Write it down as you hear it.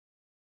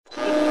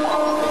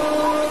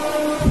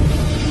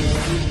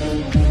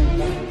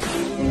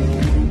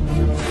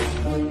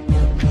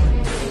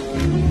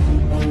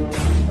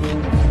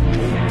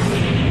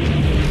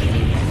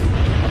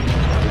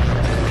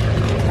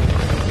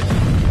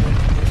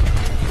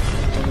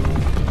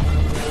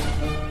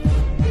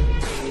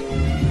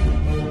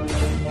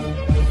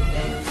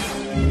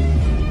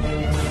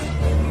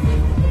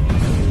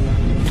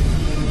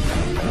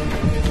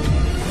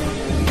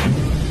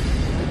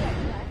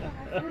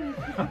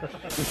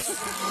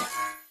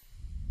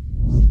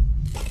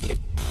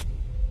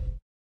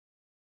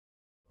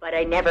But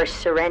I never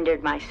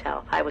surrendered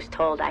myself. I was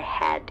told I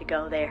had to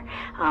go there,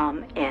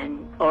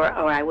 or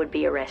I would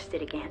be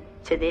arrested again.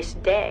 To this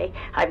day,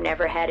 I've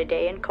never had a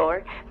day in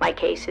court. My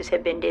cases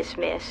have been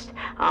dismissed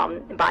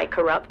by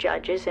corrupt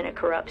judges in a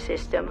corrupt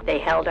system. They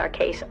held our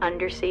case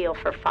under seal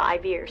for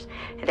 5 years.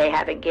 They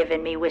haven't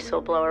given me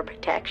whistleblower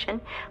protection,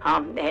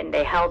 and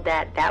they held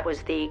that. That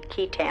was the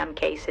Ketam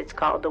case. It's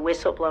called the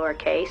whistleblower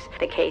case.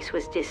 The case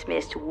was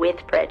dismissed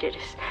with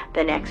prejudice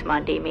the next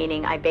Monday,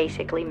 meaning I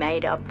basically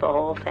made up the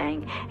whole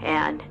thing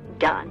and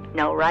done.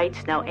 No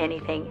rights, no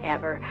anything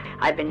ever.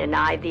 I've been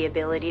denied the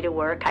ability to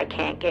work. I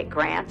can't get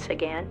grants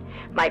again.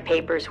 My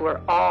papers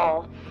were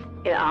all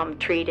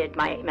treated,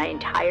 my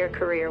entire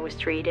career was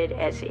treated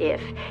as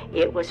if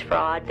it was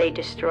fraud. They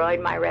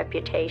destroyed my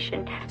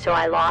reputation, so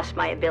I lost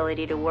my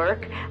ability to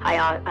work.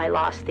 I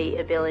lost the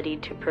ability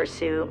to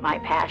pursue my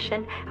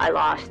passion. I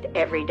lost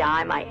every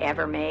dime I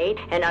ever made,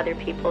 and other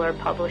people are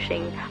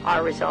publishing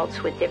our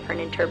results with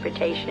different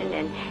interpretation,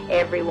 and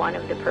every one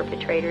of the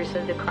perpetrators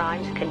of the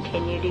crimes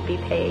continue to be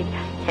paid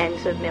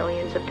tens of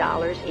millions of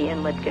dollars.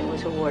 Ian Lipkin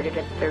was awarded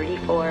a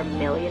 $34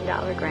 million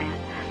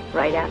grant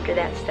right after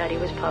that study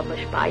was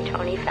published by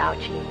Tony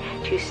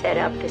Fauci to set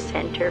up the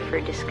Center for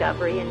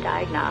Discovery and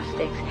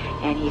Diagnostics,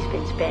 and he's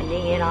been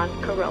spending it on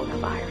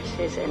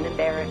coronaviruses in the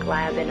Barrick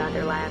lab and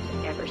other labs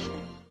ever since.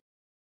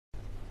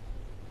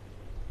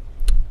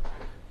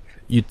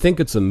 You'd think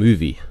it's a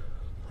movie,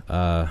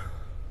 but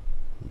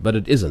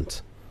it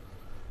isn't.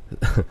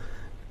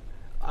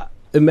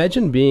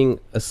 Imagine being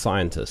a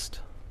scientist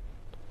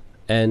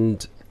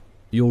and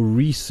your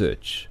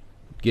research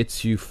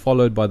gets you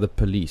followed by the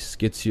police,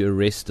 gets you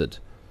arrested,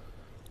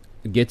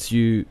 gets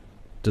you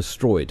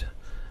destroyed.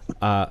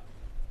 I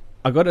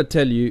got to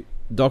tell you,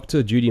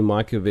 Dr. Judy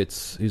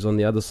Mikovits, who's on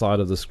the other side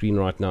of the screen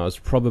right now, is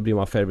probably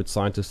my favorite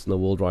scientist in the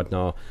world right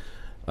now.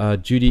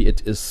 Judy,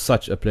 it is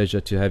such a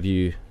pleasure to have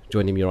you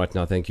joining me right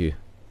now. Thank you.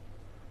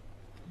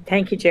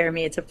 Thank you,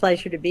 Jeremy. It's a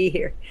pleasure to be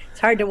here. It's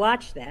hard to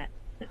watch that.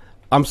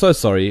 I'm so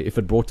sorry if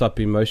it brought up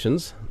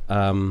emotions,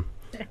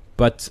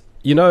 but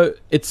you know,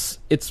 it's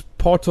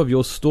part of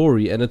your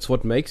story, and it's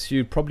what makes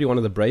you probably one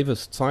of the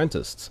bravest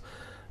scientists.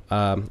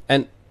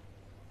 And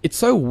it's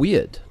so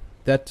weird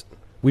that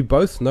we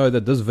both know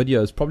that this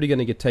video is probably going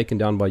to get taken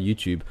down by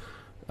YouTube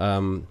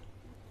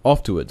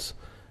afterwards.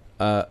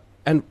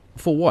 And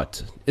for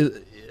what?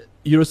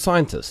 You're a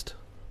scientist.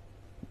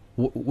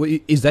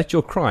 Is that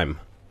your crime?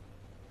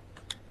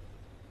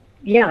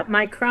 Yeah,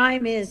 my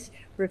crime is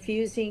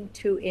refusing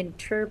to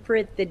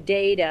interpret the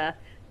data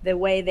the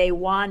way they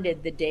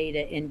wanted the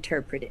data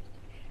interpreted,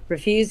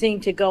 refusing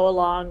to go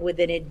along with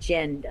an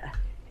agenda.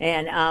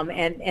 And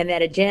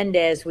that agenda,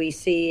 as we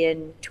see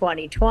in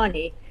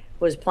 2020,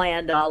 was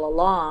planned all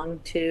along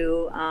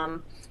to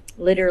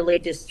literally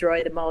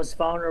destroy the most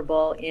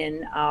vulnerable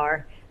in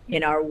our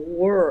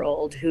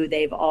world, who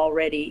they've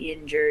already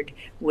injured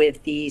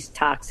with these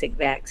toxic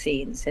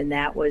vaccines. And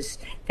that was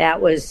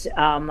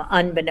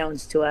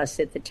unbeknownst to us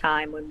at the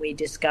time when we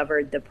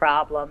discovered the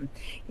problem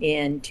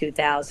in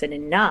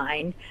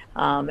 2009,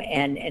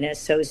 and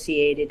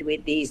associated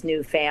with these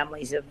new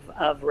families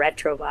of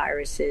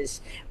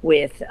retroviruses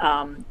with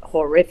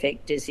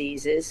horrific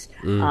diseases.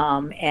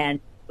 And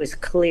was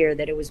clear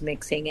that it was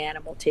mixing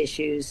animal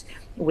tissues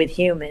with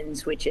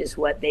humans, which is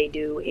what they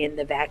do in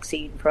the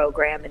vaccine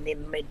program and the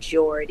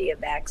majority of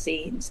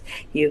vaccines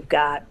you've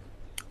got.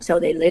 So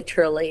they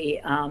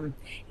literally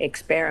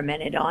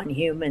experimented on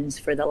humans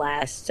for the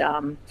last,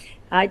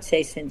 I'd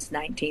say since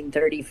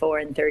 1934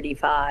 and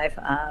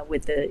 35,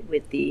 with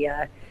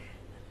the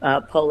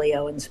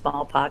polio and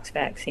smallpox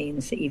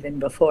vaccines even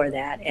before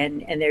that,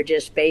 and they're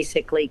just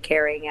basically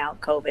carrying out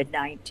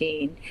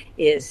COVID-19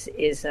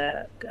 is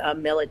a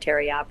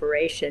military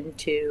operation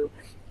to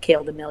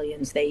kill the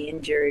millions they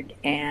injured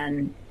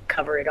and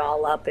cover it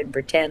all up and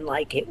pretend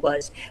like it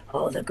was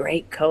the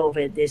great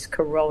COVID, this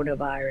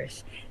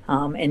coronavirus,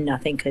 and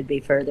nothing could be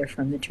further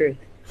from the truth.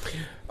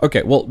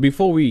 Okay, well,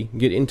 before we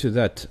get into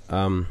that,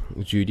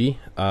 Judy,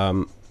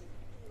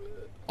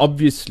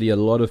 obviously a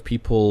lot of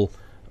people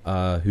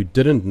who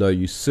didn't know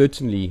you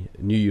certainly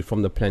knew you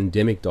from the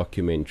Plandemic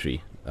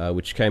documentary,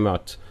 which came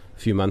out a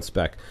few months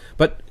back.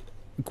 But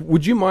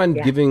would you mind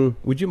giving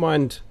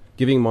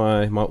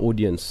my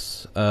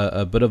audience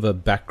a bit of a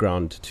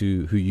background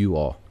to who you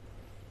are?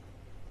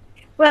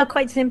 Well,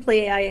 quite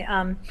simply,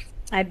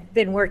 I've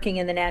been working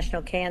in the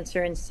National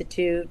Cancer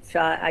Institute.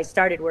 I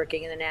started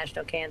working in the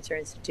National Cancer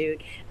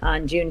Institute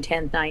on June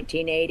 10th,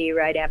 1980,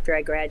 right after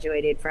I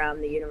graduated from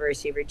the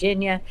University of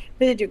Virginia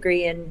with a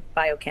degree in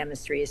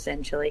biochemistry,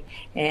 essentially,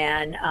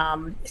 and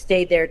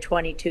stayed there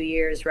 22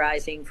 years,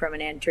 rising from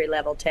an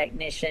entry-level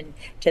technician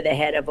to the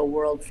head of a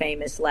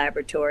world-famous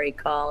laboratory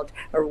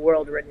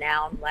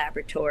world-renowned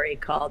laboratory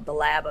called the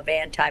Lab of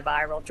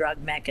Antiviral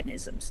Drug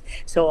Mechanisms.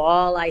 So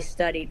all I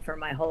studied for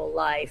my whole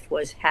life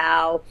was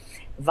how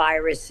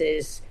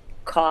viruses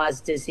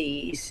cause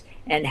disease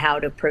and how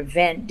to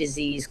prevent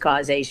disease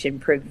causation,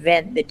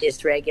 prevent the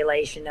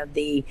dysregulation of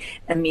the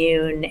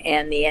immune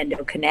and the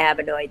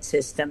endocannabinoid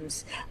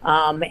systems.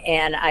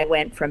 And I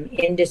went from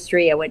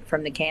industry, I went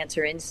from the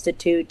Cancer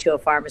Institute to a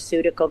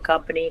pharmaceutical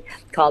company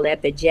called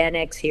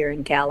Epigenics here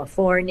in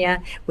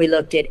California. We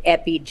looked at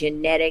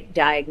epigenetic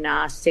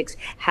diagnostics,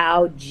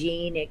 how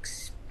gene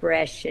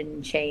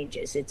expression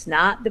changes. It's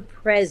not the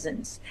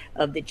presence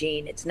of the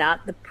gene, it's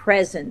not the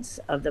presence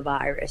of the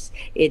virus,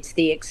 it's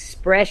the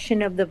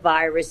expression of the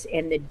virus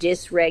and the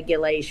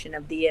dysregulation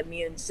of the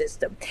immune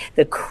system,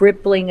 the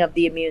crippling of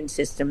the immune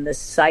system, the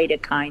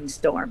cytokine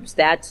storms.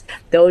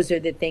 Those are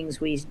the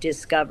things we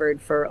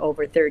discovered for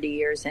over 30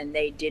 years, and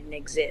they didn't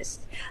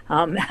exist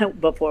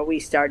before we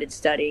started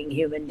studying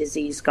human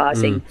disease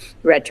causing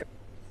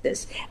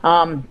retroviruses.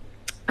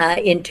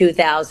 In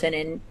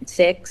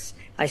 2006,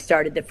 I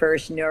started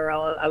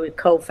I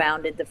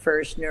co-founded the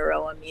first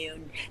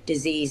Neuroimmune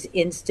Disease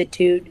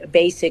Institute,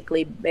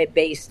 basically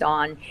based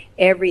on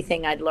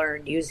everything I'd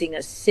learned using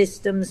a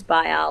systems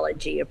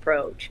biology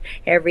approach.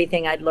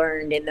 Everything I'd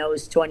learned in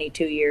those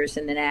 22 years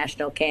in the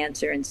National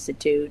Cancer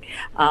Institute.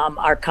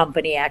 Our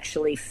company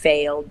actually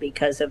failed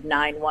because of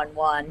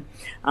 911.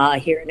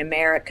 Here in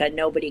America,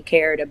 nobody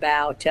cared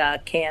about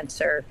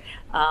cancer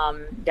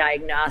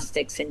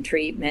diagnostics and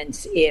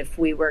treatments if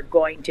we were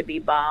going to be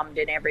bombed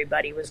and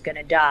everybody was going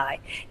to die.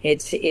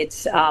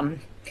 It's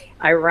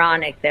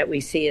ironic that we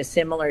see a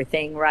similar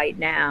thing right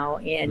now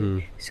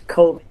in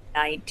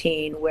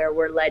COVID-19, where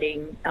we're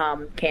letting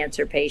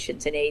cancer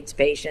patients and AIDS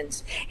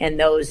patients and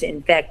those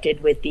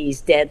infected with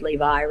these deadly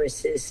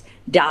viruses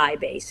die,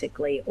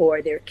 basically,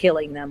 or they're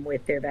killing them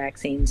with their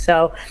vaccines.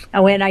 So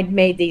when I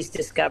made these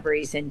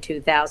discoveries in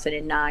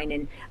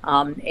 2009,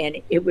 and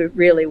it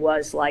really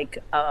was like,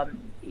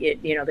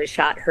 the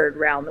shot heard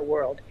round the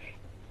world.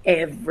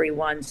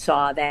 Everyone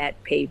saw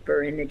that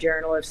paper in the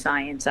Journal of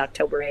Science,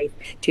 October 8th,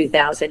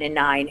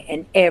 2009,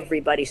 and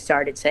everybody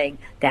started saying,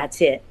 that's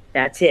it.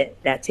 That's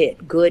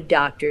it. Good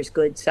doctors,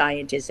 good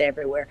scientists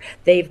everywhere.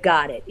 They've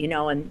got it,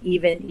 and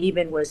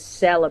even was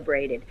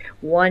celebrated.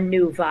 One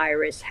new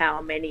virus,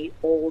 how many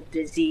old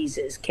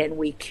diseases can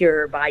we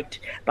cure by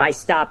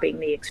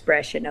stopping the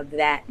expression of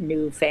that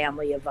new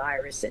family of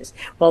viruses?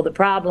 Well, the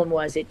problem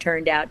was it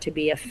turned out to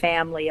be a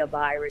family of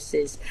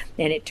viruses,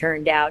 and it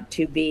turned out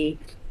to be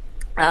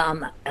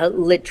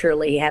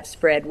literally have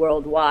spread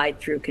worldwide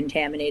through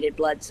contaminated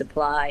blood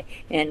supply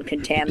and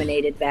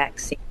contaminated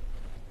vaccine.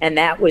 And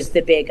that was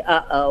the big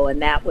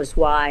and that was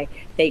why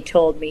they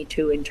told me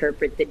to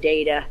interpret the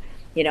data.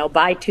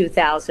 By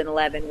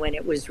 2011, when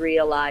it was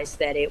realized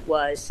that it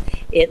was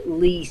at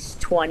least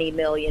 20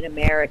 million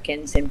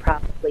Americans and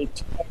probably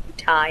 10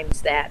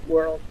 times that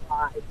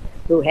worldwide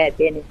who had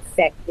been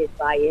infected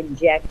by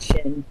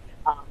injection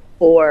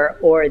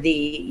or the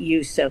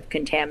use of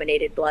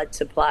contaminated blood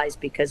supplies,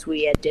 because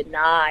we had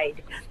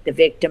denied the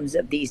victims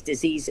of these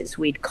diseases.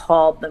 We'd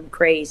called them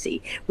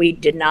crazy. We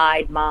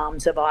denied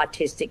moms of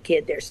autistic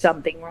kid, there's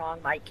something wrong.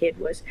 My kid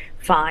was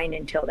fine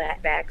until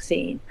that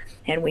vaccine.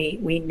 And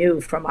we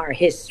knew from our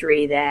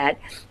history that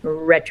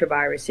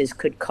retroviruses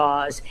could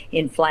cause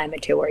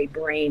inflammatory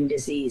brain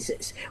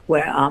diseases,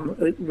 where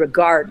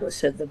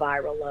regardless of the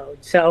viral load.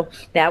 So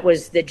that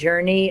was the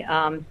journey.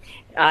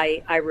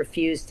 I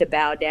refused to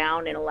bow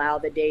down and allow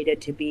the data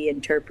to be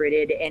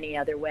interpreted any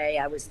other way.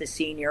 I was the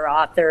senior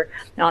author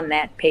on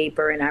that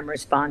paper, and I'm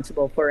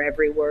responsible for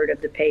every word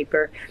of the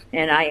paper.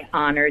 And I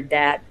honored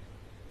that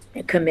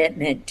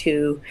commitment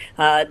to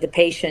the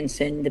patients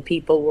and the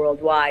people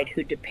worldwide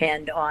who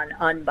depend on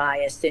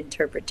unbiased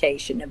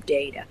interpretation of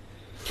data.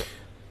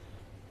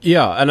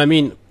 Yeah, and I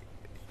mean,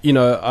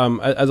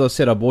 as I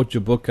said, I bought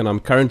your book and I'm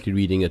currently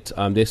reading it.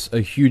 There's a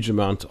huge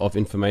amount of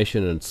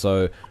information in it,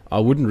 so I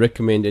wouldn't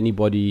recommend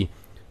anybody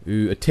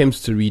who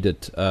attempts to read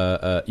it.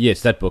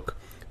 Yes, that book.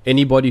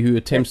 Anybody who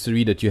attempts to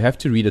read it, you have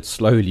to read it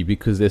slowly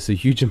because there's a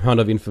huge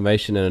amount of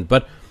information in it.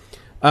 But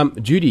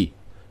Judy,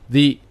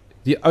 the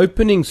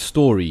opening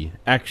story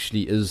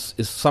actually is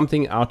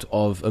something out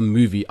of a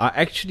movie. I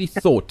actually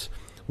thought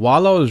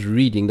while I was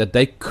reading that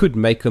they could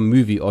make a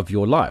movie of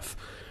your life.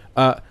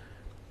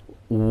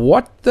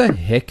 What the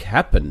heck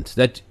happened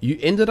that you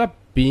ended up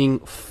being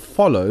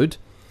followed?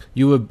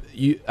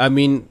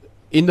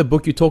 In the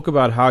book you talk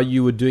about how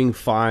you were doing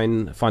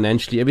fine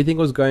financially, everything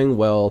was going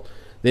well.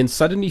 Then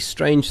suddenly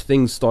strange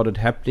things started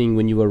happening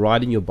when you were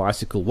riding your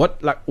bicycle.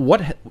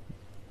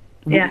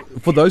 Yeah.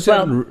 For those who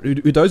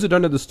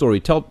don't know the story,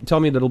 tell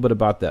me a little bit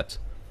about that.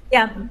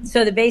 Yeah.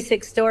 So the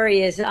basic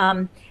story is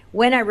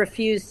when I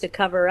refused to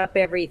cover up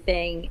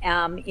everything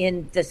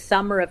in the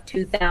summer of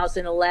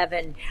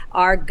 2011,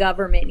 our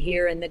government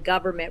here and the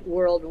government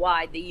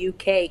worldwide, the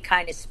UK,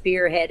 kind of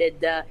spearheaded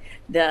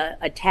the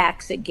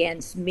attacks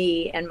against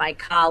me and my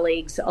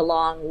colleagues,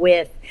 along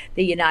with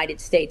the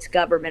United States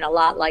government, a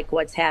lot like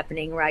what's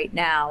happening right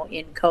now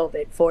in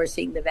COVID,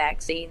 forcing the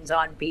vaccines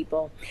on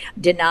people,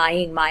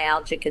 denying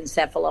myalgic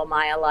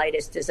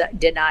encephalomyelitis,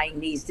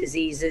 denying these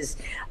diseases.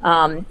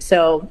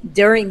 So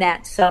during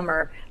that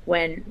summer,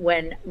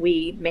 when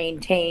we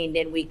maintained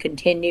and we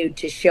continued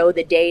to show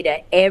the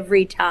data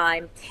every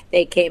time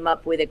they came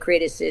up with a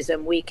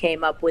criticism, we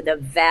came up with a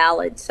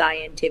valid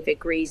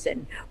scientific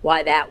reason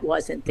why that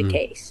wasn't the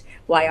case,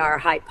 why our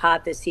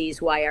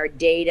hypotheses, why our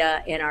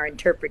data and our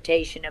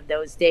interpretation of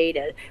those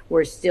data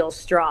were still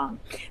strong.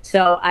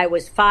 So I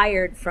was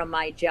fired from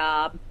my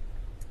job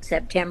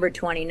September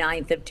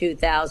 29th of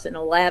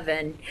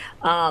 2011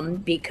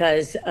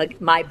 because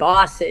my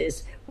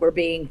bosses were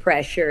being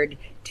pressured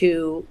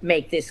to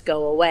make this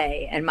go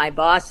away. And my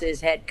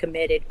bosses had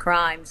committed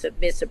crimes of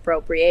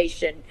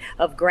misappropriation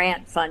of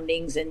grant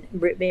fundings and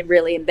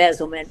really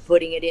embezzlement,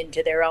 putting it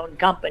into their own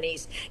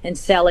companies and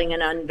selling an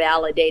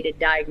unvalidated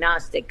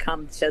diagnostic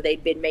company. So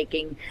they'd been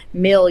making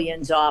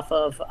millions off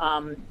of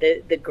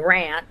the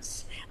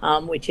grants,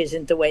 which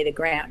isn't the way the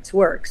grants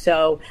work.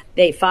 So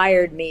they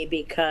fired me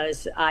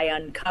because I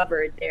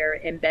uncovered their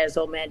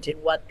embezzlement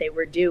and what they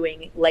were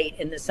doing late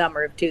in the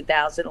summer of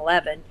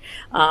 2011.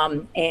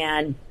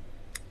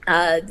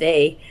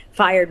 They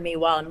fired me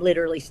while I'm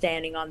literally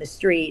standing on the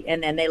street,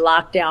 and then they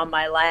locked down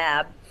my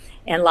lab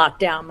and locked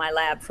down my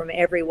lab from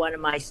every one of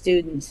my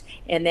students,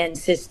 and then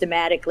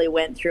systematically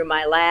went through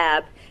my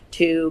lab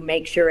to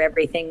make sure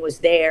everything was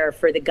there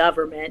for the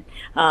government,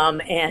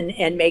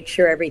 and make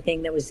sure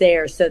everything that was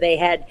there. So they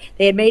had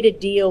made a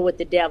deal with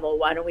the devil.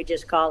 Why don't we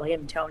just call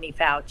him Tony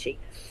Fauci?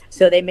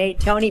 So they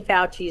made Tony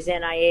Fauci's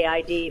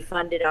NIAID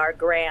funded our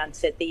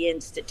grants at the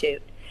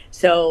Institute.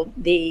 So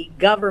the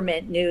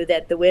government knew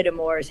that the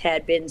Whittemores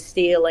had been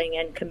stealing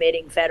and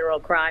committing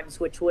federal crimes,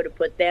 which would have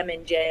put them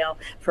in jail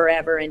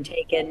forever and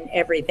taken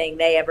everything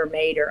they ever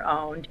made or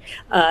owned.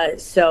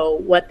 So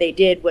what they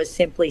did was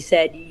simply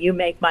said, "You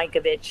make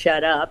Mikovits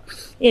shut up,"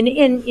 in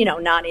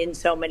not in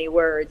so many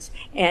words,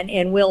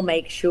 and we'll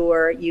make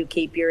sure you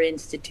keep your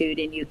institute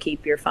and you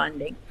keep your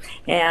funding.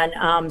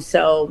 And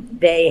so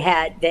they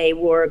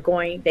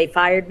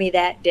fired me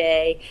that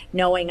day,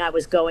 knowing I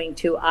was going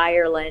to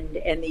Ireland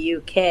and the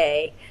UK.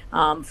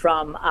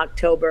 From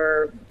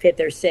October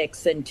 5th or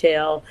 6th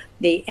until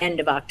the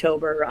end of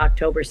October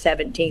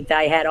 17th.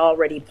 I had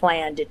already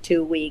planned a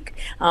 2-week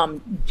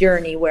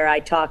journey where I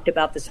talked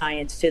about the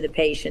science to the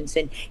patients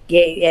and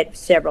at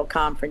several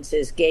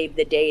conferences, gave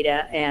the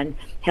data and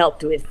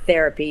helped with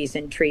therapies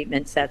and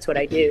treatments. That's what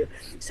I do.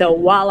 So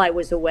while I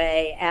was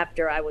away,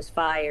 after I was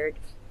fired,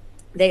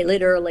 they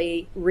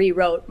literally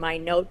rewrote my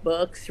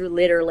notebooks,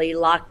 literally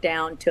locked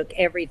down, took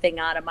everything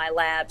out of my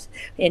labs,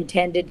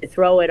 intended to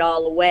throw it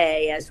all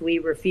away, as we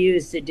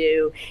refused to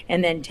do,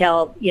 and then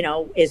tell,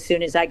 as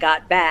soon as I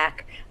got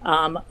back,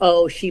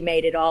 she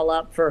made it all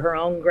up for her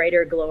own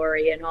greater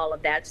glory and all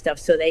of that stuff.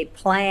 So they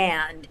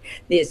planned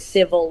this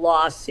civil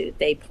lawsuit.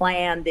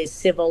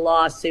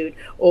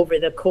 Over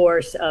the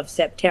course of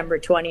September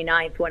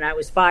 29th when I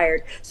was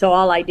fired. So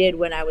all I did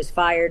when I was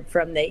fired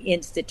from the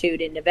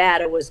Institute in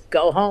Nevada was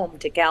go home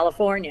to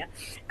California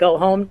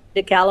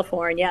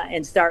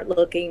and start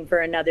looking for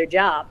another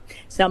job.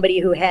 Somebody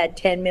who had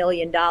 $10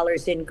 million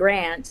in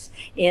grants,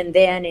 and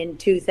then in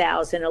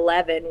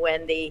 2011,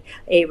 when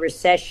a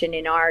recession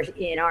in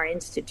our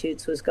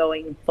institutes was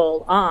going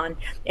full on,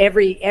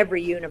 every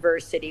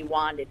university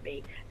wanted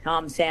me.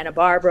 Santa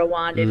Barbara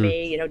wanted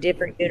me,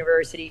 different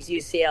universities,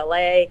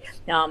 UCLA,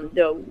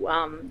 the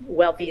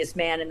wealthiest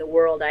man in the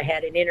world I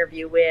had an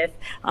interview with.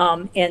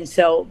 And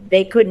so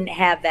they couldn't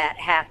have that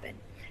happen,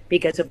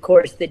 because of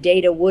course the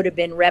data would have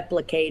been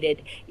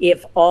replicated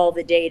if all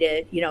the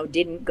data,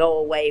 didn't go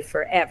away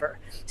forever.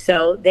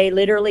 So they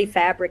literally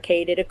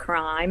fabricated a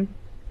crime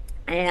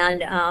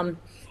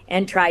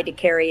and tried to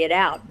carry it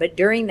out. But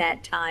during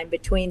that time,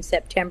 between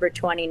September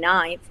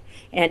 29th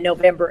and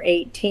November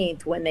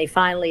 18th, when they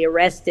finally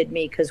arrested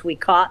me because we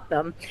caught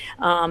them,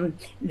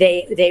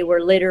 they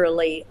were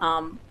literally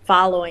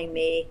following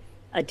me,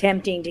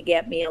 attempting to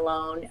get me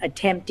alone,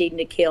 attempting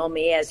to kill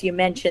me. As you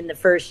mentioned, the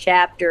first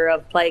chapter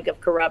of Plague of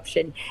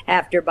Corruption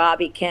after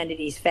Bobby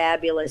Kennedy's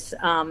fabulous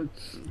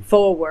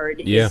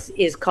foreword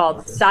is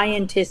called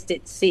Scientist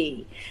at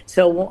Sea.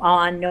 So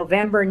on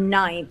November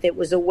 9th, it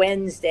was a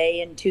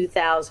Wednesday in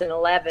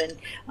 2011,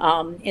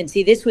 and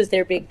see, this was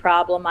their big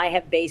problem. I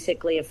have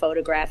basically a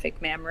photographic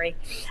memory,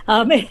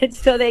 and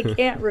so they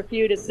can't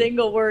refute a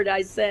single word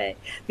I say,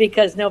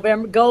 because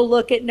go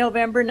look at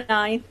November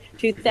 9th,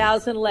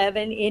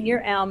 2011 in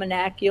your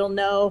almanac. You'll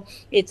know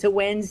it's a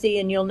Wednesday,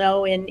 and you'll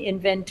know in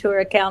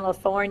Ventura,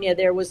 California,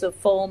 there was a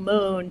full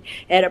moon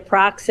at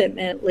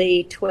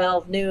approximately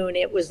 12 noon.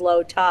 It was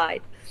low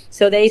tide.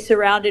 So they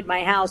surrounded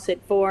my house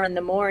at 4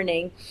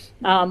 a.m.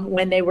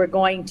 When they were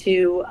going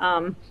to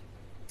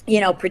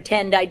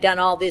pretend I'd done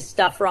all this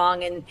stuff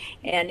wrong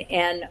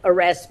and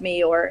arrest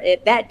me.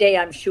 That day,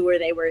 I'm sure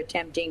they were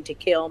attempting to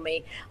kill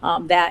me.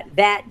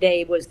 That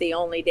day was the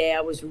only day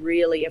I was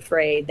really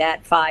afraid,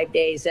 that 5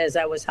 days as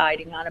I was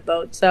hiding on a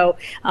boat. So,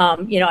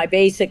 I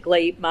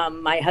basically,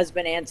 my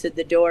husband answered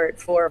the door at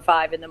 4 or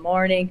 5 in the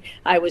morning.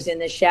 I was in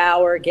the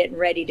shower getting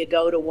ready to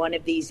go to one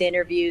of these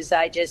interviews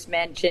I just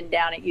mentioned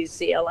down at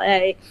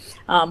UCLA,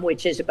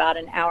 which is about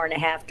an hour and a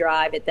half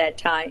drive at that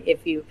time.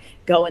 If you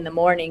go in the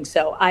morning.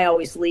 So I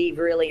always leave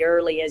really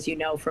early, as you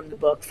know from the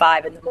book,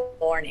 5 in the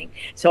morning.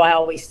 So I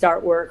always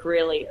start work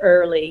really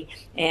early.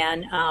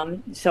 And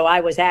so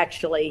I was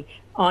actually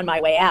on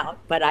my way out,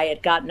 but I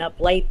had gotten up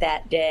late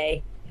that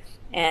day.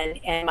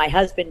 And my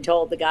husband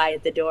told the guy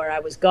at the door I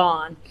was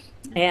gone.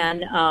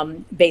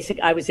 And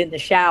basically, I was in the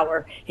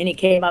shower, and he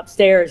came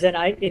upstairs, and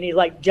he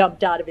like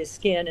jumped out of his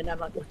skin, and I'm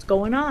like, "What's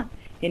going on?"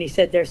 And he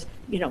said, "There's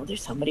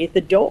somebody at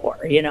the door,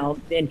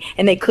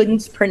 and they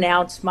couldn't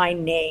pronounce my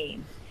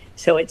name."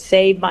 So it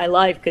saved my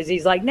life, because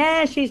he's like,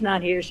 "Nah, she's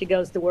not here. She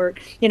goes to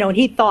work." And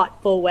he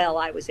thought full well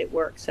I was at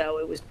work, so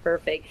it was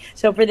perfect.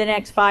 So for the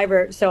next 5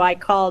 or so, I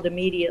called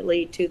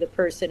immediately to the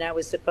person I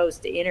was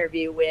supposed to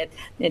interview with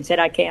and said,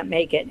 "I can't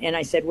make it." And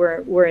I said,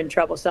 "We're in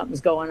trouble.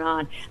 Something's going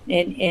on."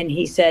 And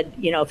he said,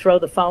 "Throw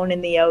the phone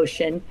in the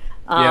ocean."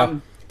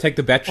 Take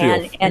the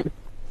battery off.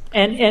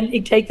 And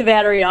you take the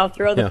battery off,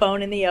 throw the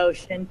phone in the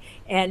ocean,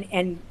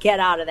 and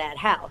get out of that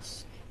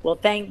house. Well,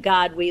 thank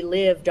God we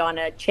lived on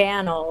a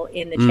channel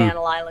in the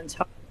Channel Islands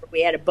Harbor.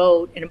 We had a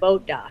boat and a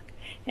boat dock.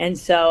 And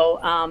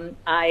so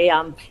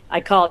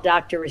I called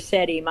Dr.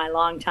 Rossetti, my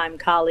longtime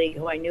colleague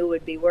who I knew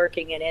would be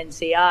working at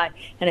NCI.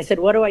 And I said,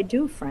 "What do I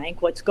do,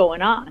 Frank? What's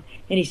going on?"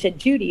 And he said,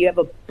 "Judy, you have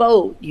a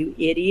boat, you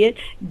idiot.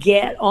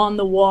 Get on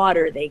the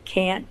water. They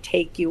can't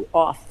take you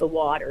off the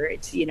water.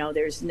 It's,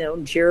 there's no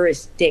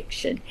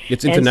jurisdiction."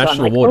 It's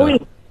international water.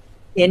 "Oh,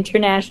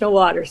 international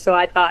water." So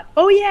I thought,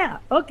 "Oh yeah,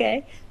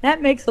 okay, that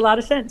makes a lot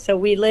of sense." So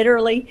we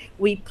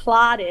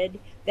plotted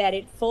that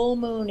at full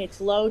moon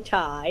it's low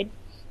tide.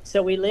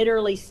 So we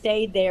literally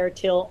stayed there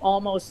till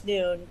almost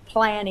noon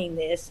planning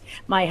this.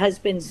 My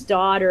husband's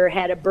daughter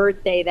had a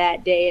birthday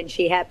that day, and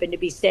she happened to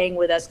be staying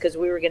with us because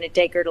we were going to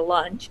take her to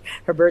lunch.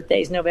 Her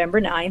birthday's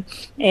November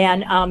 9th.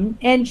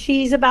 And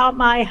she's about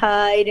my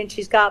height, and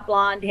she's got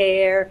blonde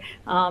hair.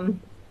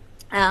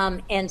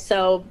 And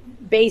so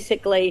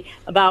basically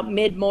about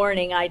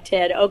mid-morning, I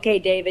said, "Okay,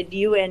 David,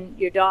 you and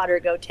your daughter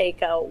go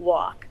take a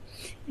walk."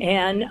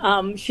 And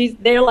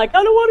they're like,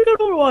 "I don't want to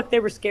go for a walk." They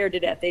were scared to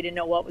death. They didn't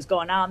know what was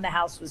going on. The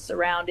house was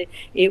surrounded.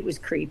 It was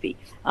creepy.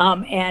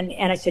 And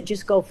I said,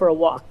 "Just go for a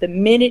walk." The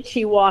minute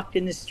she walked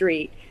in the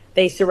street,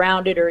 they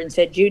surrounded her and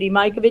said, "Judy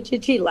Mikovits,"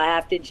 and she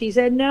laughed. And she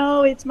said,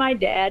 "No, it's my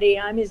daddy.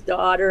 I'm his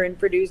daughter," and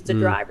produced a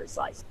driver's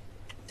license.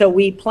 So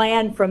we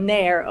planned from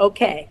there,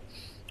 okay,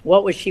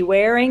 what was she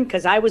wearing?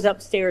 Because I was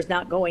upstairs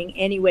not going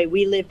anyway.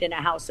 We lived in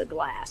a house of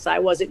glass. I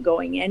wasn't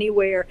going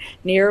anywhere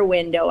near a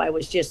window. I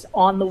was just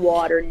on the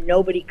water.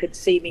 Nobody could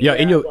see me. Yeah,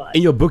 in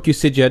your book you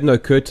said you had no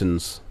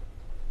curtains.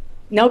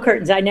 No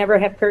curtains. I never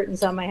have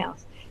curtains on my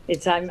house.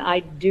 I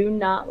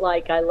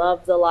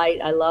love the light,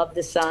 I love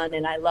the sun,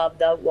 and I love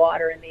the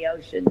water and the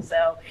ocean.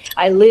 So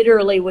I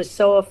literally was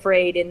so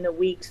afraid in the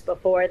weeks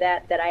before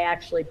that I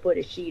actually put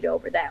a sheet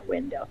over that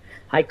window.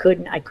 I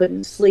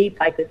couldn't sleep.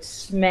 I could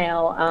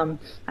smell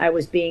I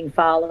was being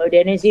followed.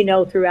 And as you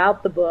know,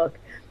 throughout the book,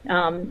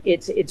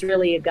 it's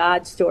really a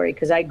God story,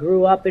 because I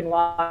grew up in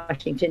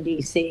Washington,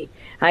 D.C.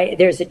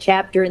 There's a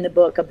chapter in the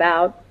book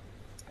about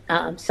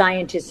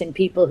scientists and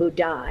people who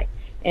die.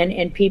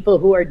 And people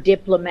who are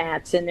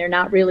diplomats, and they're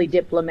not really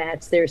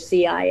diplomats, they're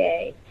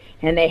CIA.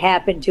 And they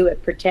happen to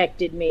have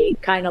protected me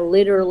kind of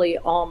literally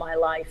all my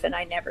life, and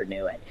I never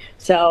knew it.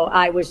 So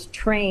I was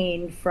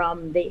trained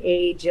from the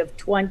age of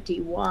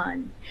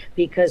 21,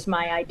 because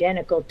my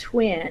identical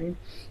twin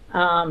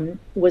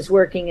was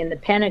working in the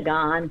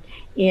Pentagon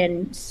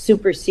in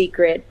super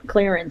secret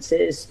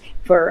clearances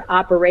for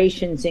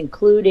operations,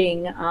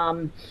 including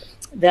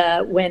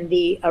when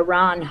the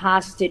Iran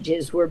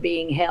hostages were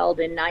being held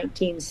in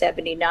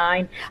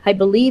 1979. I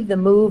believe the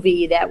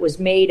movie that was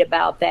made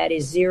about that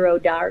is Zero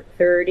Dark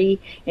 30,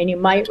 and you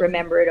might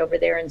remember it over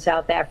there in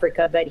South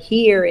Africa. But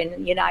here in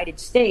the United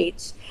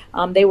States,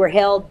 they were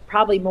held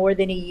probably more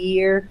than a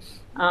year.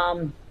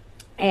 And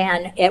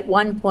at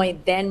one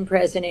point, then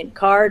President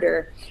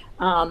Carter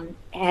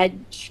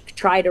had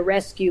tried a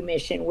rescue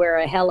mission where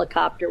a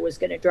helicopter was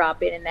going to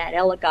drop in, and that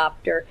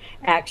helicopter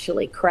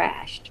actually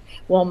crashed.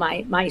 Well,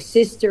 my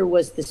sister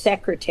was the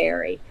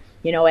secretary,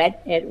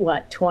 at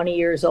what, 20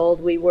 years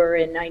old we were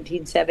in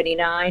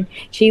 1979.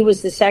 She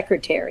was the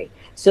secretary.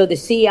 So the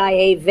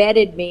CIA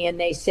vetted me, and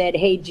they said,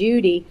 "Hey,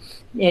 Judy,"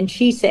 and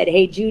she said,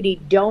 "Hey, Judy,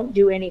 don't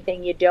do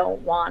anything you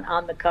don't want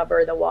on the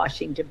cover of the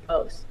Washington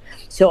Post."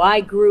 So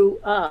I grew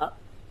up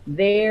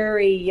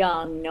very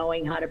young,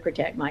 knowing how to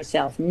protect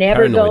myself.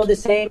 Never Paranoid. Go the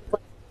same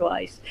place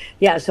twice.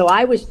 Yeah, so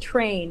I was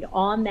trained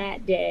on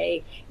that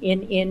day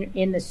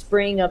in the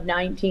spring of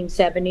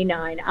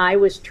 1979. I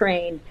was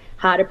trained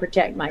how to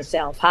protect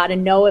myself, how to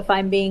know if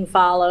I'm being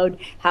followed,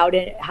 how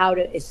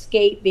to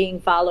escape being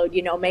followed,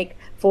 make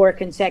 4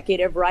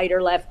 consecutive right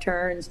or left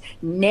turns,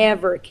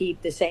 never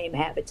keep the same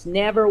habits,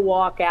 never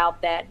walk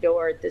out that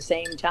door at the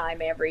same time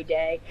every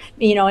day.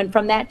 And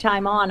from that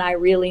time on, I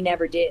really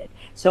never did.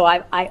 So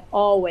I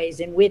always,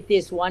 and with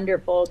this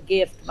wonderful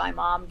gift, my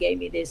mom gave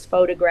me this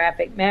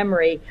photographic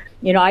memory,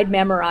 I'd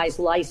memorize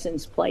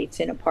license plates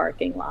in a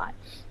parking lot.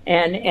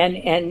 And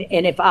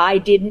if I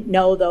didn't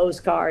know those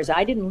cars,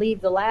 I didn't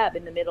leave the lab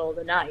in the middle of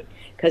the night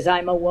because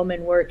I'm a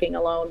woman working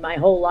alone. My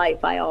whole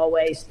life, I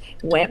always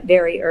went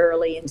very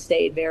early and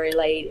stayed very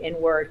late and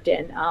worked.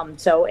 And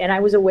and I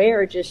was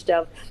aware just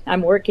of,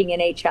 I'm working in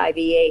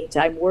HIV/AIDS.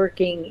 I'm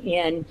working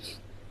in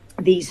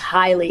these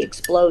highly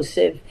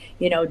explosive,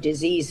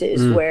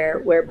 diseases where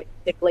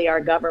basically our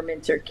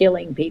governments are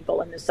killing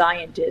people and the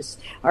scientists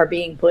are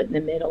being put in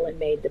the middle and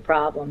made the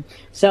problem.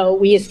 So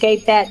we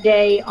escaped that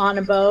day on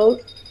a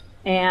boat,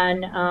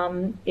 and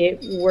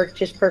it worked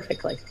just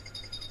perfectly.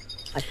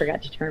 I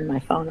forgot to turn my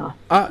phone off.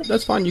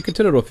 That's fine. You can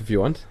turn it off if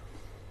you want.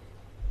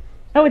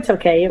 Oh, it's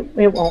okay.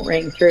 It won't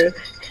ring through.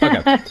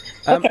 Okay.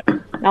 Okay.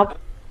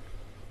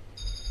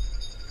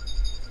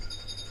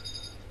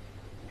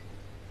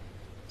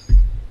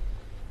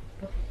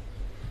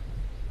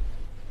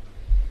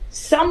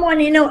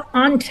 Someone in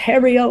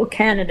Ontario,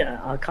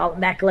 Canada. I'll call him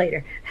back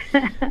later.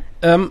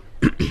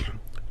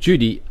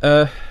 Judy,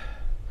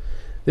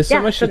 there's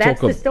so much to talk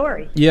about. That's the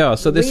story. Yeah,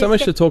 so there's so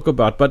much to talk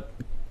about, but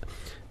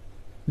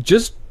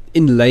just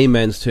in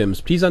layman's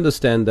terms, please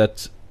understand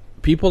that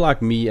people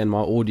like me and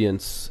my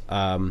audience,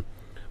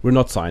 we're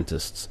not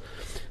scientists.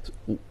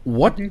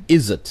 What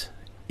is it,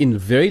 in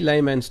very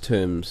layman's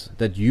terms,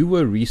 that you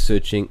were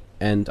researching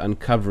and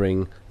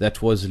uncovering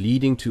that was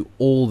leading to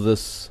all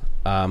this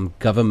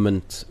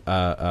government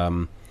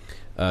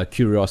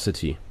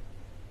curiosity?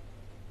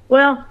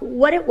 Well,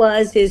 what it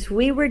was is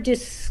we were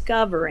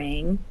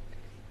discovering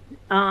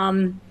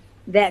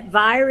that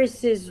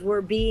viruses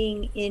were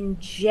being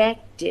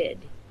injected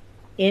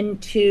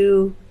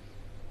into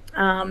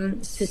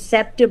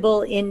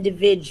susceptible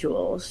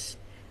individuals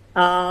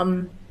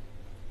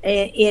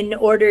in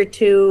order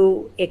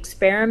to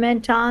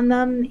experiment on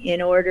them,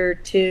 in order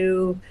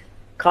to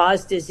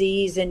cause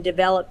disease and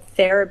develop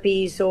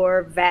therapies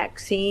or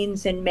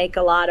vaccines and make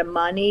a lot of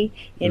money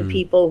in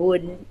people who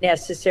wouldn't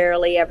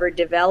necessarily ever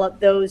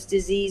develop those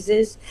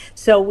diseases.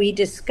 So we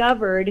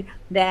discovered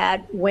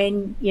that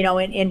when,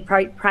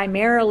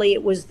 primarily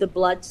it was the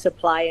blood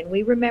supply. And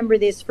we remember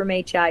this from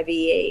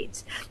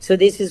HIV/AIDS. So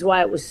this is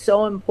why it was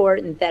so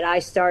important that I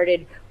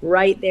started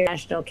right there at the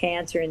National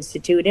Cancer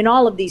Institute. And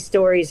all of these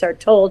stories are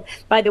told.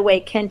 By the way,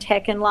 Kent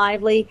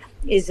Heckenlively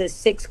is a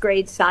 6th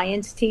grade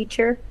science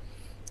teacher.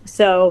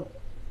 So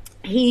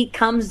he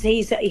comes,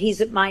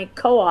 he's my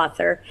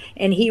co-author,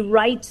 and he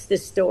writes the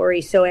story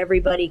so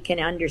everybody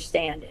can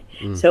understand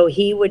it. So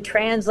he would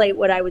translate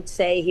what I would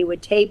say, he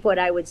would tape what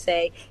I would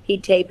say,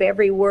 he'd tape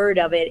every word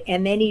of it,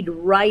 and then he'd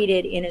write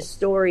it in a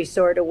story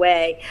sort of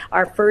way.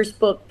 Our first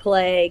book,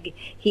 Plague,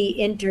 he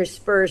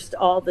interspersed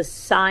all the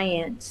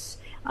science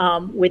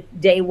with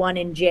day 1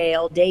 in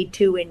jail, day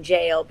 2 in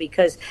jail,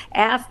 because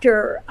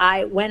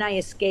when I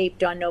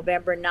escaped on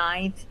November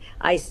 9th,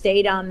 I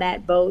stayed on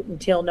that boat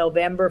until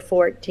November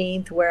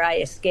 14th, where I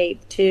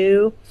escaped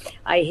to.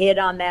 I hid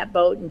on that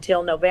boat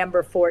until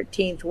November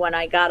 14th, when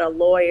I got a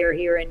lawyer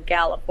here in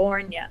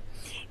California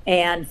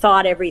and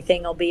thought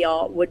everything would be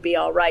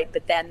all right.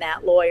 But then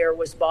that lawyer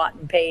was bought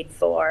and paid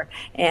for,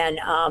 and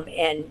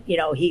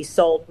he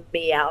sold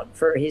me out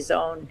for his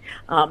own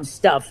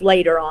stuff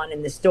later on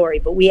in the story.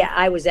 But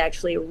I was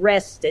actually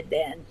arrested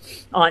then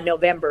on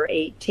November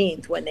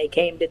 18th when they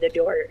came to the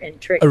door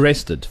and tricked me.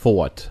 Arrested for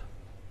what?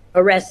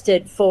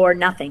 Arrested for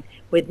nothing,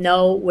 with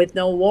no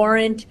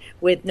warrant,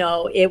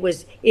 it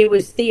was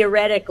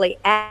theoretically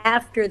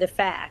after the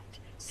fact.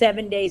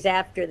 7 days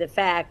after the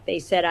fact, they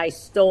said I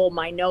stole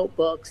my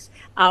notebooks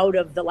out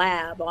of the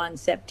lab on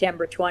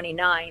September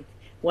 29th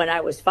when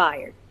I was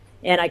fired.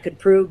 And I could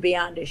prove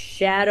beyond a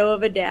shadow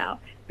of a doubt,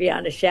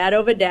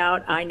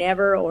 I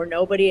never, or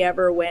nobody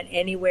ever, went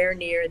anywhere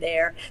near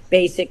there.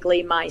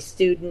 Basically, my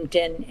student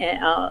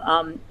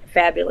and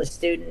fabulous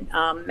student,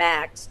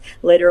 Max,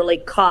 literally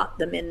caught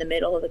them in the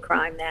middle of the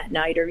crime that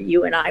night, or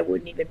you and I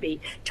wouldn't even be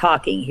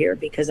talking here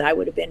because I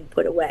would have been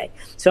put away.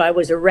 So I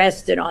was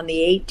arrested on the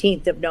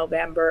 18th of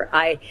November.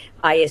 I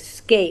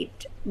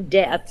escaped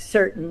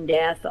certain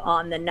death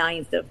on the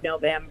 9th of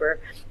November.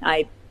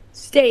 I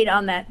stayed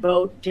on that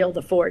boat till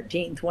the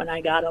 14th when I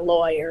got a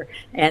lawyer,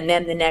 and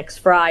then the next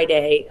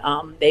Friday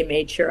they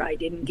made sure I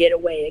didn't get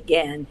away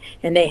again,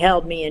 and they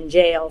held me in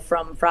jail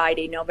from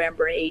Friday,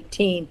 November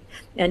 18th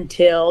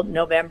until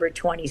November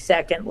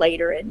 22nd,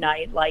 later at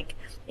night, like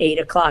 8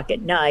 o'clock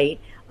at night,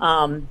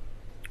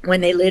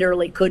 when they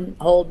literally couldn't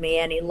hold me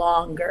any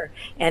longer.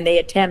 And they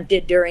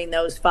attempted during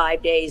those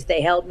 5 days,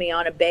 they held me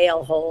on a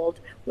bail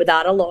hold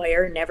without a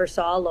lawyer, never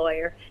saw a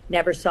lawyer,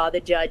 never saw the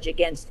judge,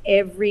 against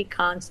every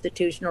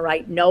constitutional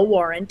right, no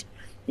warrant,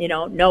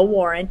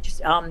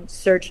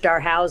 searched our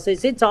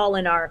houses. It's all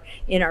in our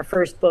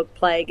first book,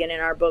 Plague, and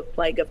in our book,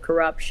 Plague of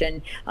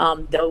Corruption,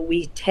 though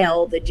we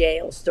tell the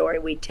jail story,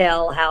 we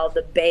tell how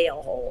the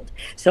bail hold.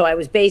 So I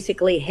was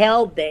basically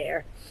held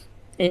there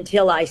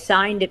until I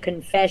signed a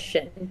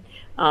confession.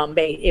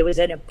 It was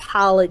an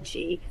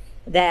apology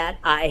that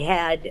I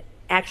had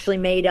actually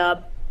made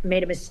up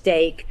made a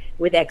mistake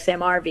with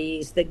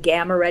XMRVs, the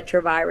gamma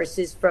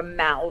retroviruses from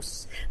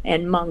mouse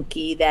and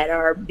monkey that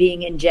are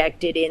being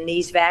injected in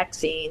these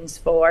vaccines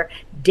for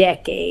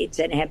decades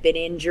and have been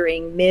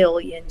injuring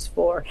millions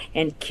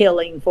and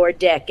killing for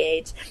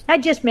decades. I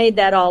just made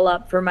that all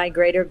up for my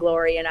greater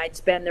glory, and I'd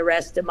spend the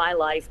rest of my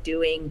life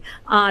doing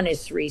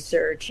honest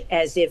research,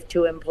 as if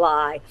to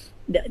imply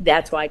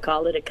that's why I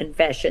call it a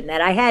confession,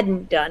 that I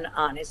hadn't done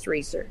honest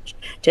research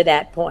to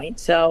that point.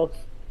 So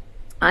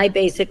I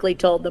basically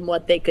told them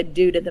what they could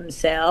do to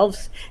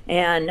themselves,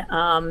 and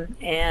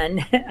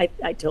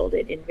I told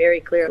it in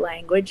very clear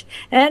language,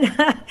 and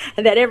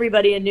that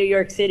everybody in New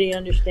York City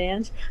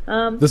understands.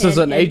 This is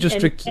an age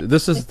restricted.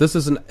 This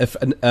is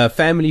a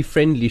family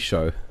friendly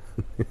show.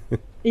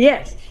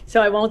 Yes,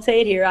 so I won't say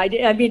it here.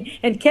 I mean,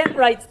 and Kent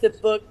writes the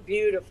book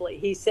beautifully.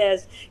 He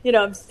says,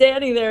 I'm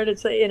standing there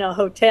in a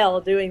hotel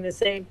doing the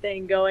same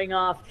thing, going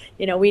off.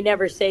 We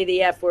never say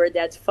the F word.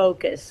 That's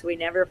focus. We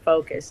never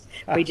focus.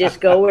 We just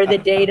go where the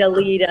data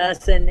lead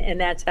us, and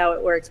that's how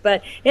it works.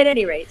 But at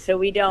any rate, so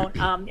we don't.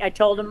 I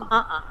told him,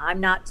 I'm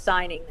not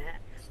signing that.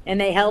 And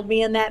they held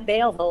me in that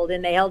bail hold,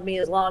 and they held me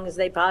as long as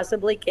they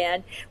possibly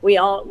can. We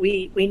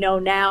know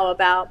now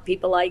about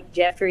people like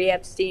Jeffrey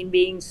Epstein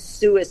being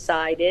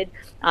suicided.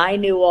 I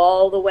knew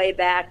all the way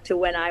back to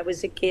when I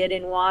was a kid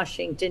in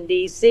Washington,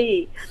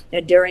 D.C.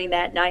 During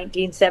that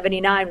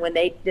 1979, when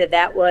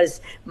that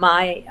was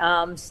my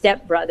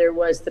stepbrother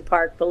was the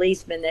park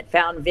policeman that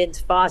found Vince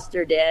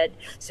Foster dead.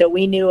 So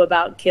we knew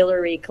about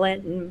Hillary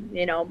Clinton,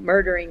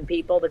 murdering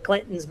people, the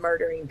Clintons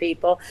murdering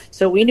people.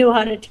 So we knew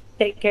how to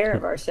take care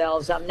of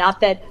ourselves. Not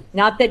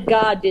that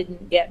God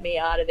didn't get me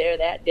out of there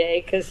that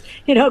day, because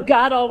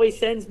God always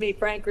sends me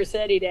Frank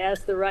Rossetti to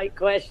ask the right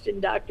question.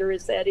 Dr.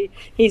 Rossetti,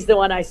 he's the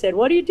one I said,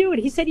 "What are you doing?"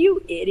 He said,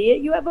 "You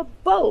idiot, you have a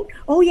boat."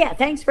 "Oh yeah,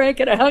 thanks, Frank."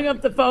 And I hung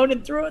up the phone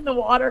and threw it in the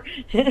water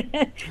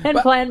and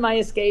planned my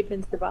escape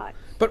and survived.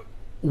 But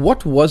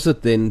what was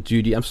it then,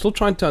 Judy? I'm still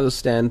trying to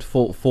understand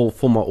for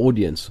my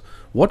audience.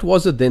 What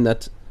was it then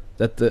that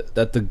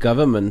the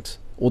government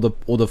or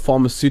the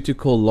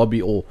pharmaceutical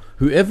lobby or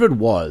whoever it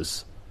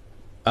was,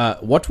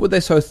 what were they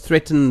so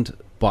threatened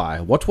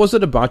by? What was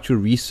it about your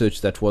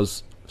research that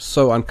was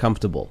so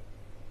uncomfortable?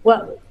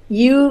 Well,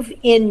 you've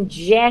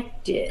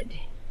injected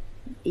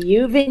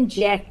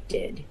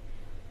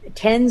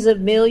tens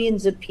of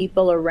millions of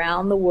people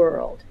around the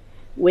world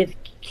with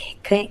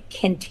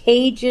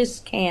contagious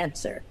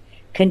cancer,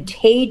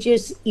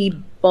 contagious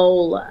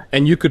Ebola.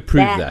 And you could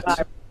prove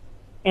that.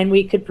 And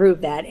we could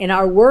prove that. And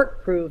our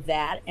work proved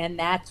that. And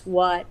that's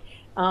what,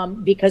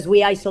 because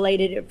we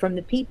isolated it from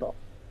the people.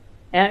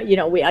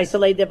 We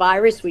isolated the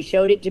virus. We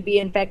showed it to be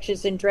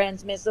infectious and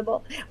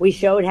transmissible. We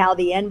showed how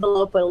the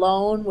envelope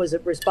alone was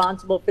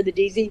responsible for the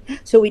disease.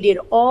 So we did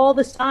all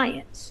the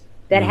science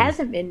that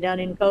hasn't been done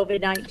in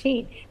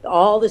COVID-19.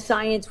 All the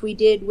science we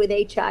did with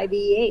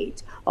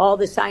HIV/AIDS. All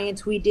the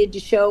science we did to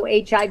show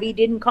HIV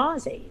didn't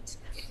cause AIDS.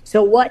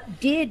 So what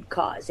did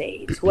cause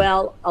AIDS?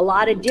 Well, a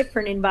lot of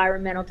different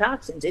environmental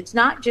toxins. It's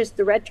not just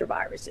the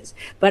retroviruses,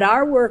 but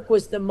our work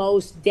was the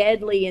most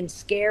deadly and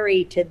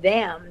scary to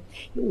them.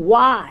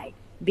 Why?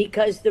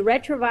 Because the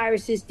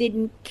retroviruses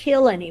didn't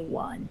kill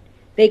anyone.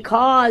 They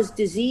caused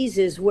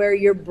diseases where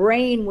your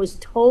brain was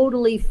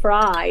totally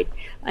fried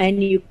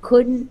and you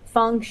couldn't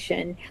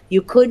function.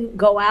 You couldn't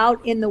go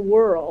out in the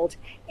world,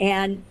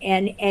 and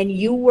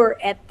you were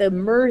at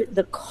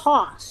the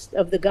cost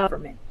of the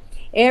government.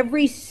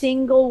 Every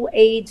single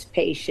AIDS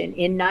patient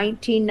in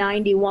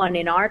 1991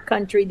 in our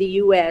country, the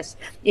U.S.,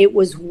 it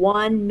was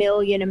 1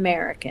 million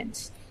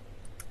Americans.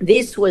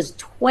 This was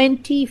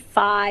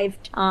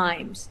 25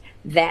 times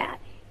that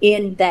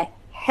in the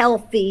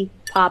healthy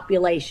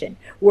population.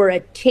 We're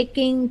a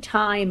ticking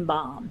time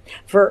bomb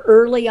for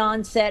early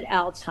onset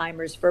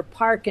Alzheimer's, for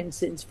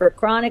Parkinson's, for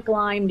chronic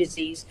Lyme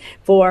disease,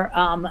 for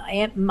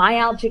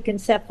myalgic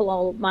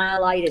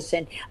encephalomyelitis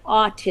and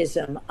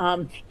autism,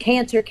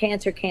 cancer,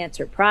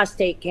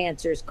 prostate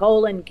cancers,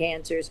 colon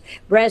cancers,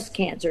 breast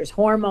cancers,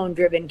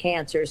 hormone-driven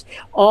cancers,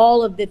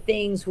 all of the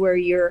things where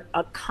you're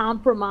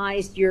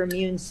compromised your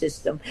immune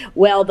system.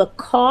 Well, the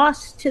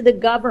cost to the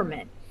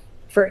government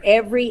for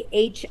every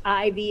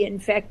HIV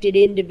infected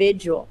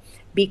individual,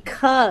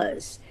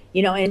 because,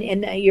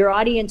 and your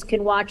audience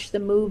can watch the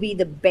movie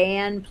The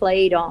Band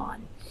Played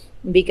On,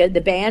 because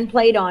The Band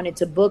Played On,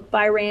 it's a book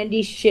by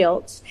Randy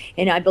Shilts,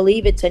 and I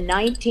believe it's a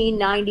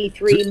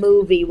 1993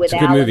 movie with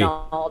Alan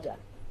Alda.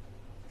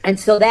 And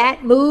so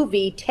that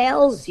movie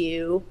tells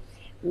you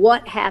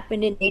what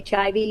happened in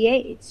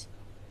HIV/AIDS.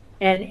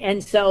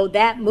 And so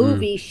that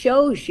movie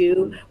shows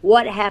you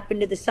what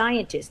happened to the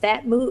scientists.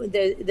 That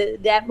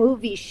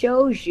movie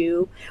shows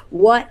you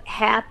what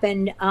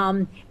happened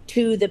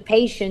to the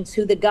patients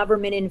who the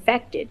government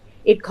infected.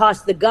 It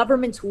cost the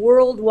governments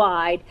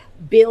worldwide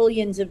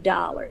billions of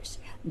dollars.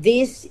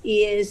 This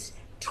is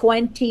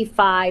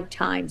 25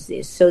 times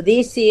this. So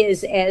this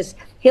is, as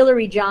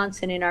Hillary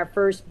Johnson in our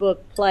first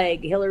book,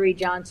 Plague, Hillary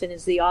Johnson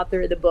is the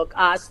author of the book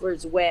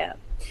Osler's Web.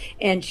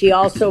 And she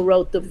also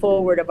wrote the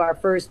foreword of our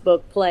first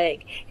book,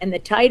 Plague. And the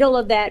title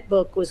of that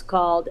book was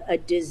called A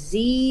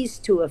Disease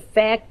to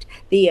Affect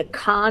the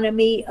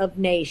Economy of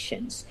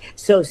Nations.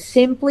 So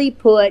simply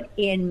put,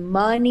 in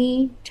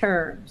money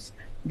terms,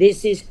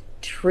 this is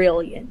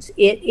trillions.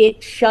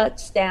 It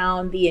shuts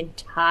down the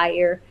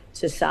entire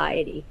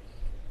society.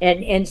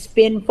 And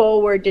spin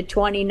forward to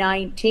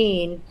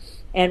 2019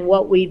 and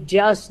what we've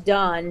just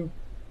done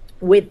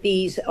with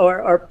these,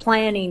 or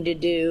planning to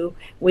do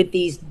with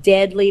these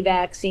deadly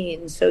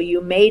vaccines. So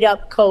you made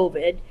up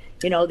COVID.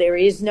 There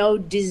is no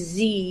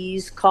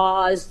disease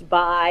caused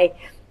by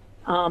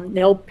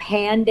no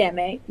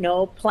pandemic,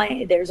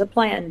 there's a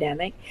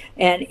pandemic,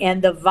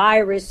 and the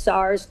virus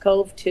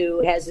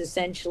SARS-CoV-2 has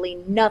essentially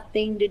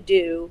nothing to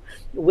do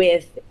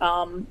with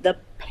the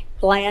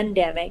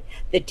pandemic.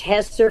 The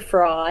tests are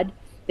fraud.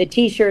 The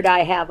T-shirt I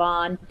have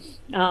on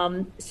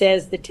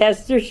says the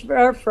tests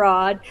are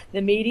fraud.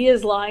 The media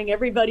is lying.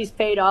 Everybody's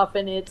paid off,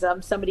 and it's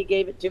somebody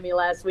gave it to me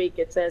last week.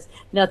 It says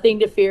nothing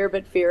to fear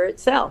but fear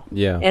itself.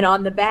 Yeah. And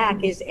on the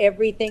back is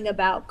everything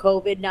about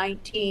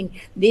COVID-19.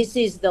 This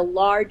is the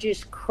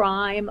largest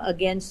crime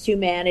against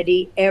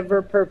humanity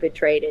ever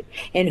perpetrated.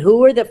 And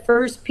who are the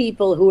first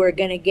people who are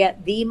going to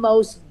get the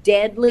most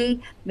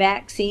deadly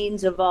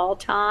vaccines of all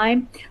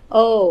time?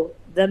 Oh,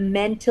 the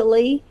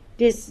mentally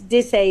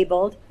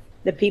disabled.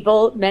 The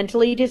people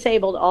mentally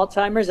disabled,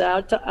 Alzheimer's,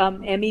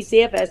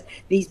 ME/CFS,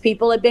 these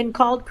people have been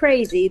called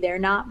crazy. They're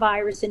not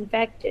virus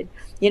infected.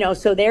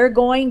 So they're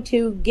going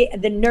to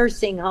get the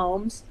nursing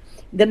homes,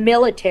 the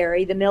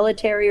military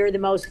are the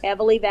most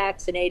heavily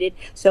vaccinated.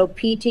 So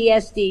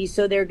PTSD,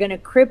 so they're going to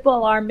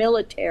cripple our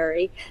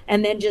military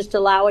and then just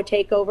allow a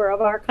takeover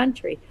of our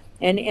country.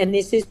 And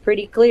this is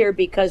pretty clear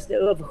because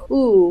of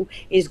who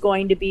is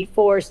going to be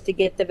forced to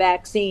get the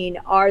vaccine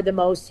are the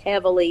most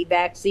heavily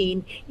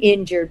vaccine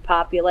injured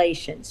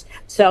populations.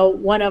 So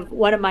one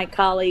of my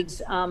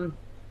colleagues,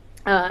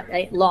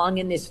 long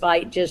in this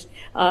fight, just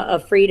a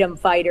freedom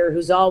fighter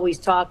who's always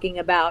talking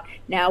about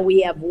now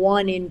we have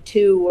 1 in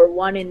 2 or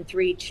 1 in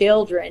 3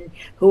 children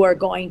who are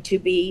going to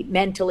be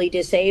mentally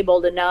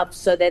disabled enough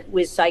so that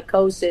with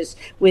psychosis,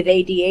 with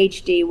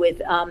ADHD,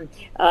 with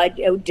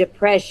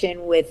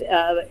depression, with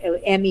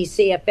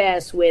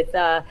ME/CFS, with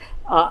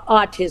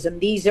autism.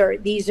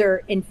 These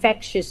are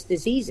infectious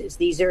diseases.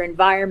 These are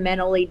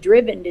environmentally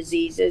driven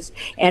diseases,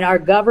 and our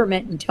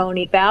government and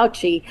Tony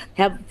Fauci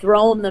have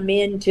thrown them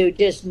into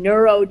just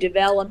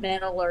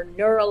neurodevelopmental or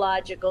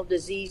neurological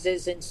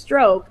diseases and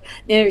stroke.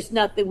 There's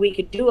nothing we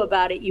could do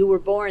about it. You were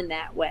born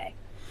that way.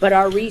 But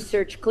our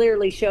research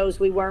clearly shows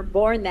we weren't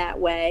born that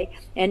way.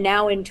 And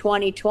now in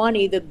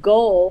 2020, the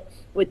goal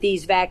with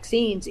these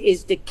vaccines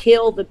is to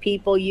kill the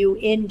people you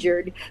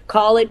injured,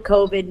 call it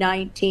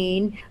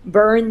COVID-19,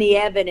 burn the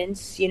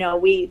evidence.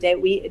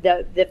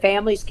 The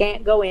families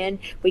can't go in.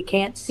 We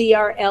can't see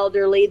our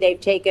elderly. They've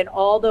taken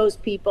all those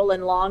people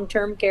in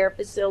long-term care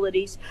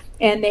facilities,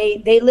 and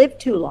they live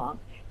too long.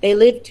 They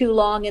live too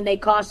long and they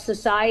cost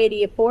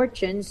society a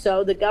fortune.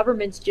 So the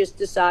government's just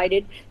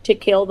decided to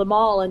kill them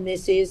all. And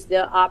this is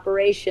the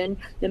operation,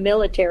 the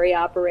military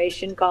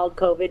operation called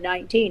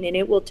COVID-19. And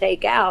it will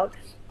take out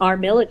our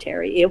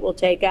military. It will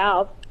take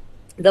out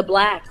the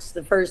blacks,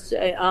 the first,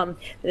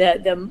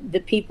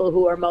 the people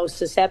who are most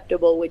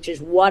susceptible, which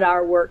is what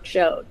our work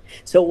showed.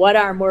 So what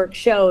our work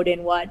showed,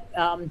 and what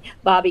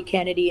Bobby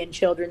Kennedy and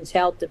Children's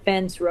Health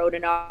Defense wrote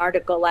an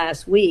article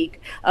last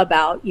week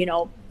about,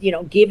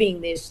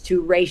 giving this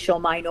to racial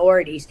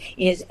minorities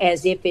is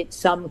as if it's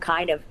some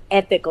kind of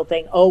ethical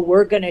thing. Oh,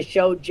 we're going to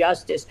show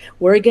justice.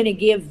 We're going to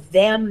give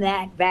them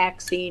that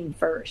vaccine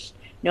first.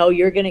 No,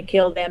 you're going to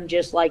kill them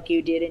just like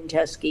you did in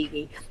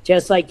Tuskegee,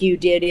 just like you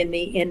did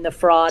in the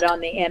fraud on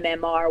the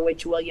MMR,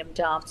 which William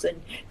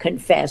Thompson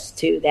confessed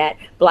to. That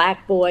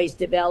black boys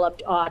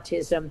developed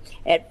autism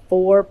at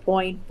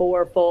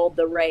 4.4-fold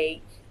the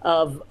rate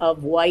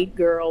of white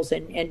girls,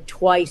 and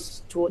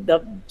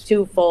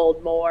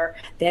twofold more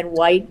than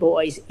white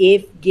boys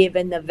if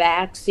given the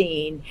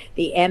vaccine,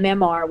 the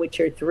MMR, which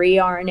are 3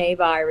 RNA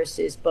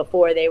viruses.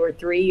 Before they were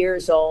 3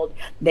 years old,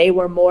 they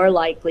were more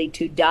likely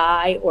to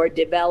die or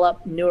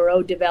develop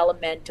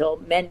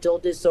neurodevelopmental mental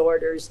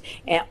disorders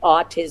and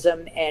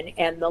autism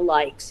and the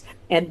likes.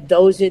 And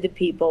those are the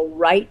people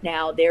right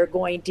now they're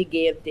going to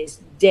give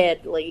this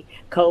deadly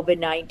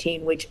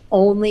COVID-19, which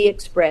only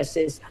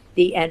expresses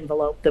the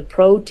envelope, the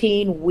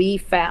protein we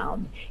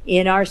found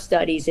in our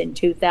studies in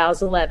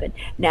 2011.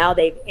 Now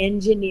they've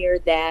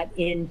engineered that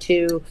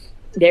into,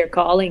 they're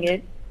calling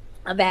it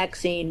a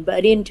vaccine,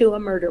 but into a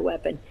murder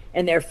weapon.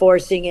 And they're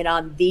forcing it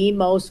on the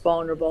most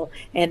vulnerable,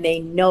 and they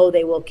know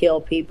they will kill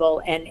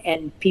people,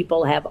 and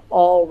people have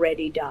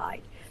already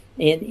died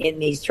in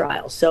these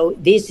trials. So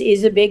this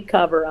is a big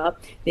cover-up.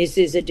 This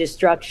is a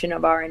destruction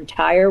of our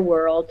entire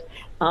world.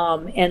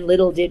 And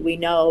little did we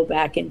know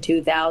back in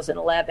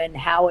 2011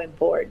 how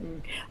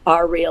important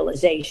our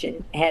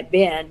realization had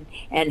been,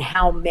 and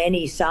how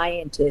many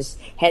scientists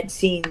had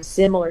seen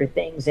similar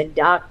things, and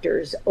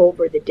doctors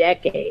over the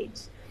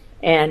decades.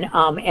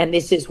 And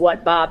this is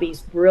what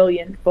Bobby's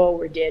brilliant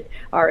forward did.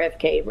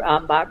 RFK,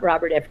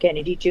 Robert F.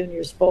 Kennedy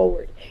Jr.'s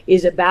forward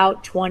is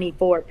about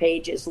 24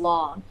 pages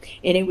long.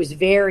 And it was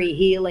very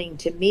healing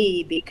to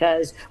me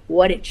because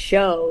what it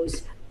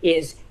shows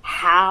is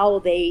how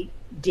they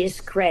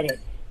discredit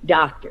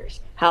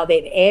doctors, how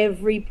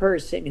every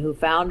person who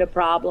found a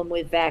problem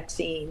with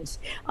vaccines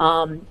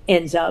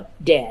ends up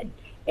dead.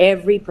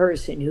 Every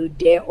person who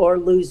or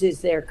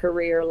loses their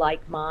career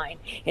like mine.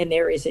 And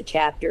there is a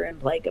chapter in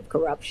Plague of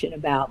Corruption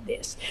about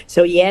this.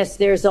 So yes,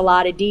 there's a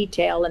lot of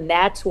detail, and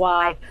that's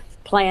why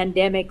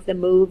Plandemic, the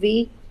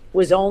movie,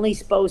 was only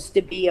supposed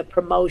to be a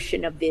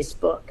promotion of this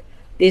book.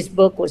 This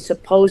book was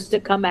supposed to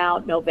come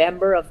out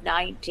November of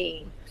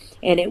 19,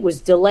 and it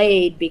was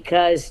delayed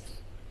because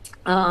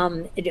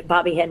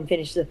Bobby hadn't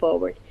finished the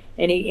forward.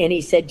 And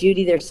he said,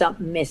 Judy, there's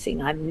something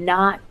missing. I'm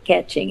not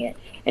catching it.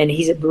 And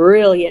he's a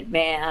brilliant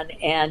man.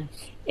 And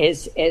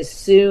as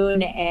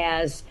soon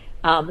as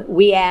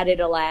we added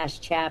a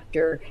last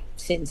chapter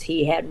since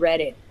he had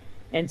read it.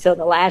 And so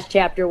the last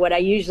chapter, what I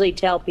usually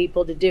tell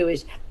people to do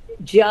is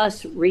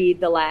just read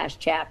the last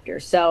chapter.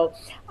 So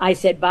I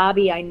said,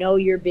 Bobby, I know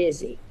you're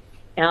busy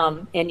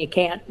and you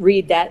can't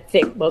read that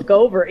thick book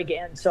over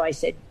again. So I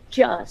said,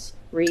 just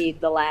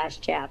read the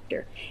last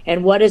chapter.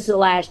 And what does the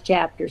last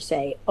chapter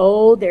say?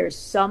 Oh, there's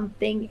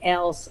something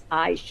else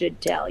I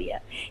should tell you.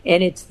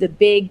 And it's the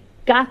big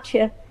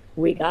gotcha.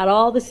 We got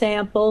all the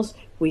samples.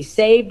 We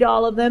saved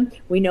all of them.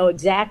 We know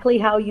exactly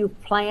how you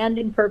planned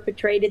and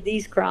perpetrated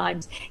these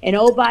crimes. And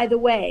oh, by the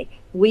way,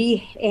 we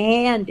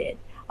handed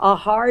a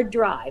hard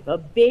drive, a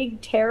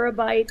big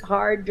terabyte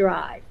hard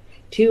drive,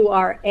 to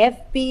our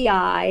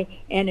FBI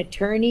and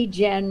attorney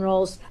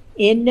generals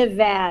in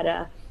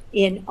Nevada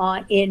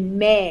in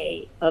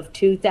May of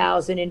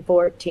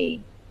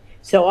 2014.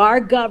 So our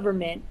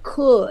government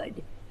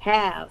could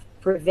have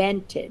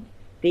prevented,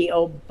 the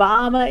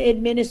Obama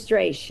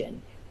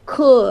administration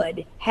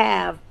could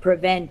have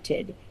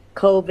prevented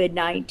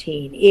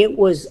COVID-19. It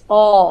was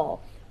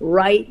all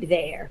right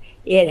there.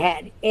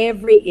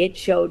 It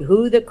showed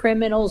who the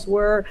criminals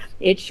were.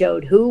 It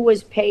showed who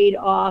was paid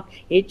off.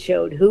 It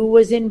showed who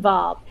was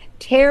involved.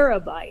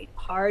 Terabyte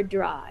hard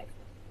drive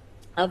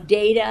of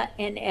data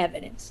and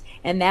evidence.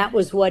 And that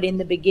was what in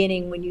the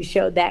beginning, when you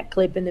showed that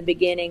clip in the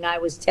beginning, I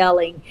was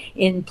telling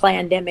in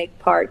Plandemic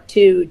Part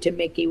 2 to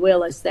Mickey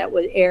Willis that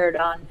was aired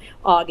on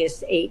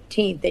August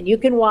 18th. And you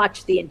can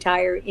watch the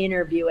entire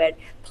interview at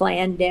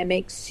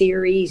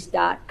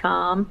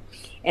plandemicseries.com.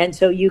 And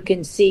so you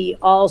can see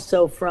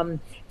also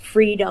from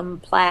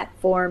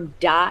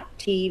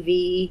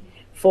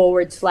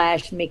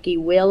freedomplatform.tv/Mickey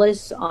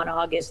Willis on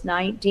August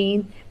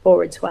 19th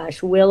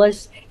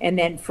 /Willis, and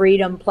then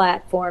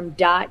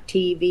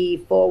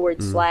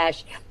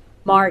freedomplatform.tv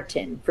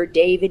 /Martin for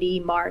David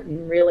E.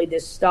 Martin, really the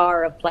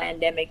star of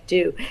Plandemic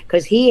 2,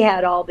 because he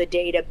had all the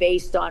data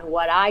based on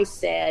what I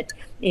said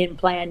in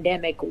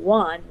Plandemic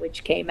 1,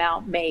 which came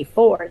out May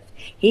 4th.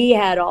 He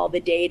had all the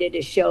data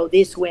to show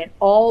this went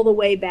all the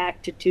way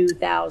back to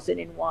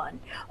 2001,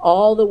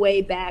 all the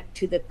way back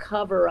to the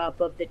cover-up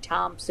of the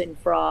Thompson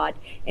fraud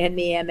and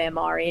the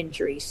MMR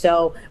injury.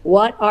 So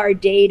what our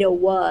data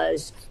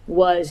was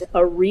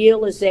a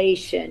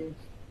realization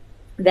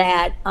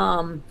that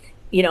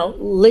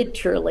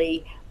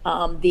literally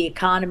the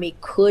economy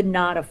could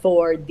not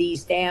afford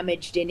these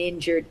damaged and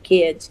injured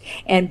kids.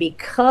 And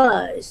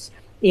because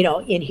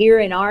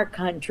in our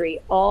country,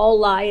 all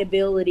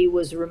liability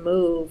was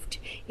removed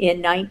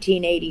in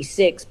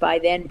 1986 by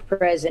then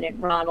President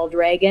Ronald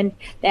Reagan.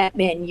 That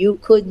meant you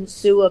couldn't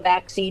sue a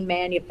vaccine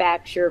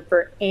manufacturer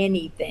for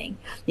anything,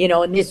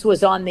 and this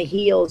was on the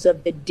heels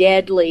of the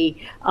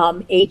deadly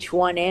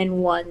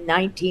H1N1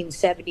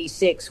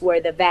 1976, where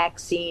the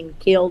vaccine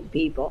killed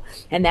people.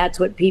 And that's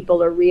what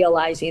people are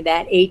realizing,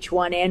 that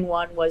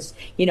H1N1 was,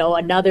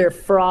 another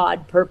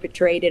fraud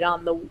perpetrated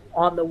on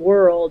the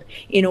world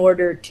in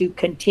order to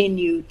continue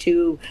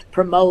to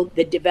promote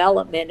the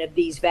development of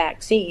these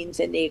vaccines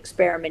and the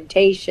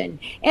experimentation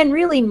and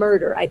really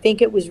murder. I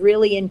think it was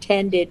really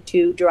intended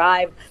to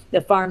drive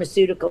the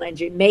pharmaceutical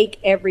engine, make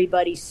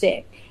everybody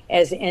sick.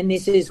 And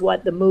this is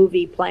what the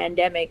movie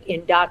Plandemic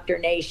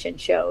Indoctrination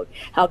showed,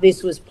 how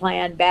this was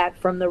planned back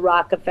from the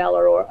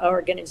Rockefeller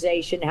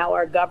organization, how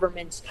our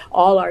governments,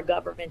 all our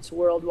governments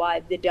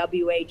worldwide, the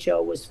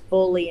WHO was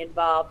fully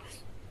involved.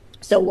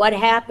 So what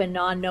happened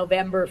on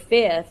November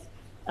 5th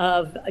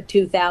of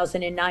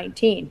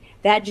 2019?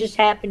 That just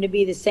happened to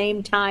be the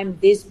same time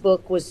this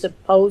book was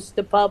supposed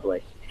to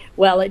publish.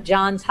 Well, at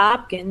Johns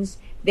Hopkins,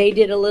 they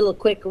did a little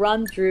quick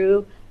run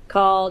through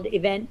called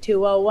Event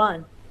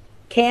 201.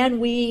 Can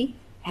we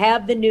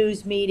have the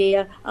news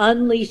media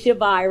unleash a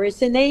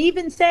virus? And they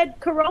even said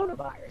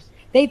coronavirus.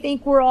 They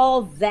think we're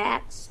all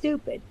that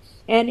stupid.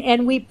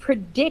 And we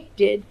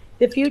predicted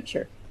the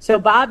future. So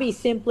Bobby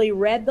simply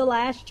read the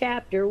last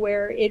chapter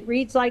where it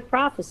reads like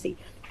prophecy.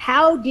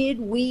 How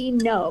did we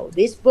know?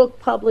 This book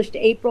published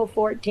April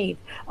 14th.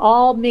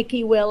 All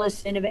Mickey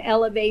Willison of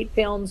Elevate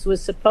Films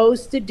was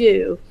supposed to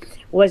do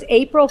was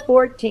April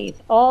 14th.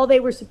 All they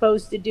were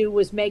supposed to do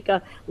was make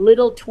a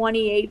little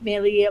 28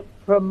 million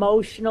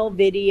promotional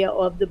video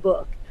of the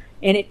book.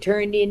 And it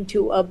turned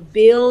into 1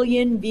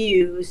 billion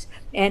views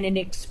and an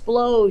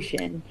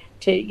explosion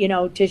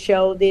to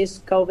show this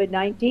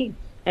COVID-19.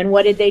 And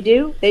what did they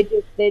do?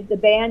 The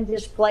band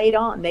just played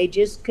on. They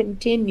just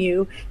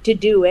continue to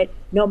do it,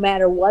 no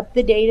matter what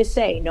the data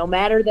say, no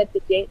matter that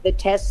the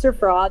tests are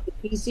fraud,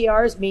 the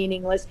PCR is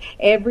meaningless.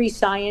 Every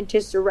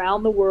scientist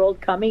around the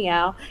world coming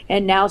out,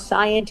 and now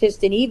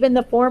scientists and even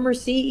the former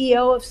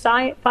CEO of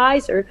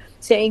Pfizer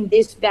saying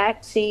this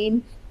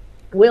vaccine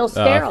will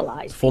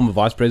sterilize. Former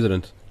vice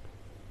president.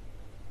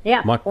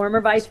 Yeah,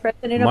 former vice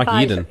president of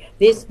Pfizer. Eden.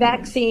 This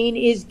vaccine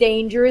is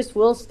dangerous,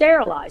 will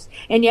sterilize.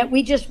 And yet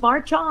we just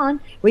march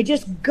on. We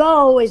just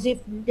go as if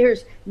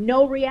there's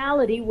no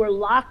reality. We're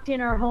locked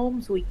in our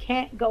homes. We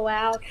can't go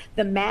out.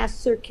 The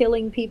masks are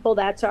killing people.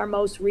 That's our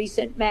most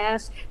recent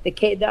mask.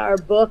 Our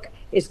book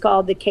is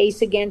called The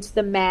Case Against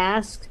the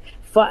Masks.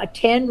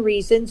 10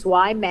 reasons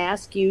why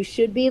mask use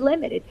should be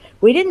limited.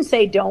 We didn't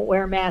say don't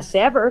wear masks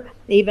ever,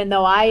 even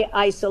though I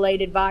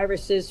isolated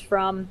viruses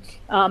from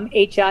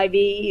HIV,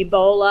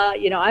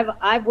 Ebola.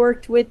 I've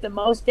worked with the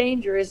most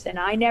dangerous, and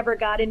I never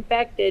got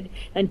infected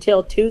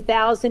until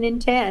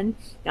 2010.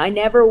 I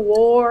never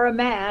wore a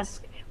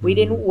mask. We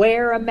didn't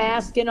wear a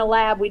mask in a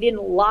lab. We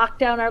didn't lock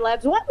down our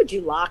labs. Why would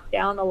you lock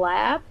down a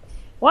lab?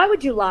 Why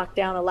would you lock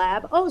down a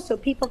lab? Oh, so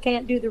people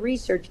can't do the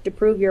research to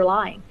prove you're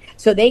lying.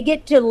 So they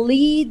get to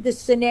lead the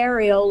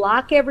scenario,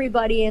 lock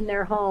everybody in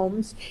their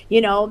homes,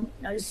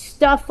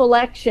 stuff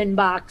election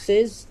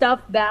boxes,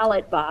 stuff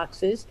ballot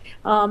boxes,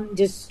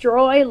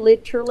 destroy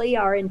literally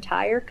our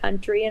entire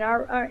country and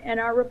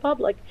our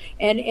republic,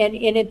 and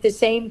at the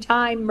same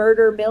time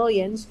murder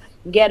millions,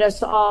 get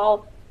us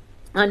all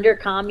under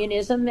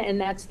communism,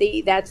 and that's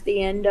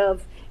the end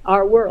of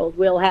our world.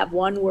 We'll have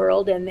one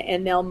world,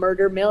 and they'll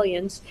murder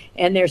millions,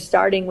 and they're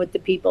starting with the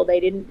people they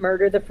didn't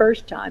murder the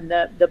first time: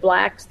 the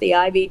blacks, the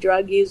IV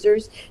drug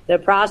users, the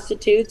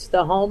prostitutes,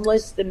 the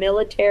homeless, the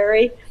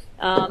military,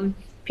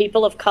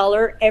 people of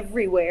color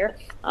everywhere,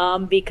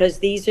 because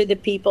these are the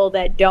people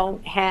that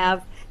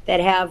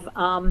have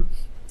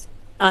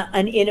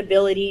an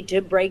inability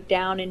to break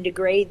down and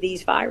degrade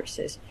these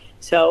viruses.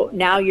 So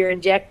now you're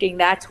injecting.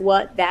 That's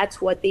what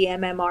the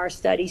MMR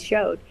study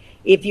showed.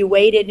 If you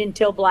waited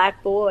until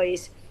black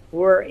boys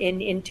were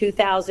in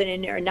 2000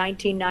 or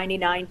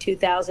 1999,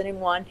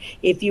 2001,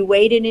 if you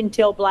waited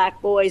until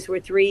black boys were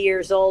 3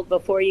 years old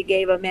before you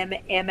gave them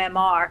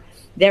MMR,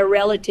 their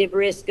relative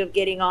risk of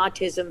getting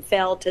autism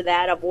fell to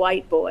that of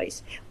white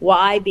boys.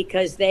 Why?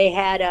 Because they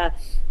had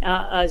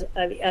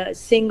a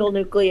single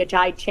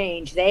nucleotide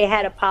change. They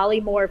had a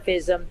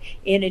polymorphism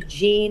in a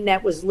gene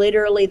that was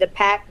literally the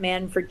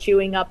Pac-Man for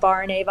chewing up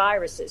RNA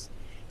viruses.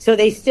 So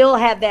they still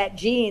have that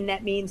gene.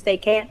 That means they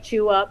can't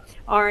chew up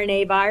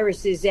RNA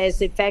viruses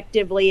as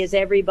effectively as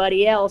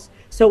everybody else.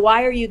 So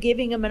why are you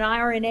giving them an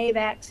RNA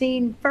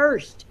vaccine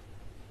first?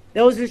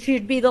 Those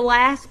should be the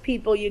last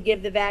people you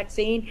give the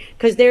vaccine,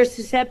 because they're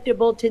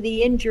susceptible to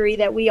the injury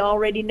that we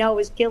already know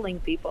is killing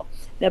people,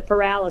 the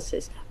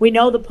paralysis. We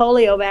know the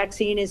polio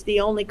vaccine is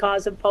the only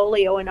cause of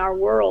polio in our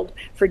world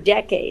for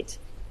decades.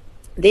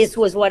 This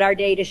was what our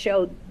data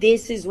showed.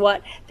 This is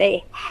what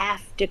they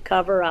have to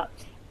cover up.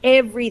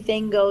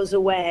 Everything goes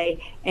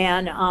away,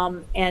 and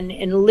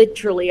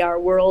literally our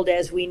world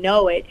as we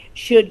know it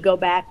should go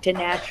back to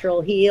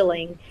natural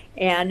healing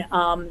and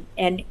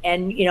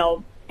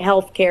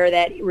healthcare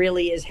that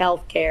really is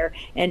healthcare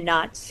and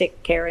not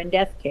sick care and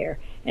death care.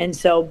 And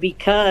so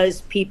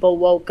because people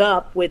woke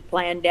up with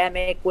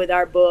Plandemic, with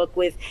our book,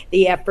 with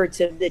the efforts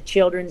of the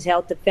Children's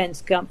Health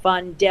Defense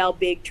Fund, Del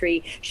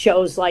Bigtree,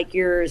 shows like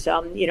yours,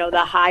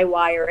 the High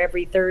Wire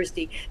every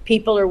Thursday,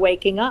 people are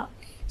waking up.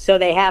 So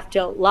they have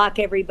to lock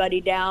everybody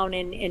down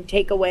and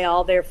take away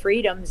all their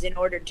freedoms in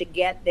order to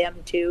get them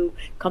to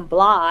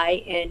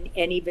comply.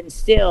 And even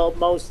still,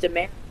 most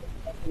Americans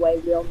anyway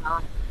will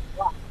not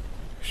comply.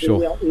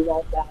 Sure. We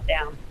won't bow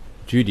down.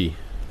 Judy,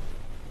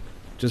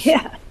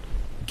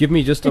 give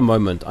me just a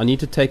moment. I need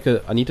to take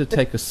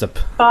a sip.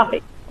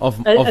 Coffee.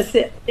 A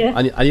sip. Yeah.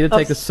 I need to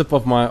take a sip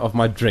of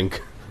my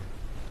drink.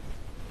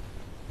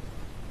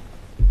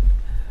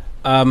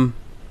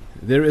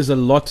 There is a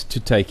lot to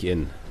take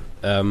in.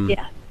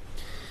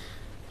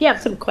 You have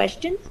some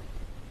questions?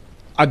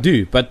 I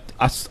do, but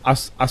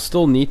I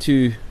still need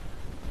to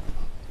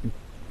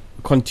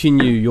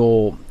continue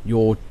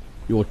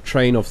your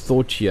train of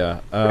thought here,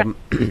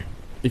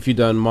 if you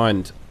don't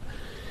mind.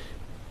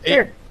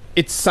 Sure.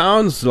 It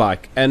sounds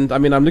like, and I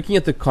mean, I'm looking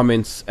at the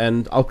comments,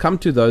 and I'll come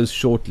to those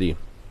shortly.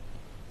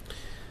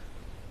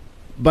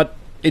 But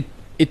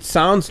it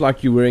sounds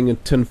like you're wearing a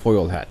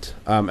tinfoil hat,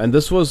 and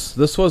this was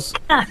the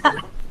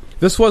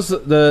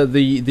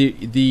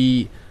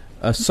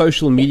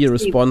social media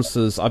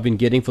responses I've been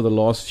getting for the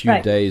last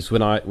few days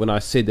when I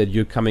said that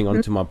you're coming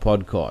onto my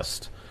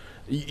podcast.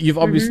 You've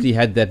obviously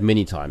had that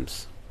many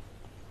times.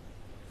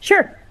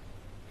 Sure.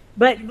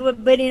 But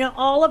in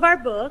all of our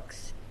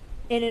books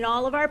and in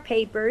all of our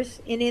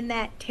papers and in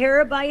that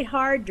terabyte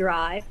hard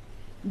drive,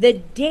 the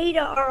data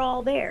are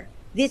all there.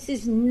 This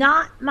is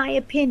not my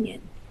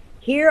opinion.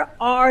 Here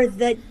are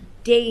the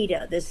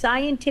data, the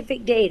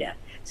scientific data.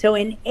 So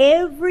in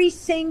every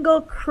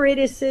single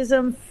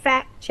criticism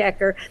fact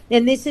checker,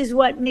 and this is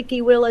what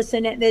Nikki Willis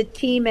and the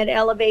team at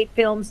Elevate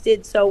Films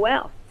did so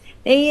well.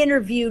 They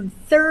interviewed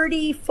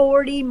 30,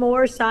 40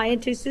 more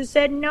scientists who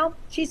said, no,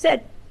 she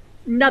said,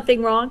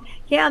 nothing wrong.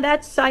 Yeah,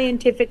 that's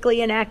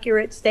scientifically an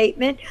accurate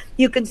statement.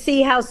 You can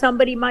see how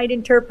somebody might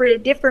interpret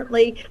it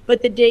differently,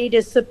 but the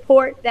data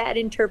support that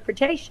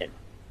interpretation.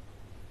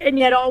 And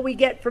yet all we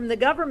get from the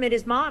government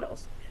is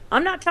models.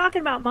 I'm not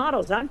talking about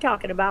models. I'm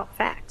talking about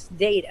facts,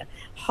 data,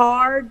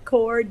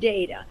 hardcore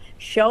data,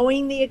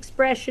 showing the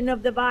expression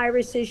of the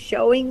viruses,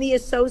 showing the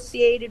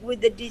associated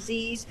with the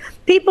disease.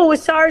 People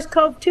with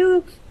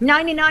SARS-CoV-2,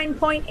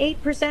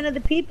 99.8% of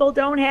the people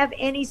don't have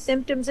any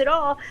symptoms at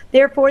all.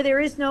 Therefore, there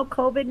is no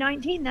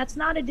COVID-19. That's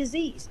not a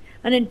disease.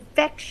 An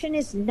infection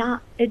is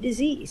not a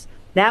disease.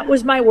 That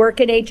was my work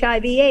in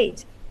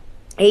HIV/AIDS.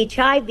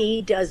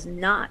 HIV does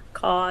not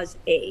cause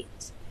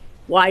AIDS.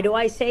 Why do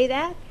I say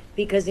that?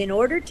 Because in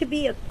order to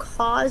be a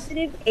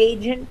causative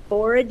agent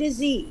for a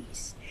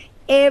disease,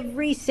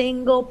 every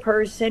single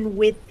person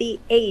with the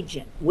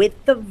agent,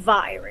 with the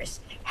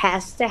virus,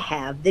 has to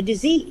have the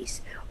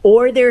disease,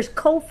 or there's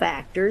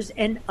cofactors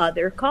and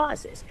other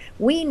causes.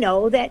 We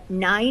know that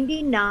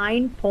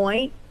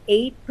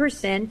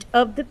 99.8%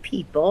 of the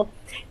people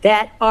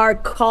that are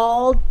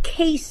called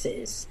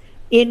cases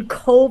in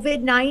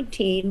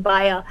COVID-19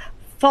 by a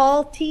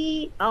false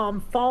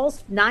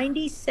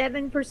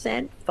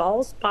 97%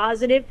 false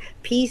positive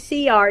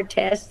PCR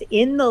test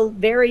in the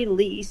very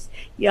least.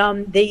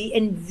 The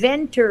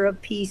inventor of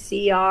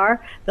PCR,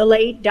 the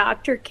late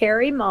Dr.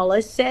 Kary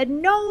Mullis, said,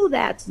 no,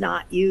 that's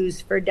not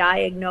used for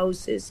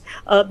diagnosis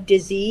of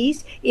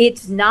disease.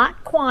 It's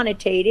not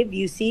quantitative.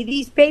 You see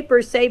these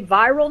papers say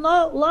viral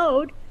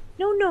load.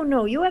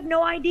 No. You have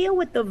no idea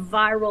what the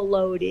viral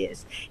load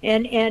is.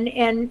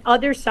 And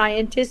other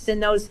scientists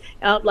and those,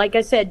 like I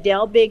said,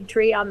 Del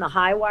Bigtree on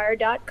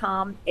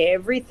thehighwire.com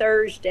every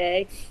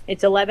Thursday.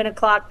 It's 11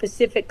 o'clock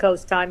Pacific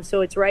Coast time,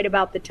 so it's right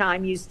about the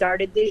time you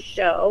started this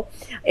show.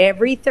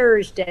 Every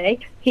Thursday,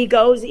 he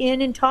goes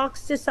in and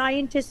talks to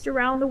scientists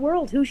around the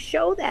world who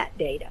show that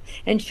data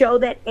and show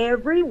that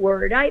every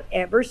word I've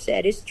ever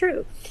said is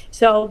true.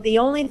 So the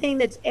only thing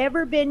that's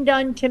ever been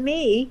done to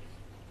me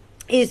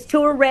is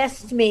to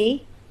arrest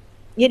me,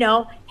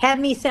 have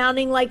me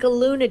sounding like a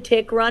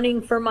lunatic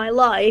running for my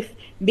life,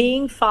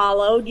 being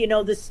followed,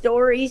 the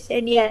stories,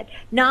 and yet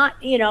not,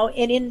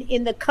 and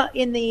in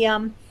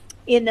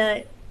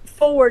the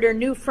forward or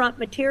new front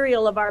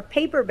material of our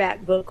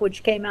paperback book,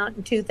 which came out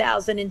in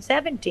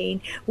 2017,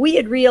 we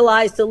had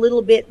realized a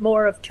little bit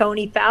more of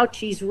Tony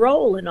Fauci's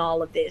role in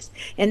all of this.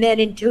 And then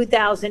in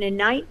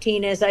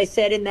 2019, as I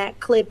said in that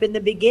clip in the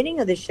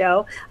beginning of the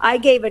show, I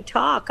gave a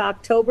talk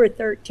October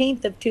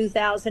 13th of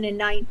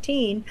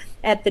 2019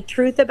 at the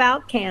Truth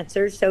About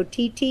Cancer, so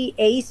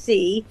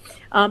TTAC.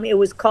 It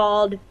was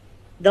called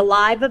the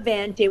live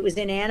event. It was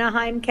in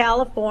Anaheim,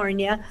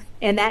 California.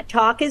 And that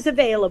talk is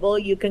available.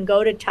 You can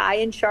go to Ty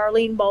and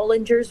Charlene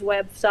Bollinger's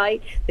website,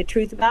 The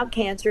Truth About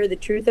Cancer, The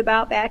Truth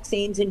About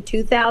Vaccines in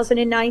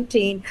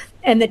 2019.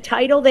 And the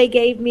title they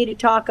gave me to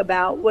talk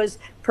about was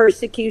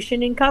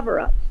Persecution and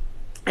Cover-Up.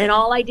 And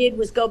all I did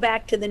was go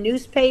back to the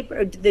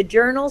newspaper, the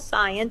journal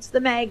Science,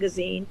 the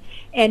magazine,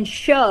 and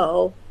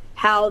show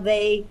how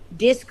they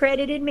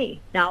discredited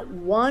me. Not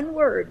one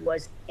word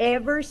was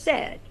ever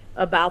said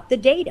about the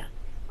data.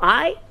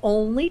 I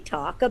only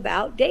talk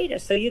about data.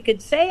 So you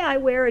could say I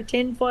wear a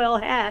tinfoil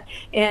hat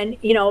and,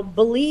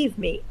 believe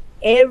me,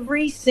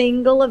 every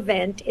single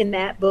event in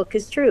that book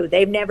is true.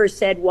 They've never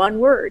said one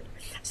word.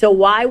 So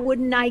why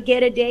wouldn't I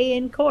get a day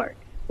in court?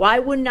 Why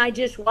wouldn't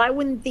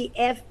the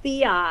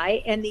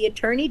FBI and the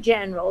attorney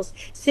generals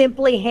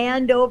simply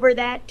hand over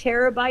that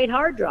terabyte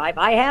hard drive?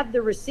 I have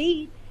the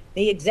receipt.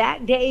 The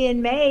exact day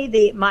in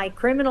May, my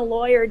criminal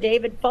lawyer,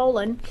 David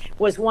Folan,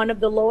 was one of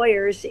the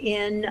lawyers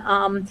in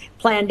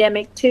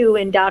Plandemic 2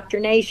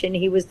 Indoctrination.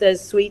 He was the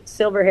sweet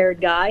silver-haired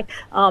guy,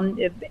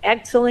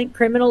 excellent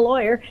criminal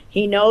lawyer.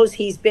 He knows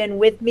he's been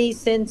with me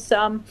since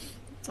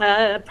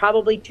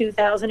probably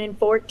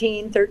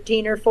 2014,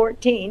 13 or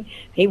 14.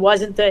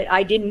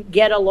 I didn't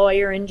get a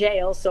lawyer in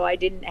jail, so I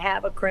didn't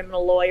have a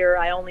criminal lawyer.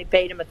 I only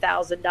paid him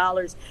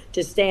 $1,000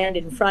 to stand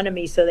in front of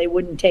me so they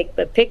wouldn't take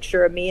a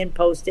picture of me and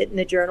post it in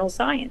the journal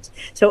Science.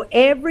 So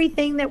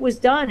everything that was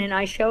done, and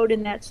I showed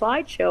in that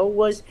slideshow,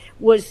 was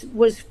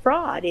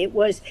fraud.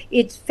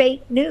 It's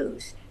fake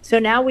news. So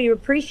now we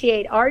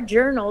appreciate our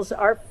journals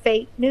are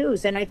fake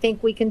news, and I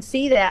think we can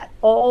see that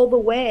all the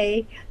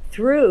way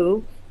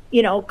through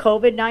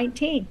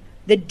COVID-19.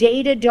 The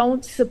data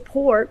don't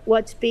support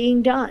what's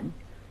being done.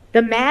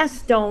 The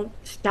masks don't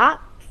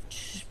stop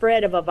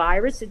spread of a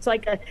virus. It's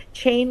like a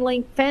chain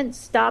link fence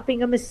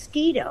stopping a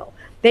mosquito.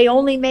 They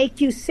only make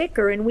you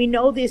sicker. And we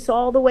know this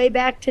all the way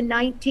back to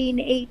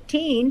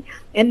 1918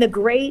 and the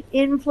great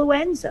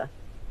influenza.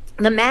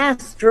 The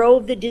masks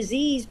drove the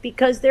disease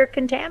because they're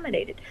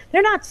contaminated.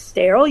 They're not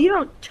sterile. You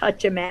don't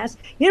touch a mask.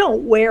 You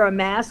don't wear a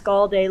mask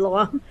all day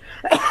long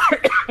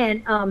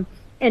and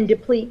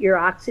deplete your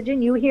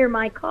oxygen. You hear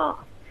my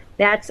cough.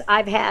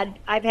 I've had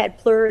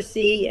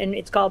pleurisy, and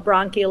it's called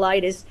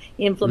bronchiolitis,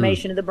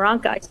 inflammation of the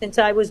bronchi, since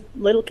I was a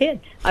little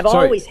kid. I've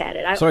always had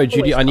it. Sorry,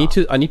 Judy, I need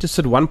to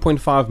sit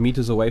 1.5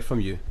 meters away from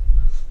you.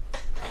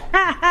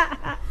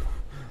 Yep.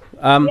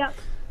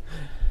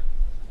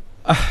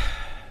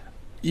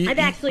 I'm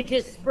actually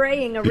just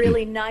spraying a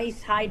really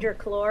nice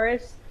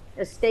hydrochloris,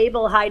 a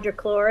stable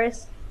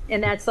hydrochloris,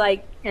 and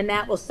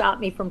that will stop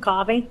me from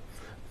coughing.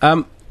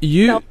 So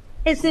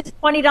it's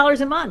just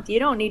 $20 a month. You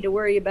don't need to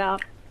worry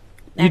about.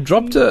 You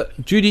dropped a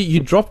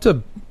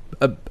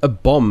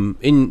bomb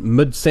in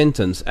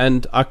mid-sentence,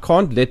 and I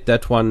can't let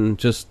that one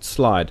just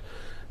slide.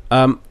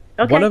 Okay.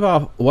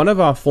 One of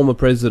our former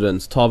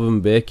presidents,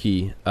 Thabo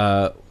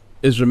Mbeki,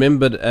 is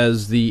remembered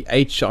as the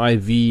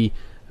HIV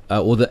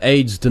or the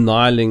AIDS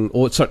denialist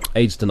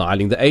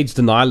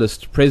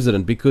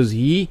president, because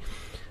he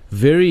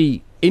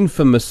very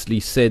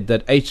infamously said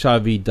that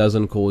HIV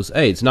doesn't cause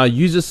AIDS. Now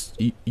you just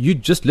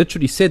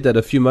literally said that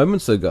a few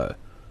moments ago.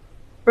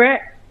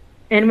 Right.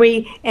 And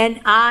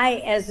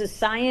I, as a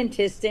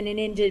scientist and an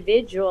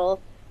individual,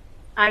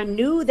 I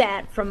knew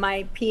that from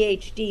my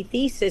PhD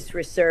thesis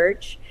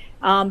research,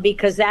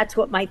 because that's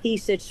what my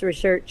thesis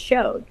research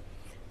showed.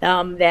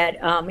 That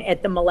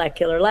at the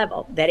molecular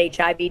level, that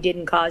HIV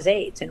didn't cause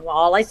AIDS. And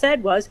all I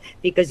said was,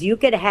 because you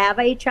could have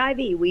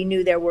HIV, we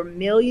knew there were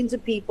millions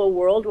of people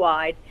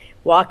worldwide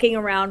walking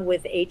around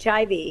with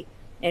HIV,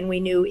 and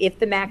we knew if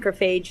the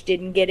macrophage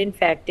didn't get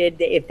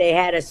infected, if they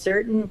had a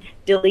certain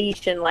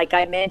deletion, like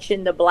I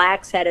mentioned, the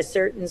blacks had a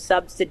certain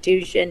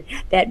substitution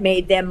that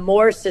made them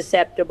more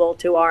susceptible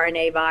to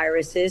RNA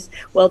viruses.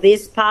 Well,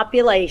 this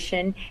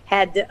population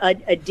had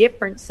a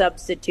different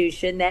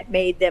substitution that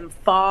made them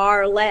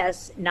far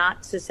less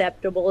not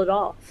susceptible at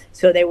all.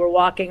 So they were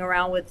walking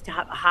around with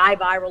high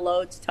viral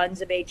loads,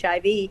 tons of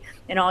HIV,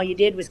 and all you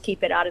did was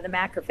keep it out of the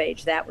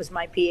macrophage. That was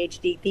my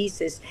PhD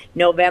thesis,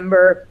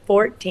 November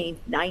 14th,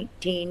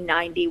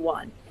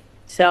 1991.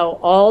 So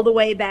all the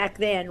way back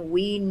then,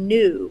 we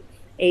knew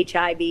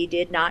HIV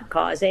did not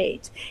cause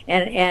AIDS.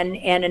 And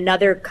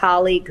another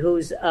colleague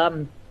who's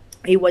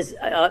he was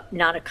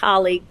not a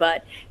colleague,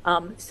 but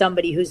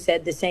somebody who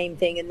said the same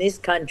thing in this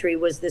country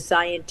was the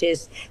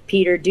scientist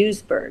Peter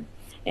Duesberg.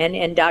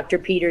 And Dr.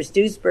 Peters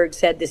Duesberg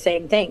said the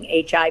same thing.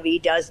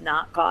 HIV does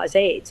not cause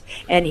AIDS.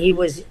 And he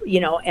was,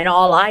 and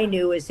all I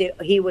knew is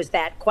he was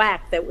that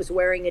quack that was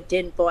wearing a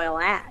tinfoil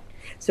hat.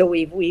 So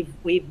we've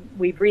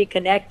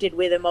reconnected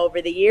with him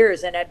over the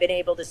years, and I've been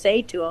able to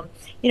say to him,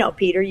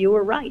 Peter, you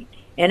were right.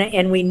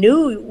 And we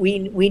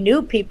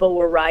knew people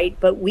were right,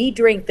 but we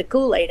drink the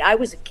Kool-Aid. I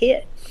was a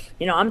kid.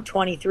 I'm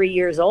 23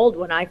 years old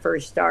when I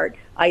first start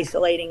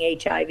isolating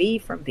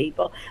HIV from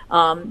people.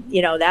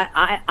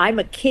 That I'm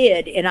a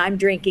kid, and I'm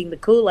drinking the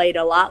Kool-Aid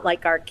a lot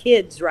like our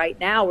kids right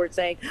now. We're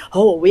saying,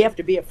 oh, we have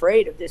to be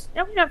afraid of this.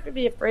 No, we don't have to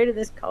be afraid of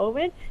this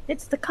COVID.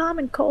 It's the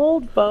common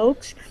cold,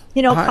 folks.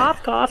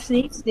 Cough, cough,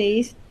 sneeze,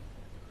 sneeze.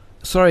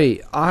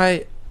 Sorry,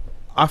 I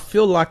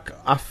feel like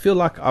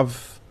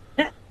I've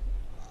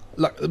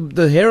like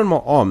the hair on my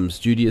arms,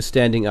 Judy, is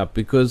standing up,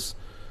 because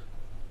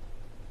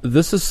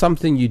this is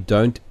something you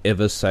don't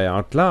ever say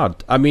out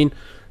loud. I mean,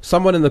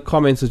 someone in the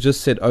comments has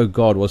just said, "Oh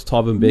God, was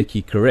Thabo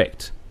Mbeki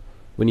correct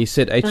when he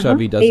said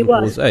HIV doesn't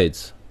cause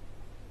AIDS?"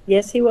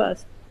 Yes, he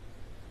was.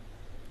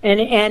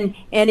 And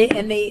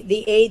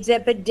the AIDS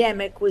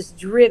epidemic was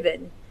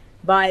driven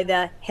by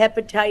the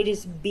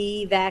hepatitis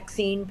B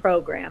vaccine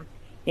program.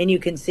 And you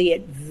can see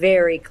it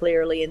very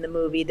clearly in the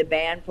movie the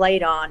band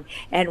played on.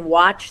 And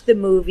watch the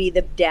movie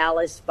The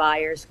Dallas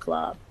Buyers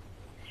Club.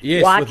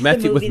 Yes, with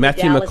Matthew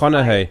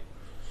McConaughey.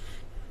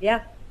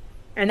 Yeah.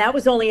 And that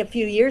was only a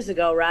few years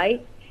ago,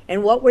 right?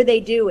 And what were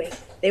they doing?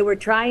 They were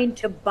trying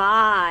to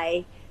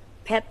buy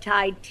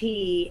peptide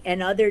T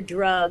and other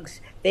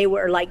drugs. They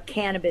were like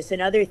cannabis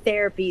and other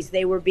therapies.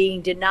 They were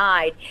being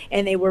denied,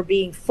 and they were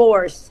being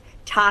forced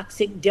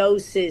toxic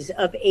doses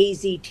of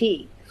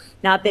AZT.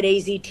 Not that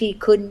AZT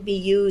couldn't be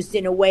used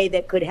in a way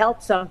that could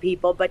help some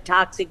people, but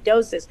toxic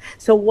doses.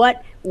 So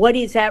what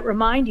does that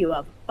remind you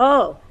of?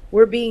 Oh,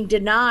 we're being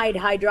denied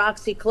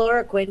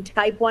hydroxychloroquine,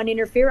 type 1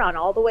 interferon,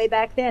 all the way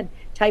back then.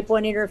 Type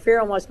 1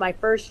 interferon was my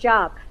first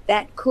job.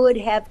 That could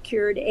have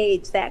cured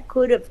AIDS. That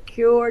could have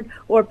cured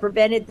or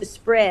prevented the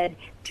spread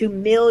to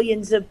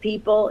millions of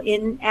people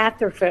in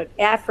Africa.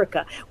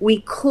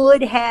 We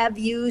could have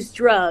used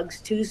drugs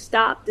to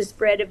stop the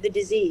spread of the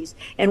disease.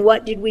 And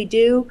what did we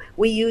do?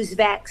 We used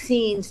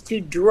vaccines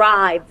to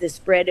drive the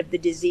spread of the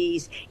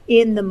disease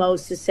in the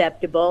most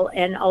susceptible,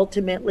 and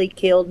ultimately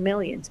killed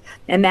millions.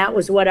 And that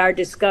was what our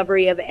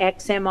discovery of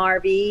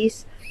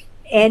XMRVs.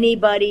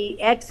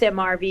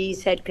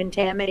 XMRVs had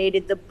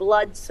contaminated the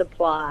blood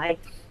supply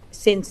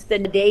since the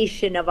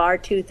dation of our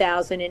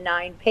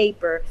 2009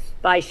 paper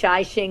by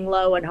Shai-Xing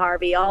Lo and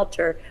Harvey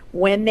Alter.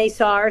 When they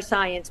saw our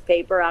science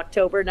paper,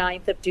 October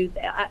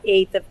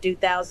 8th of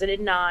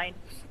 2009,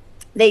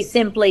 they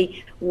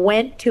simply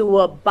went to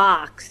a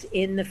box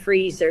in the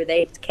freezer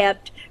they've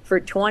kept for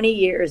 20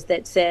 years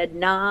that said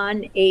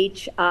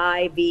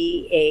non-HIV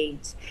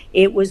AIDS.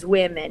 It was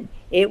women,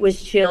 it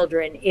was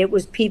children, it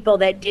was people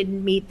that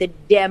didn't meet the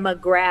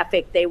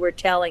demographic they were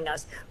telling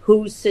us.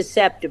 Who's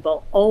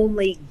susceptible?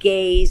 Only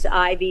gays,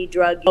 IV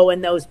drug,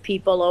 and those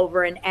people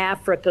over in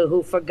Africa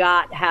who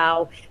forgot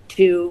how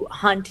to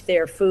hunt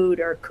their food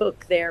or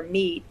cook their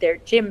meat, their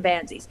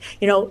chimpanzees.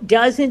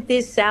 Doesn't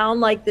this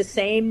sound like the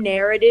same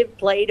narrative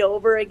played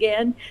over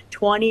again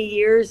 20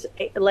 years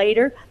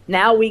later?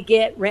 Now we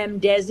get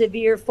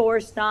remdesivir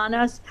forced on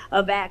us,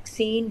 a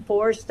vaccine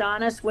forced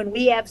on us, when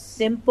we have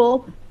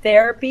simple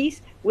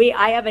therapies.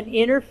 I have an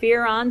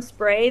interferon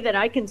spray that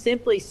I can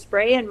simply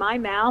spray in my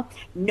mouth,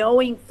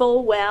 knowing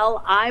full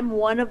well I'm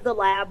one of the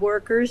lab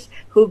workers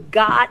who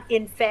got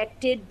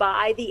infected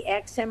by the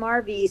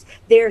XMRVs.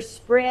 They're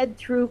spread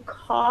through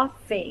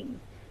coughing.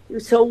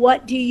 So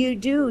what do?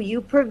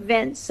 You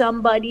prevent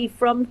somebody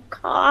from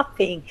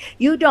coughing.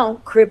 You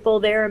don't cripple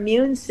their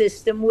immune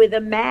system with a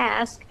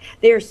mask.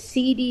 Their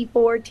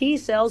CD4 T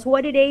cells.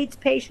 What did AIDS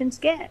patients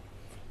get?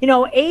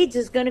 AIDS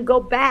is going to go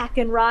back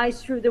and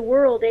rise through the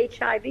world,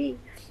 HIV.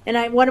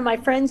 And one of my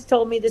friends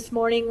told me this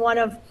morning, one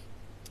of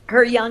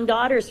her young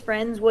daughter's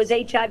friends was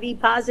HIV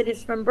positive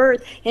from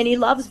birth, and he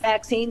loves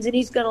vaccines, and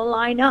he's going to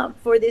line up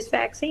for this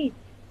vaccine.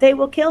 They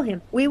will kill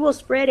him. We will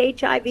spread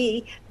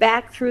HIV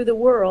back through the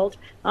world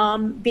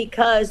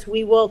because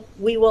we will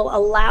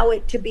allow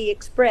it to be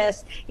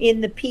expressed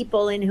in the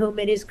people in whom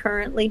it is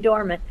currently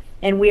dormant.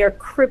 And we are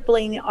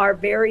crippling our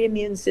very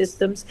immune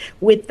systems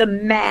with the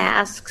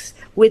masks,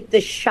 with the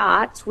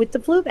shots, with the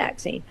flu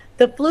vaccine.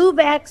 The flu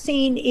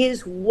vaccine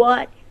is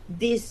what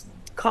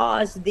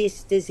caused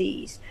this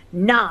disease,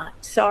 not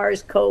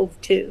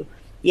SARS-CoV-2.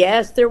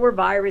 Yes, there were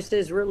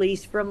viruses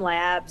released from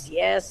labs.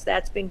 Yes,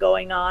 that's been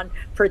going on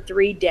for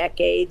 3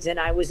 decades, and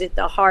I was at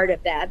the heart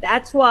of that.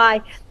 That's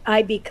why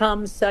I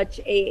become such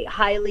a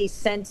highly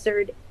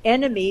censored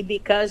enemy,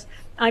 because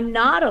I'm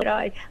not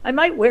I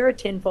might wear a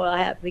tinfoil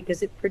hat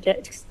because it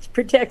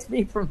protects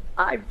me from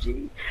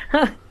 5G.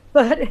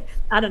 But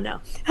I don't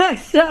know.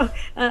 So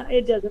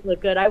it doesn't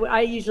look good.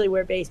 I usually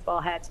wear baseball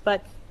hats,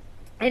 but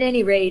at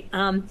any rate,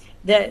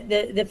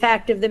 the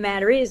fact of the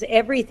matter is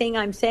everything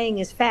I'm saying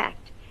is fact.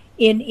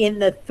 In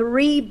the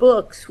 3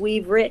 books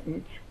we've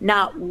written,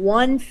 not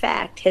one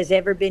fact has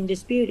ever been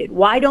disputed.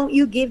 Why don't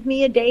you give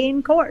me a day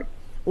in court?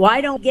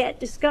 Why don't we get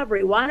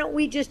discovery? Why don't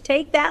we just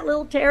take that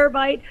little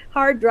terabyte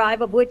hard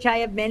drive, of which I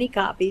have many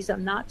copies?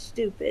 I'm not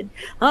stupid.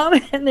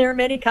 And there are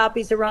many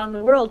copies around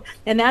the world.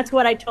 And that's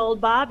what I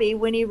told Bobby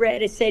when he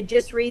read it. Said,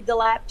 just read the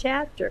last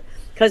chapter.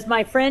 Because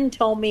another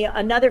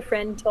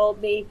friend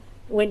told me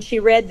when she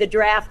read the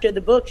draft of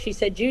the book, she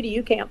said, Judy,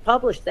 you can't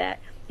publish that.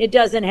 It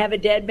doesn't have a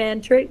dead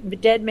man's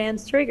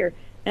trigger.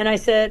 And I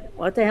said,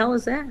 what the hell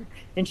is that?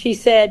 And she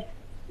said,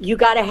 you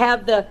got to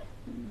have the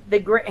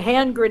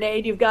hand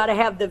grenade, you've got to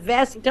have the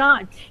vest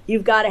on,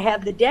 you've got to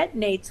have the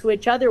detonate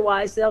switch,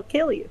 otherwise they'll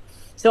kill you.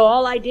 So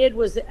all I did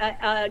was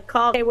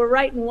call, okay, we're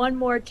writing one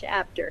more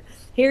chapter.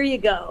 Here you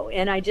go.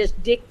 And I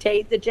just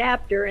dictate the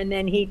chapter, and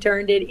then he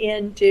turned it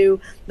into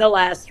the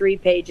last 3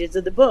 pages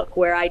of the book,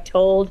 where I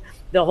told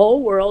the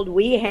whole world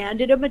we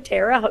handed him a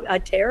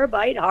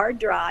terabyte hard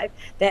drive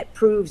that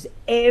proves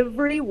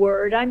every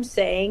word I'm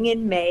saying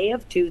in May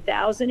of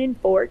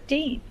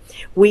 2014.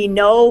 We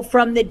know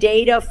from the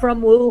data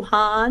from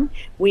Wuhan,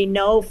 we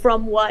know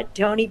from what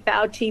Tony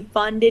Fauci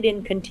funded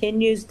and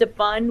continues to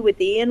fund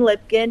with Ian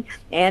Lipkin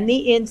and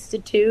the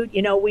Institute.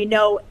 We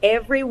know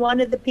every one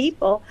of the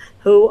people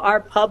who are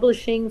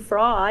publishing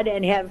fraud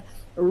and have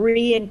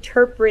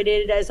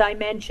reinterpreted, as I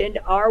mentioned,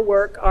 our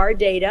work, our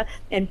data,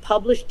 and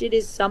published it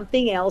as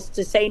something else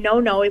to say,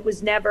 no, it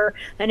was never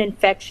an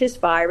infectious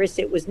virus.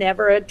 It was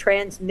never a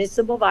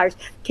transmissible virus.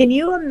 Can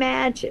you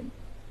imagine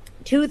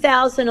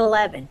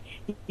 2011?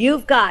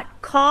 You've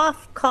got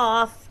cough,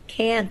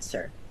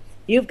 cancer.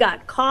 You've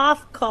got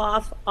cough,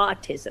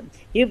 autism.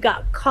 You've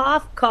got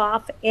cough,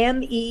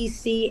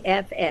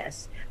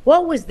 MECFS.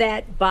 What was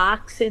that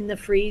box in the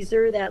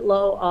freezer that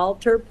Lo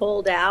Alter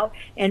pulled out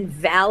and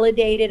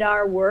validated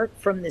our work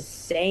from the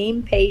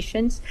same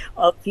patients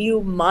a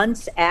few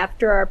months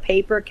after our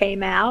paper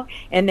came out?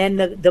 And then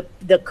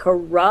the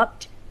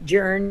corrupt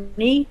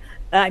the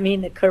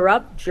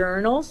corrupt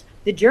journals,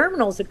 the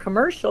journals are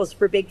commercials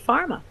for Big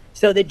Pharma.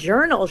 So the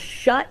journal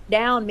shut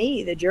down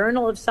me, the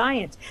Journal of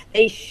Science.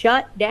 They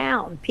shut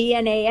down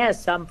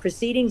PNAS,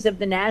 Proceedings of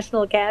the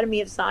National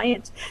Academy of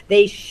Science.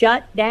 They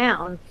shut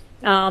down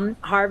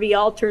Harvey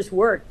Alter's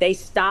work. They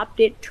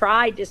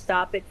tried to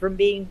stop it from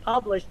being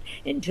published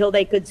until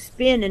they could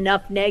spin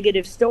enough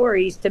negative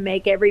stories to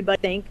make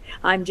everybody think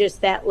I'm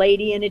just that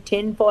lady in a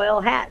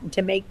tinfoil hat, and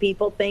to make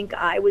people think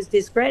I was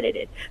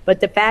discredited. But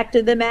the fact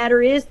of the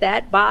matter is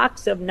that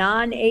box of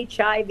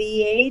non-HIV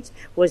AIDS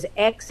was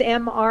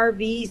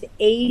XMRV's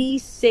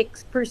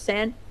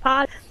 86%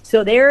 positive.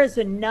 So there is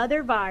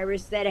another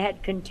virus that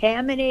had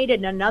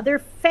contaminated another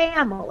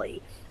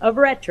family of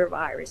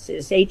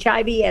retroviruses.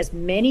 HIV has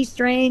many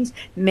strains,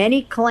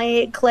 many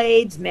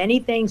clades, many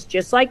things,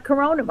 just like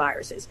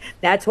coronaviruses.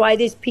 That's why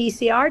this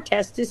PCR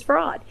test is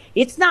fraud.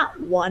 It's not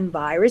one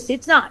virus.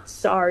 It's not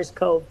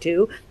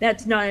SARS-CoV-2.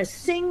 That's not a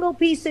single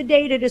piece of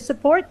data to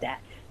support that.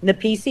 And the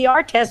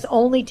PCR test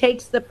only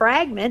takes the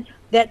fragment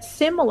that's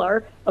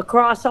similar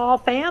across all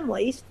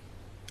families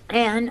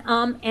and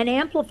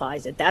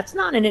amplifies it. That's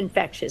not an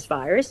infectious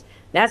virus.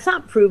 That's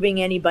not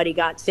proving anybody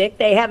got sick.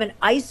 They haven't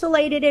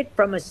isolated it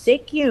from a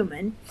sick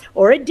human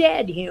or a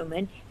dead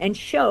human and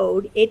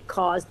showed it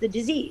caused the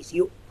disease.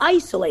 You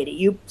isolate it,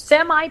 you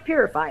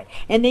semi-purify it,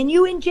 and then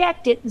you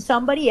inject it in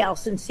somebody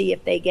else and see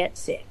if they get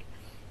sick.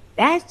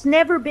 That's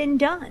never been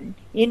done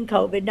in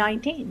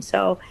COVID-19.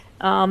 So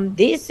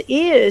this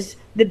is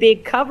the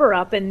big cover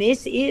up, and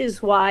this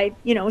is why,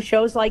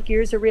 shows like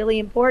yours are really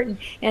important.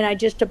 And I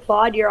just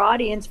applaud your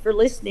audience for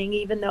listening,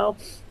 even though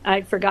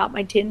I forgot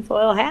my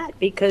tinfoil hat,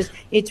 because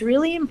it's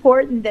really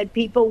important that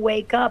people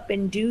wake up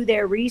and do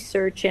their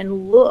research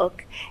and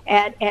look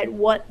at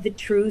what the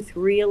truth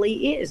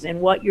really is. And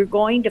what you're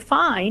going to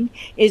find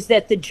is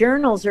that the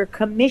journals are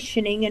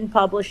commissioning and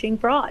publishing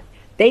fraud.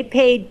 They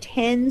paid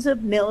tens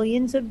of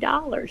millions of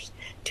dollars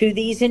to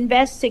these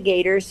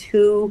investigators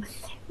who,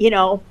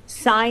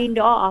 signed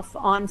off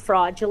on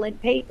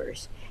fraudulent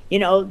papers.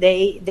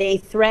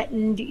 They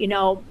threatened,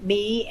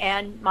 me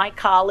and my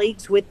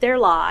colleagues with their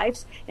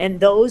lives. And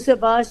those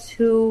of us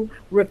who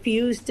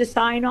refused to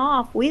sign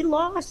off, we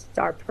lost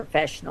our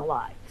professional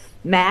life.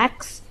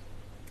 Max,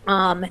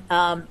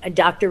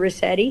 Dr.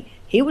 Rossetti,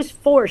 he was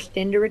forced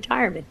into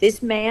retirement.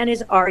 This man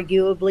is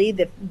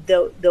arguably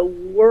the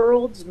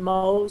world's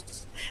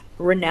most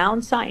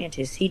renowned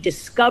scientist. He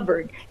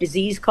discovered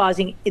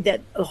disease-causing,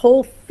 the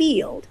whole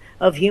field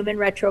of human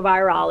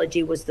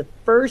retrovirology was the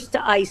first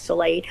to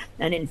isolate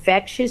an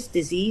infectious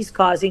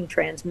disease-causing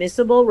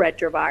transmissible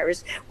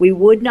retrovirus. We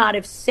would not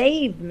have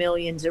saved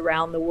millions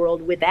around the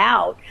world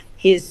without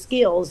his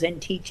skills in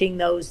teaching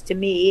those to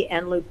me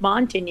and Luc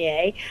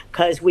Montagnier,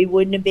 because we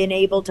wouldn't have been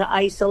able to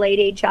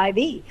isolate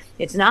HIV.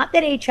 It's not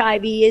that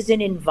HIV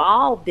isn't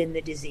involved in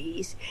the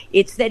disease,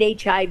 it's that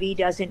HIV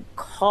doesn't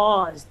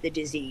cause the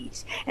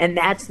disease. And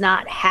that's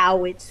not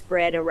how it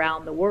spread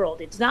around the world.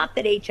 It's not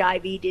that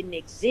HIV didn't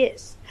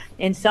exist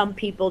and some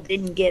people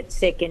didn't get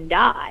sick and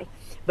die,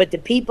 but the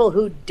people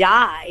who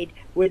died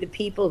were the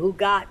people who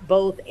got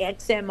both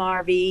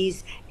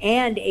XMRVs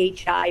and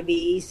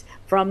HIVs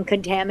from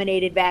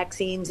contaminated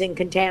vaccines and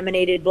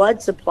contaminated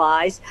blood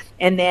supplies,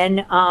 and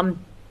then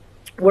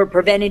were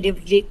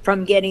prevented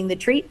from getting the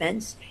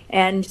treatments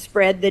and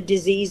spread the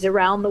disease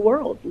around the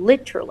world,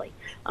 literally.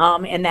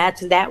 And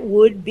that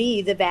would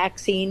be the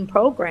vaccine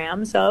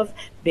programs of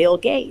Bill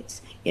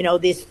Gates.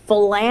 This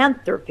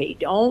philanthropy,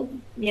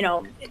 don't,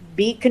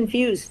 be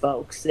confused,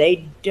 folks.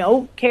 They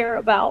don't care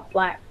about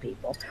black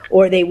people,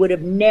 or they would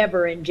have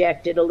never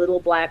injected a little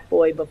black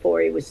boy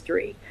before he was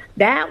 3.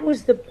 That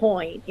was the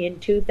point in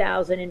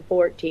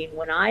 2014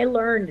 when I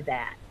learned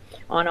that.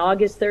 On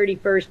August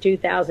 31st,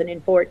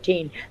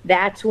 2014,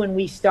 that's when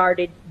we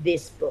started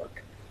this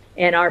book.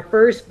 And our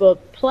first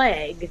book,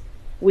 Plague,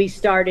 we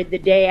started the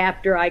day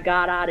after I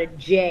got out of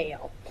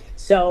jail.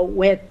 So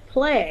with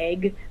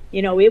Plague,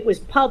 it was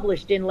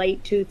published in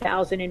late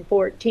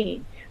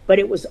 2014, but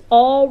it was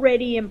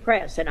already in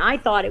press. And I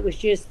thought it was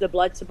just the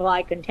blood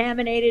supply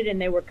contaminated and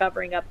they were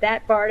covering up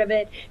that part of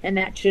it. And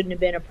that shouldn't have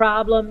been a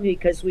problem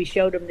because we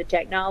showed them the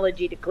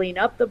technology to clean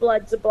up the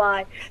blood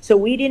supply. So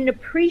we didn't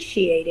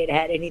appreciate it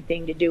had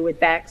anything to do with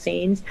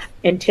vaccines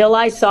until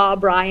I saw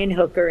Brian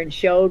Hooker and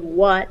showed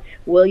what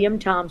William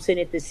Thompson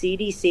at the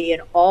CDC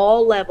and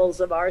all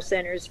levels of our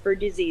Centers for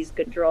Disease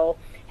Control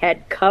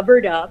had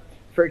covered up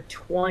for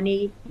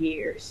 20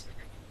 years.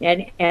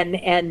 And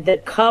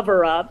the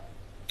cover up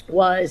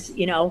was,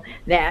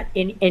 that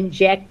in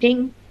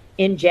injecting,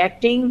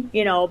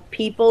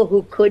 people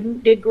who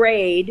couldn't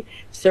degrade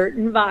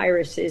certain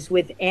viruses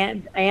with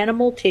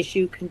animal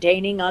tissue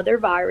containing other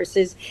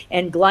viruses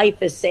and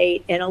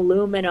glyphosate and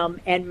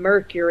aluminum and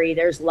mercury.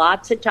 There's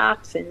lots of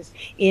toxins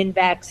in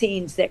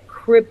vaccines that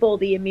cripple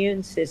the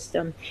immune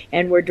system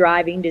and were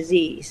driving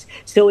disease.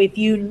 So if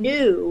you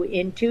knew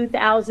in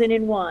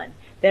 2001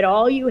 that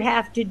all you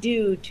have to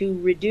do to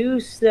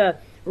reduce the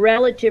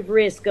relative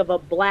risk of a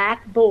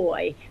black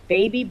boy,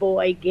 baby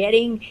boy,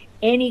 getting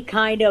any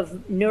kind of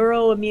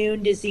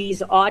neuroimmune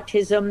disease,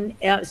 autism,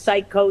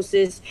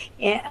 psychosis,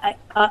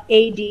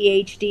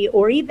 ADHD,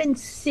 or even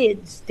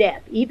SIDS,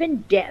 death, you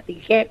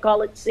can't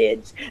call it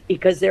SIDS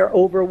because they're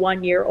over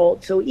 1 year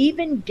old. So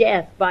even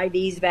death by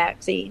these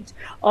vaccines,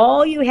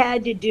 all you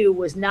had to do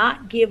was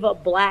not give a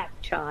black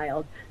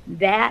child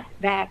that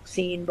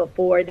vaccine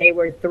before they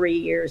were 3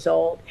 years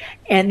old.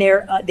 And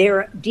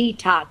their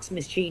detox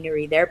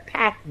machinery, their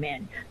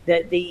Pac-Men,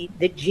 the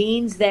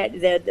genes that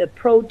the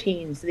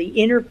proteins, the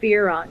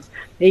interferons,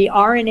 the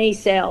RNA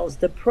cells,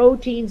 the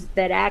proteins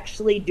that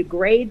actually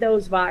degrade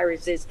those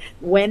viruses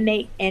when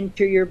they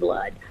enter your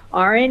blood.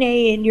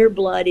 RNA in your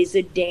blood is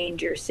a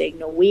danger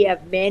signal. We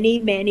have many,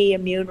 many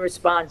immune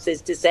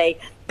responses to say,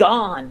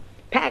 gone,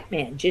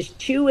 Pac-Man, just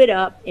chew it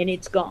up and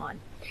it's gone.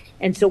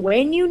 And so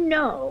when you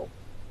know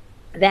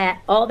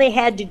that all they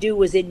had to do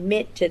was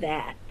admit to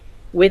that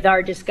with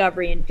our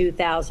discovery in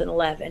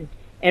 2011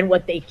 and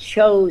what they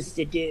chose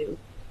to do,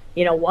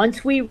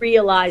 once we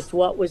realized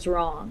what was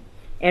wrong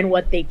and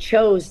what they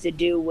chose to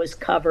do was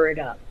cover it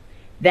up.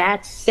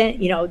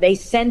 They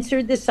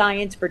censored the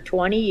science for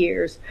 20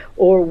 years,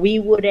 or we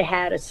would have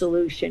had a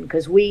solution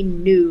because we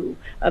knew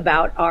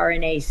about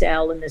RNA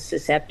cell and the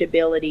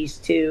susceptibilities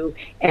to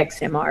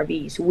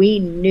XMRVs. We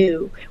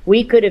knew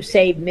we could have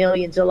saved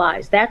millions of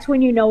lives. That's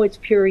when you know it's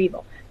pure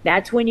evil.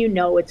 That's when you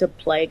know it's a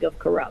plague of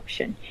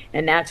corruption.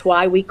 And that's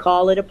why we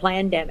call it a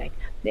plandemic.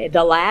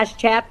 The last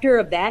chapter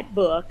of that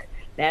book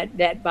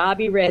that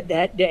Bobby read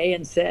that day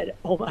and said,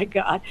 oh my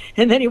God.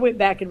 And then he went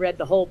back and read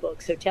the whole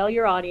book. So tell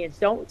your audience,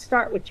 don't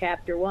start with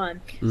chapter 1.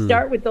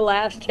 Start with the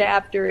last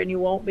chapter and you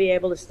won't be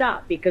able to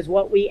stop, because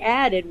what we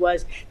added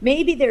was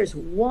maybe there's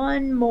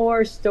one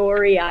more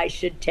story I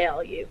should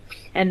tell you.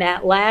 And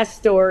that last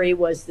story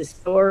was the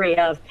story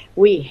of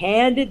we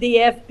handed the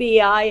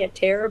FBI a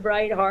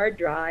terabyte hard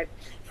drive.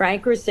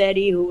 Frank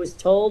Rossetti, who was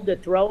told to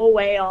throw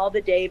away all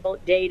the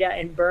data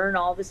and burn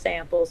all the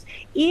samples.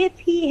 If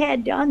he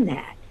had done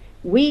that,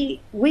 we'd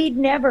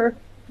never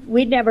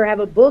have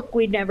a book,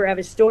 we'd never have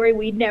a story,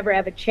 we'd never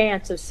have a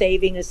chance of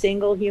saving a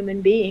single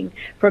human being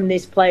from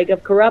this plague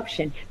of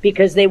corruption,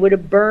 because they would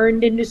have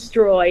burned and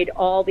destroyed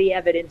all the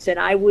evidence, and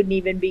I wouldn't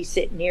even be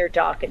sitting here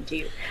talking to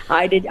you.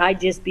 I'd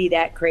just be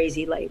that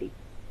crazy lady.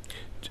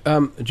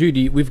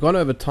 Judy, we've gone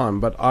over time,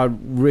 but I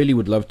really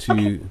would love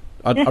to.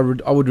 Okay.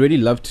 I would really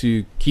love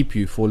to keep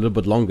you for a little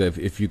bit longer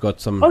if you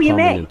got some. Oh, you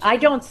may. I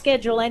don't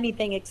schedule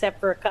anything except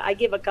for I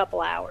give a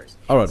couple hours.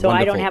 All right, so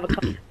wonderful. I don't have a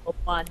couple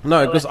one.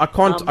 No, because I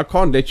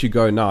can't let you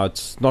go now.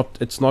 It's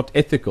not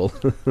ethical.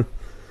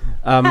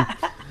 There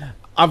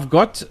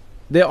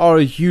are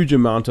a huge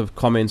amount of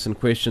comments and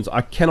questions.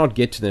 I cannot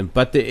get to them,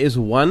 but there is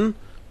one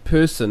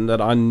person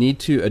that I need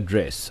to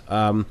address.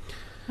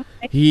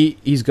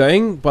 He's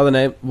going by the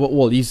name.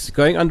 Well, he's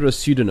going under a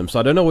pseudonym,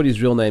 so I don't know what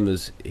his real name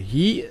is.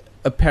 He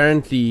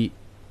apparently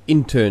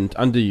interned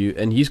under you,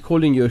 and he's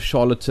calling you a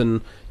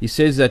charlatan. He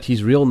says that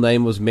his real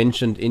name was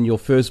mentioned in your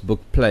first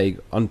book,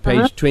 Plague, on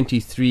page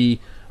 23.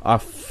 I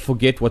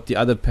forget what the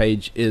other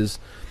page is.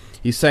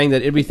 He's saying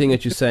that everything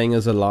that you're saying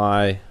is a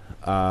lie,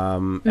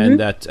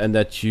 and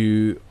that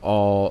you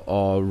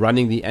are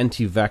running the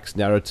anti-vax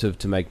narrative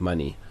to make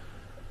money.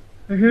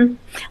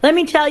 Let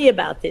me tell you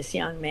about this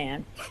young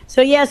man.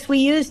 So yes, we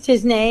used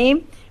his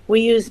name.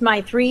 We used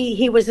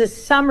he was a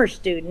summer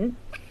student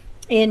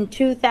in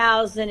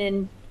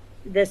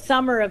the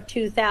summer of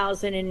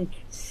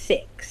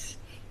 2006,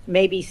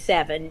 maybe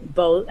 7,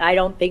 both. I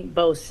don't think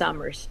both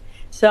summers.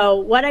 So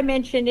what I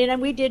mentioned,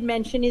 and we did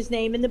mention his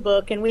name in the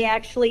book, and we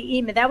actually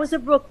emailed. That was a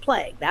book,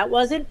 Plague. That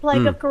wasn't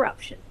Plague of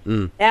Corruption.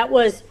 That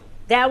was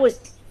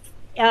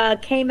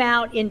came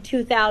out in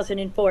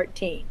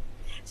 2014.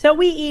 So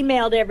we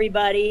emailed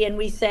everybody and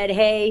we said,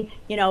 hey,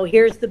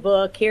 here's the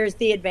book, here's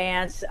the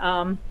advance.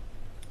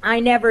 I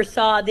never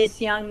saw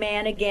this young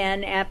man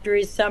again after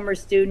his summer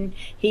student.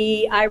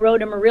 I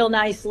wrote him a real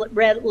nice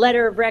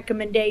letter of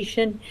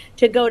recommendation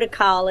to go to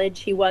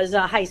college. He was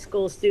a high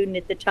school student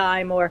at the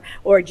time, or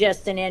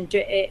just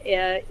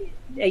a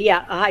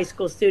high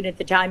school student at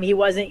the time. He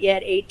wasn't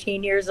yet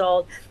 18 years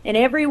old. And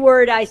every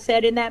word I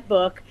said in that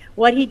book,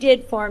 what he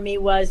did for me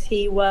was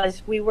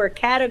we were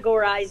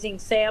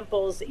categorizing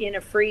samples in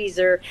a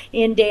freezer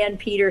in Dan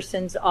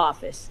Peterson's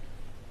office.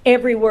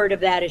 Every word of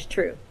that is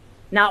true.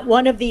 Not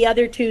one of the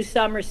other 2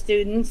 summer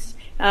students,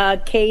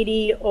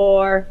 Katie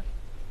or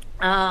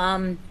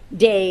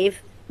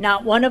Dave,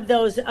 not one of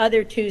those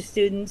other 2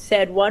 students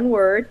said one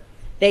word.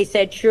 They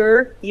said,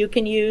 sure, you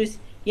can use,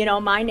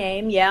 my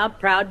name. Yeah,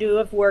 proud to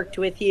have worked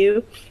with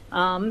you.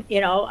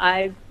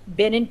 I've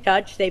been in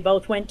touch. They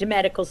both went to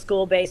medical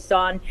school based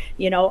on,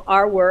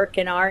 our work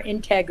and our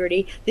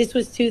integrity. This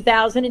was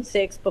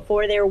 2006,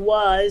 before there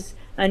was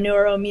a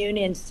Neuroimmune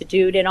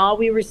Institute, and all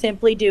we were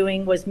simply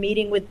doing was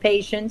meeting with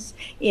patients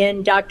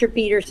in Dr.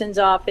 Peterson's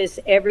office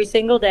every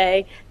single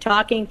day,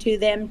 talking to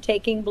them,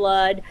 taking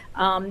blood,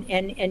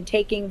 and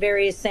taking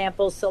various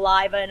samples,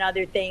 saliva and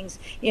other things,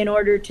 in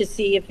order to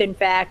see if in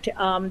fact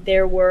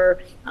there were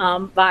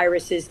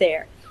viruses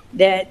there.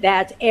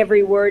 That's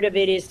every word of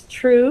it is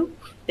true.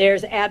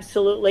 There's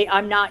absolutely,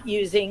 I'm not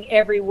using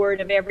every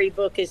word of every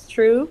book is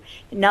true.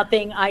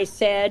 Nothing I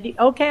said,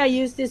 okay, I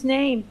used his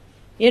name.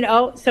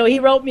 So he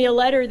wrote me a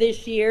letter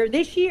this year,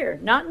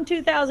 not in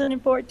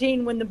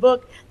 2014 when the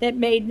book that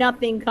made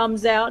nothing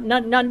comes out.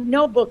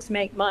 No books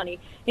make money.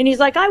 And he's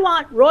like, I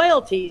want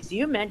royalties.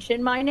 You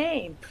mentioned my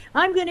name.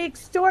 I'm going to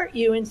extort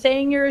you in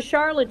saying you're a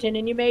charlatan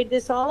and you made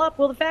this all up.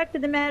 Well, the fact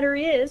of the matter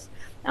is,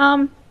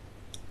 I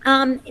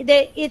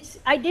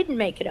didn't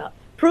make it up.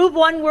 Prove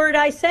one word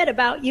I said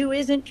about you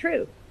isn't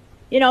true.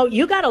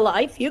 You got a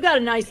life. You got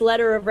a nice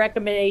letter of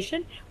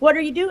recommendation. What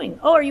are you doing?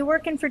 Oh, are you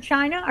working for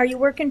China? Are you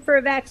working for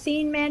a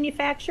vaccine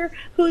manufacturer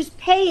who's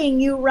paying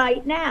you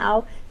right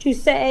now to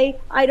say,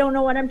 I don't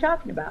know what I'm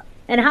talking about?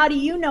 And how do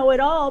you know it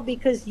all?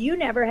 Because you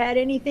never had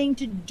anything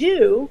to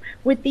do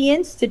with the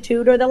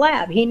institute or the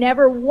lab. He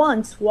never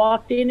once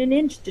walked in an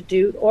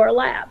institute or a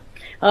lab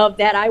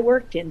that I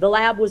worked in. The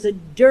lab was a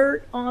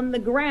dirt on the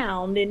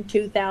ground in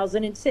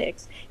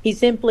 2006. He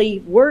simply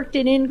worked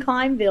in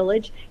Incline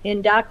Village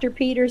in Dr.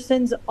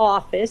 Peterson's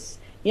office,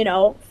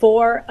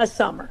 for a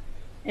summer.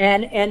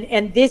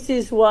 And this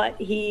is what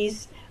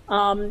he's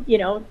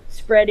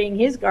spreading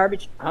his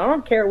garbage. I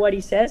don't care what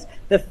he says.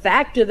 The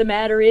fact of the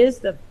matter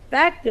is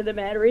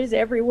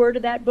every word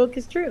of that book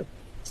is true.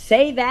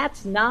 Say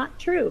that's not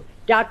true.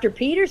 Dr.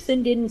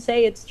 Peterson didn't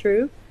say it's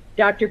true.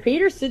 Dr.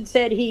 Peterson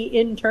said he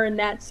interned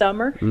that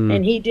summer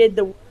and he did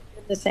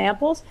the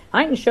samples.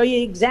 I can show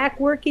you exact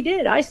work he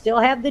did. I still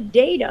have the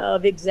data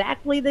of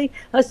exactly the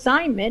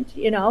assignment,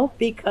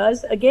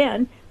 because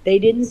again, they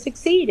didn't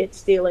succeed at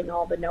stealing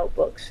all the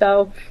notebooks.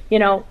 So,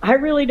 I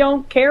really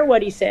don't care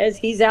what he says.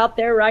 He's out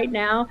there right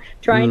now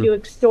trying to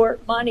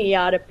extort money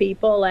out of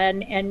people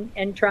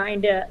and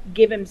trying to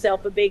give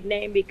himself a big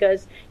name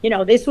because,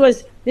 this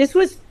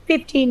was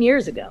 15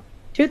 years ago,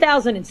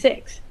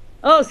 2006.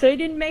 Oh, so he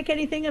didn't make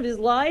anything of his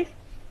life?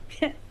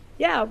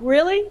 Yeah,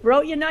 really?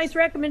 Wrote you a nice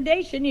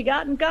recommendation you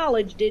got in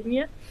college, didn't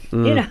you?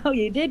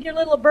 You did your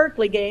little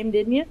Berkeley game,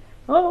 didn't you?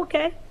 Oh,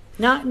 okay.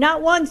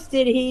 Not once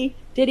did he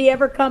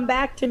ever come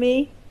back to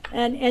me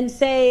and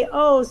say,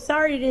 oh,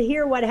 sorry to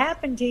hear what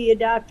happened to you,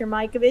 Dr.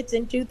 Mikovits,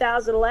 in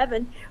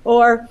 2011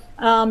 or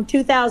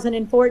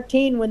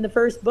 2014 when the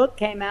first book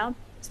came out.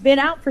 It's been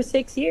out for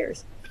 6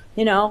 years.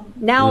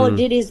 Now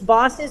did his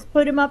bosses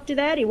put him up to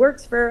that? He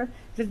works for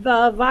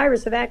a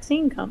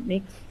vaccine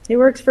company. He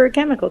works for a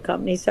chemical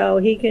company, so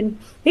he can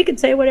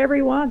say whatever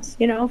he wants.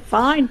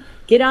 Fine.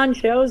 Get on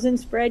shows and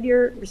spread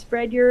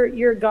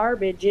your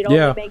garbage. It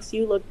only makes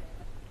you look.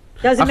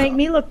 Doesn't make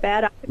me look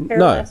bad. I could care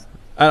less.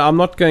 I'm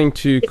not going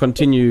to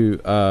continue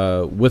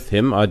with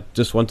him. I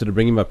just wanted to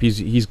bring him up.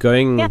 He's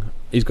going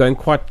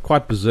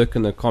quite berserk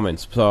in the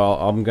comments, so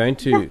I'm going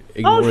to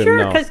ignore him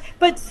now.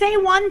 But say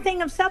one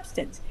thing of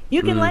substance.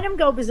 You can let him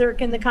go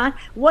berserk in the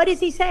What is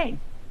he saying?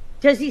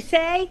 Does he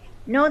say,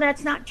 no,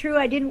 that's not true,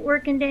 I didn't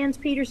work in Dan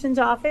Peterson's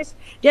office?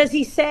 Does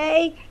he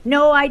say,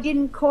 no, I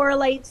didn't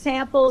correlate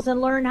samples and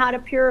learn how to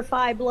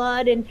purify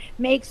blood and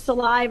make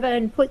saliva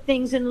and put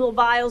things in little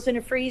vials in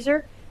a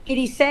freezer? Did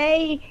he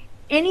say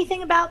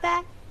anything about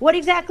that? What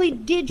exactly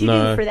did you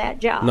do for that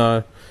job?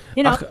 No.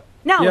 He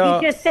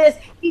just says,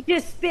 he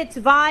just spits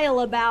vile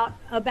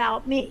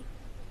about me.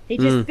 He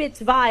just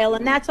spits vile,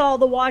 and that's all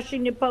the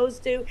Washington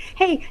Post do.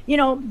 Hey,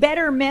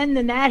 better men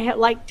than that,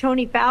 like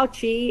Tony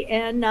Fauci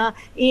and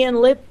Ian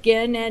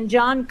Lipkin and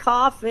John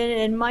Coffin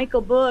and Michael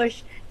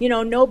Bush,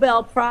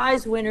 Nobel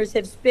Prize winners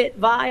have spit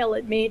vile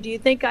at me. Do you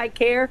think I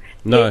care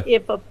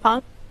if a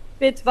punk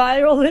spits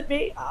vile at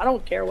me? I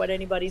don't care what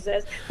anybody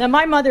says. Now,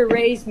 my mother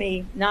raised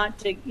me not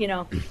to,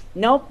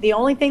 nope, the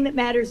only thing that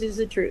matters is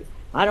the truth.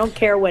 I don't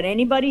care what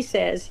anybody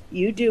says.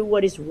 You do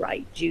what is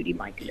right, Judy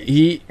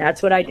Mikovits.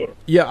 That's what I do.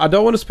 Yeah, I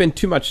don't want to spend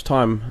too much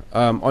time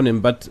on him,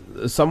 but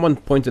someone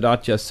pointed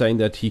out here saying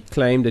that he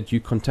claimed that you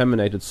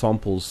contaminated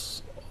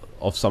samples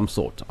of some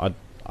sort.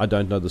 I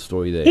don't know the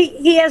story there.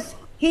 He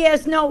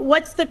has no.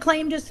 What's the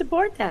claim to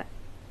support that?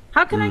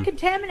 How can I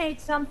contaminate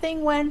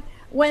something when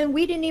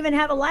we didn't even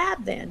have a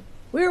lab then?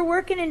 We were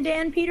working in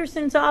Dan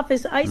Peterson's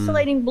office,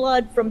 isolating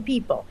blood from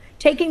people,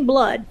 taking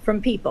blood from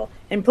people,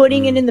 and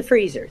putting it in the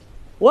freezers.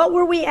 What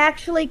were we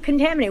actually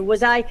contaminating?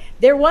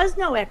 There was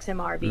no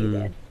XMRV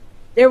then.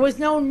 There was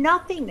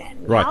nothing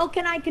then. Right. How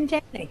can I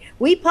contaminate?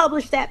 We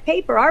published that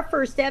paper. Our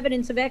first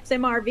evidence of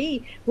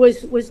XMRV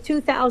was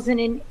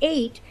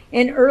 2008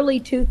 and early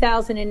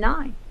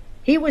 2009.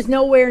 He was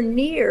nowhere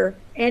near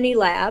any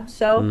lab.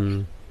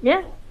 So,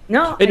 yeah.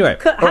 No. Anyway,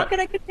 how could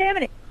I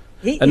contaminate?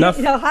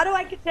 How do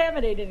I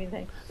contaminate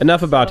anything?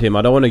 Enough about him.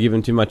 I don't want to give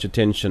him too much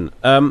attention.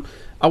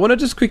 I want to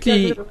just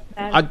quickly...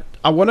 I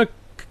want to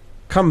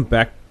come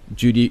back,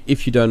 Judy,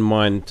 if you don't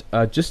mind,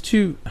 just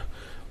to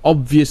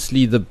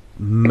obviously the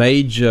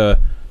major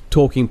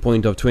talking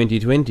point of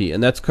 2020,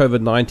 and that's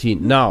COVID-19.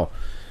 Now,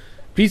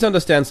 please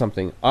understand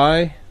something.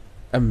 I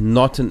am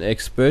not an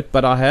expert,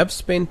 but I have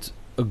spent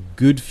a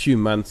good few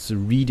months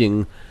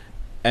reading,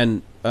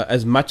 and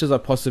as much as I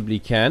possibly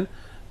can.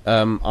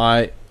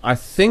 I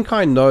think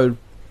I know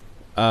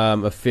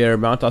a fair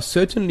amount. I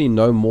certainly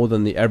know more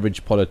than the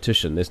average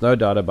politician. There's no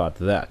doubt about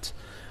that.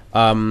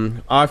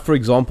 I, for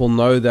example,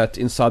 know that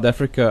in South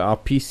Africa, our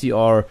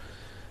PCR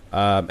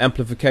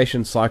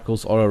amplification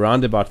cycles are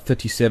around about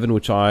 37,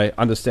 which I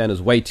understand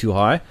is way too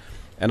high.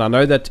 And I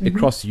know that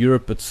across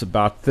Europe, it's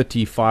about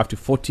 35 to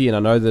 40. And I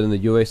know that in the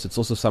US, it's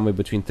also somewhere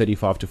between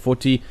 35 to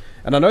 40.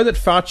 And I know that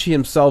Fauci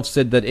himself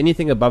said that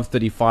anything above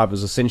 35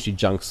 is essentially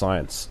junk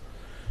science.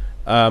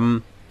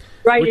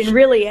 Right, and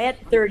really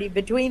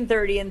between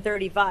 30 and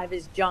 35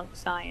 is junk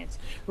science.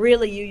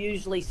 Really, you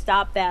usually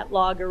stop that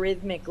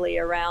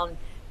logarithmically around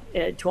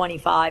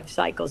 25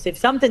 cycles. If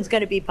something's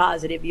going to be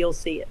positive, you'll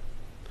see it.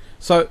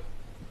 So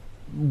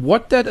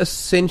what that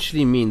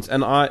essentially means,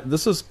 and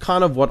this is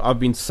kind of what I've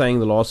been saying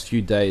the last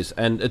few days,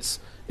 and it's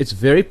It's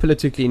very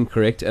politically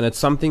incorrect, and it's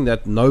something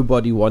that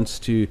nobody wants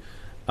to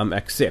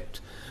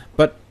accept.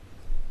 But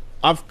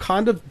I've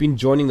kind of been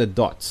joining the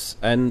dots,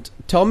 and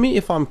tell me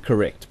if I'm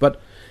correct, but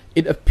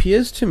it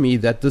appears to me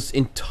that this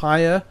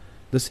entire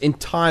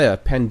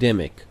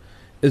pandemic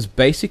is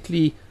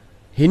basically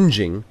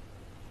hinging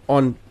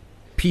on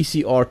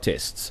PCR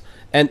tests.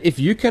 And if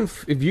you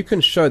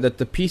can show that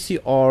the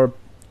PCR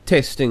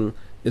testing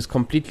is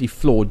completely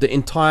flawed, the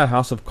entire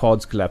house of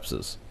cards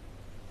collapses.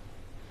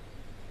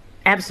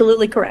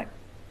 Absolutely correct.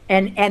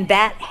 And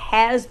that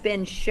has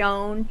been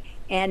shown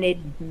and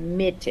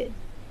admitted.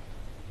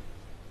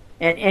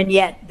 And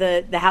yet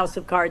the house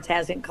of cards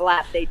hasn't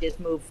collapsed. They just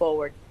move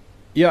forward.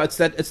 Yeah, it's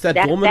that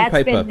Dorman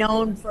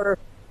paper.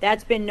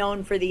 That's been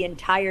known for the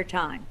entire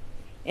time.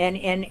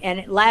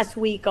 And last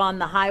week on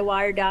the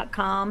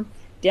highwire.com,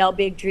 Del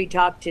Bigtree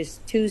talked to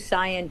two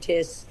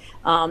scientists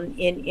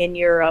in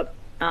Europe,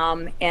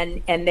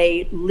 and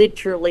they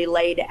literally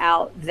laid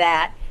out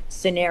that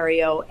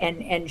scenario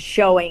and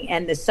showing,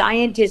 and the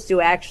scientist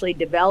who actually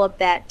developed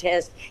that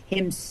test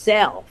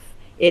himself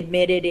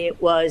admitted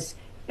it was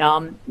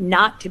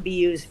not to be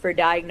used for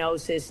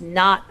diagnosis,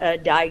 not a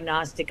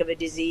diagnostic of a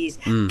disease,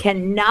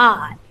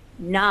 cannot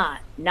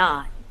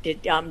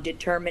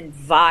determine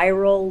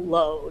viral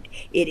load.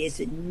 It is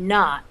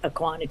not a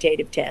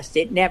quantitative test.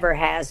 It never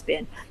has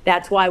been.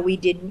 That's why we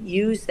didn't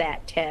use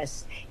that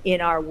test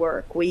in our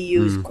work. We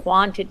use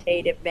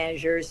quantitative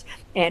measures,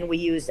 and we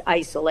use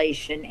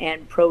isolation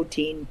and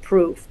protein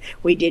proof.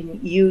 We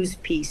didn't use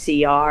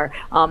PCR.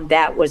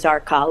 That was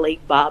our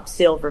colleague Bob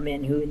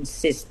Silverman who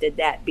insisted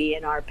that be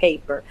in our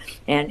paper,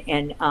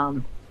 and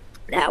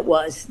that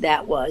was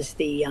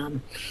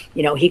the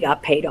he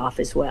got paid off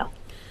as well.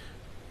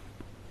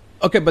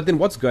 Okay, but then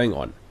what's going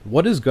on?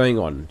 What is going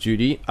on,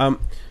 Judy?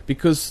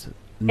 Because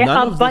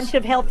a bunch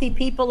of healthy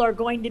people are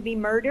going to be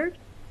murdered.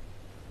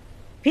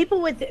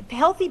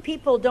 Healthy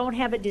people don't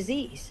have a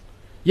disease.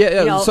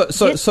 Yeah. So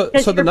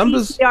the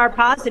numbers. PCR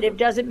positive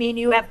doesn't mean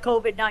you have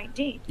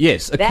COVID-19.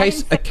 Yes, a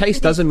case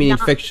doesn't mean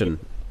infection.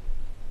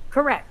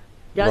 Correct.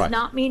 Does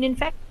not mean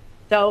infection.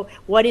 So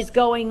what is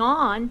going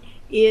on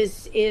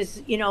is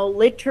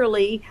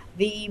literally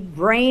the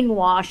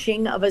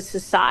brainwashing of a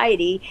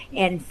society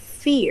and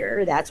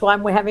fear. That's why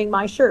I'm having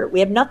my shirt. We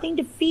have nothing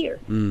to fear.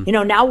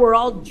 Now we're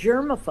all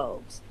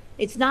germaphobes.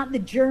 It's not the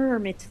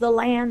germ, it's the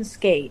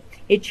landscape.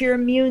 It's your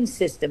immune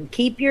system.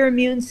 Keep your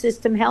immune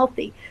system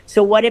healthy.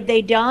 So what have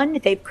they done?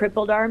 They've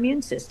crippled our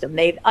immune system.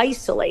 They've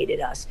isolated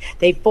us.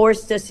 They've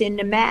forced us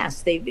into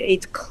masks.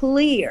 It's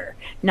clear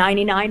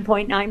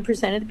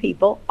 99.9% of the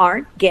people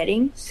aren't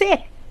getting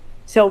sick.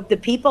 So the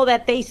people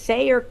that they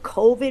say are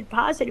COVID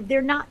positive,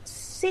 they're not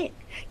sick.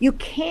 You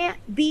can't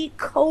be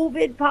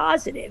COVID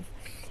positive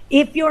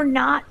if you're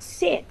not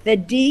sick. The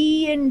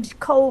D in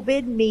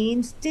COVID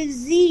means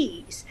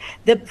disease,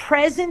 the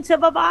presence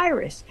of a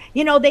virus.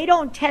 They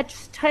don't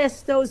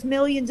test those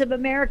millions of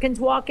Americans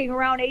walking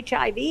around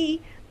HIV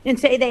and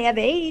say they have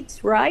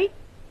AIDS, right?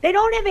 They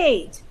don't have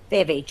AIDS. They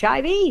have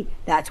HIV.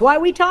 That's why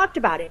we talked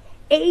about it.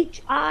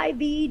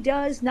 HIV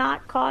does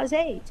not cause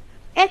AIDS.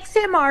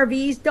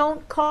 XMRVs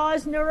don't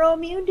cause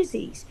neuroimmune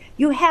disease.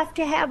 You have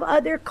to have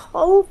other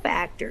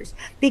cofactors,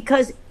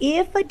 because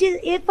if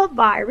a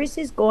virus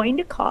is going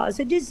to cause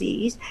a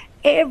disease,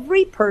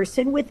 every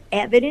person with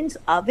evidence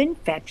of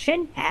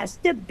infection has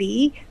to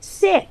be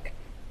sick.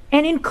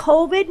 And in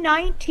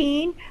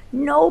COVID-19,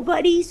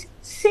 nobody's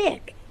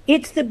sick.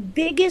 It's the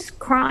biggest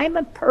crime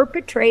of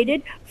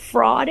perpetrated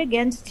fraud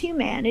against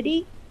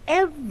humanity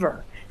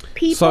ever.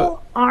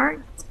 People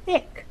aren't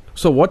sick.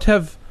 So what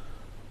have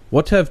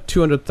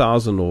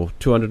 200,000 or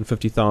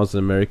 250,000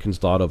 Americans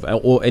died of?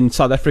 Or in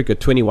South Africa,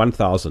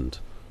 21,000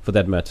 for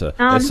that matter.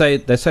 They say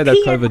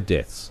that COVID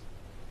deaths.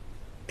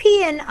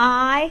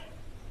 P&I,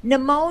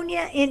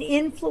 pneumonia and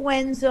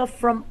influenza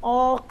from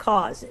all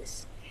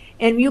causes.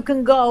 And you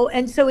can go,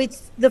 and so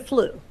it's the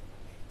flu.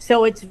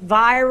 So it's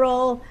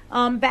viral,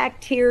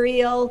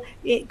 bacterial.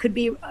 It could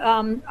be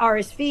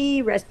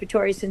RSV,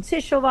 respiratory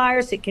syncytial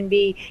virus. It can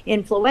be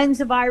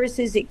influenza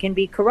viruses. It can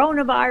be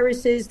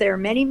coronaviruses. There are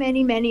many,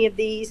 many, many of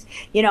these.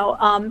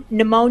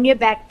 Pneumonia,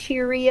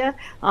 bacteria,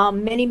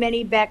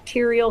 many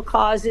bacterial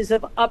causes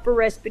of upper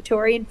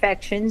respiratory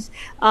infections.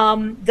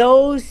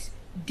 Those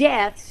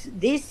deaths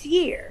this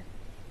year,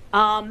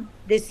 the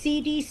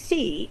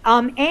CDC,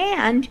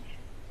 and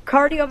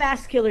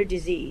cardiovascular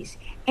disease,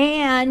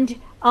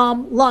 and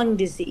lung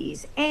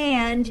disease,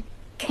 and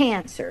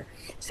cancer.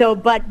 So,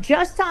 but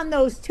just on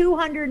those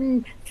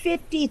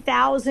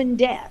 250,000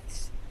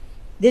 deaths,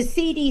 the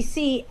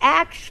CDC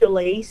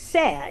actually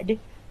said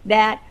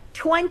that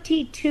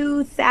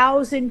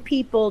 22,000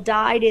 people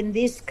died in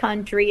this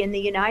country, in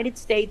the United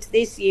States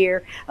this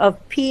year,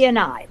 of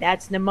P&I.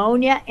 That's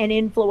pneumonia and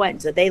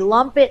influenza. They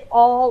lump it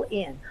all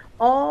in.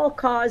 All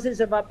causes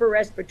of upper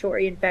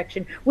respiratory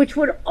infection, which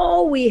would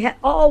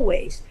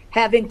always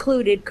have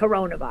included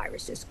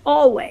coronaviruses,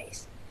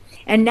 always.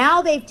 And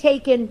now they've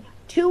taken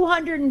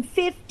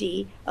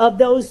 250 of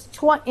those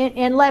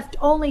and left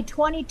only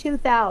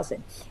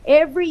 22,000.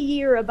 Every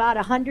year, about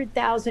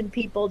 100,000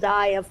 people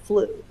die of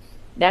flu.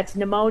 That's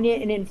pneumonia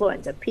and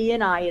influenza,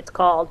 PNI it's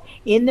called,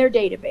 in their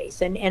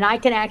database. And I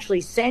can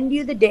actually send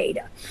you the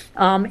data.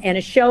 And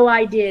a show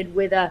I did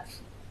with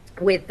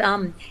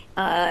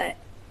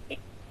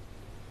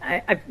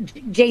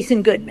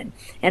Jason Goodman,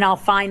 and I'll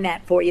find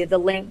that for you, the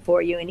link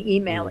for you, and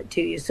email it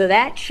to you. So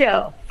that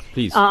show,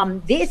 Please.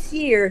 This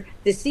year,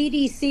 the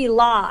CDC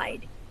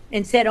lied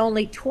and said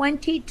only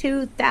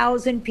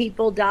 22,000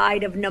 people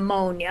died of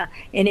pneumonia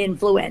and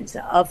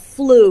influenza, of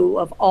flu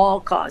of all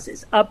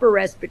causes, upper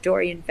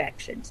respiratory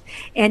infections.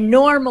 And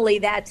normally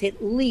that's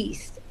at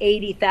least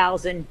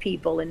 80,000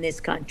 people in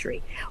this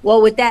country.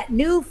 Well, with that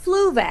new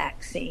flu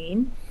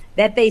vaccine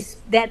that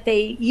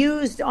they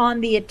used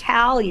on the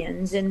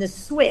Italians and the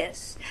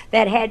Swiss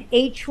that had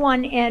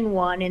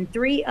H1N1 and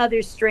 3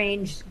 other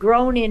strains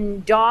grown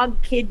in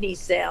dog kidney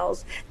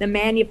cells, the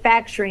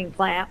manufacturing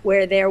plant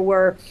where there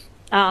were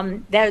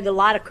a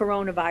lot of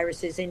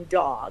coronaviruses in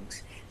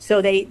dogs.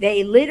 So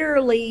they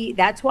literally,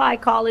 that's why I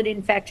call it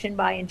infection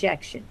by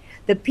injection.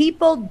 The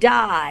people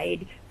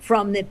died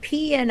from the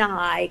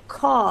PNI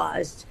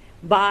caused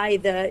by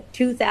the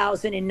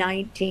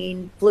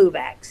 2019 flu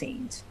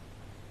vaccines.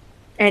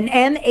 And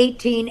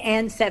 18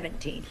 and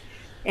 17.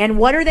 And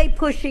what are they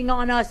pushing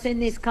on us in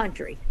this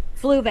country?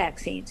 Flu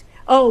vaccines.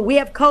 Oh, we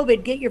have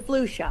COVID, get your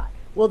flu shot.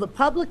 Well, the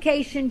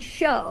publications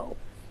show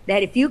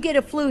that if you get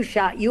a flu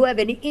shot, you have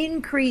an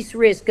increased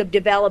risk of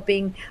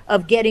getting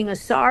a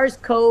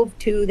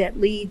SARS-CoV-2 that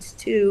leads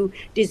to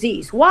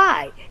disease.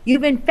 Why?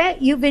 You've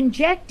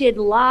injected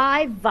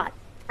live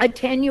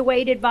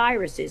attenuated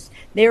viruses.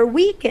 They're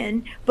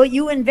weakened, but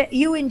you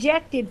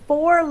injected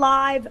 4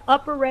 live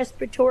upper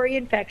respiratory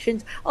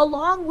infections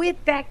along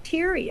with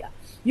bacteria.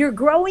 You're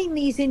growing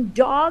these in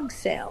dog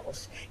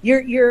cells.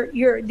 The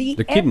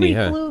kidney,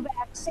 every flu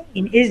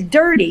vaccine is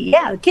dirty.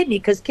 Yeah, the kidney,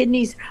 because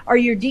kidneys are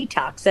your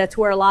detox. That's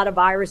where a lot of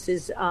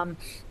viruses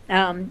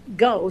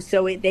go.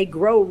 So they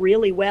grow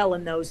really well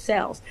in those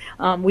cells.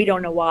 We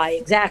don't know why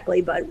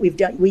exactly, but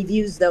we've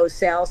used those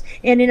cells.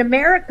 And in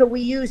America,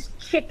 we use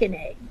chicken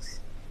eggs.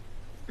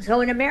 So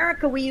in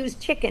America, we use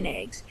chicken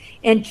eggs,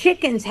 and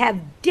chickens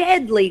have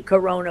deadly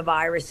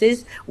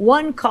coronaviruses,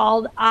 one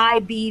called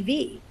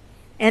IBV,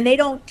 and they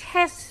don't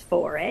test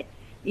for it,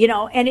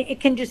 and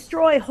it can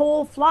destroy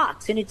whole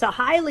flocks, and it's a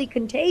highly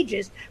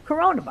contagious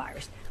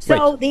coronavirus.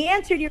 So the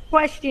answer to your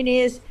question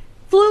is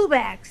flu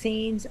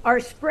vaccines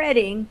are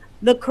spreading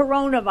the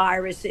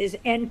coronaviruses,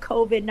 and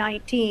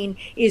COVID-19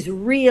 is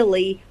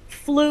really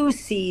flu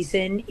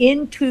season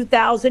in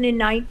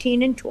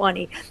 2019 and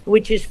 20,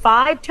 which is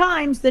 5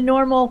 times the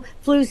normal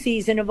flu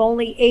season of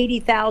only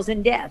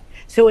 80,000 deaths.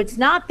 So it's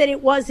not that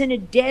it wasn't a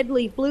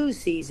deadly flu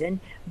season,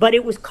 but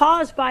it was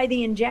caused by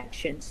the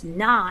injections,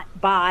 not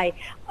by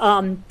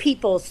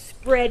people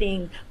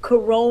spreading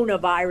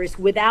coronavirus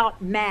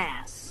without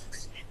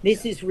masks.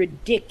 This is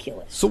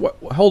ridiculous. So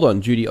hold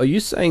on, Judy. Are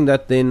you saying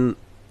that then,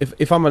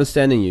 if I'm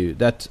understanding you,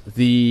 that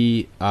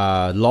the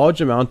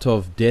large amount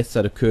of deaths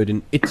that occurred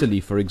in Italy,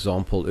 for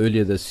example,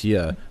 earlier this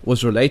year,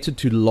 was related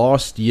to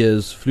last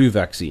year's flu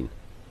vaccine?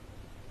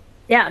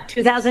 Yeah,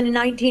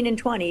 2019 and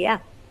 20, yeah.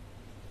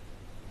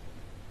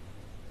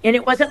 And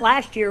it wasn't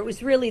last year, it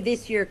was really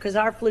this year, because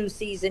our flu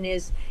season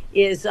is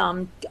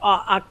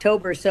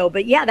October. So,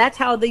 but yeah, that's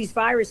how these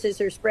viruses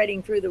are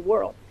spreading through the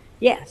world.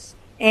 Yes.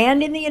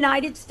 And in the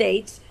United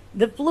States,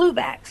 the flu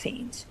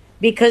vaccines,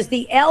 because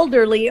the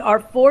elderly are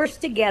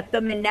forced to get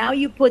them, and now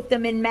you put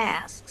them in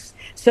masks.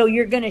 So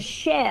you're going to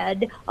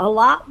shed a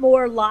lot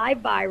more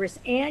live virus,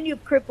 and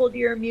you've crippled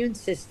your immune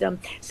system.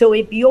 So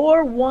if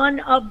you're one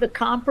of the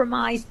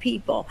compromised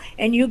people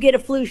and you get a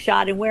flu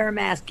shot and wear a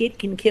mask, it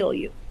can kill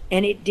you.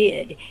 And it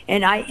did.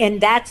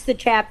 And that's the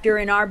chapter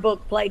in our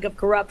book, Plague of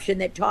Corruption,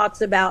 that talks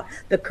about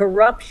the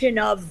corruption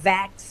of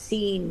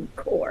vaccine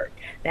court.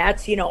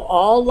 That's,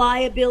 all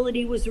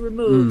liability was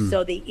removed.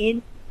 So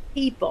the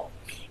people.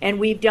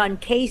 And we've done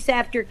case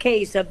after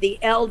case of the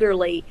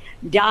elderly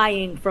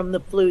dying from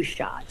the flu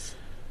shots.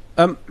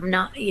 From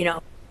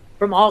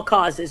all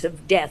causes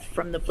of death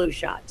from the flu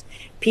shots.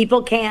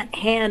 People can't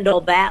handle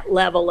that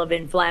level of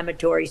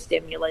inflammatory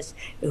stimulus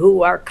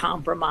who are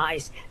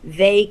compromised.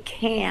 They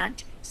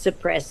can't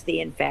suppress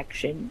the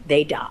infection.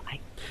 They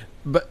die.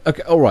 But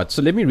okay, all right.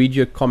 So let me read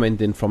you a comment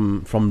then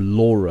from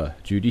Laura,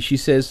 Judy. She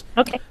says,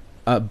 okay.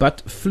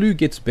 But flu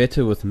gets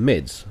better with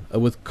meds.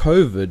 With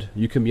COVID,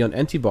 you can be on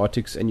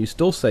antibiotics and you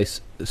still stay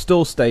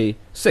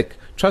sick.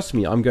 Trust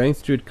me, I'm going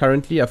through it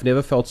currently. I've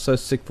never felt so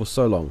sick for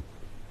so long.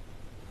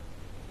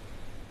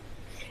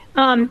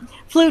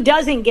 Flu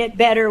doesn't get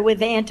better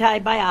with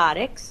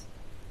antibiotics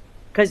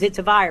because it's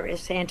a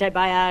virus.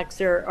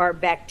 Antibiotics are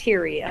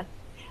bacteria.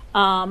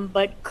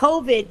 But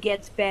COVID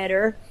gets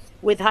better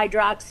with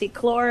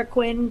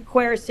hydroxychloroquine,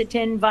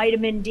 quercetin,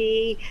 vitamin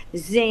D,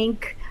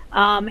 zinc,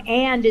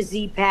 and a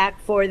Z-Pak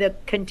for the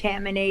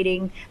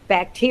contaminating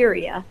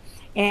bacteria.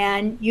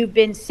 And you've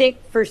been sick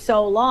for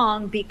so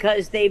long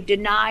because they've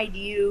denied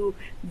you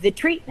the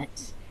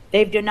treatments.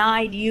 They've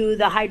denied you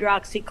the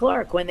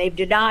hydroxychloroquine. They've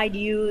denied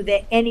you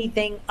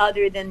anything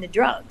other than the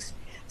drugs.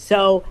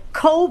 So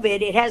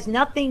COVID, it has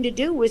nothing to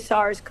do with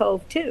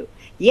SARS-CoV-2.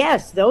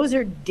 Yes, those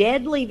are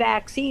deadly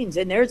vaccines,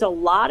 and there's a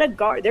lot of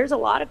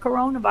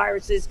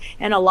coronaviruses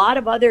and a lot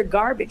of other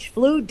garbage.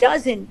 Flu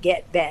doesn't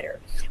get better.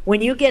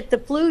 When you get the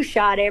flu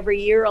shot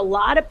every year, a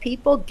lot of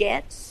people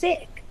get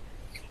sick.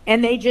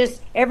 And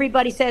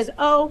everybody says,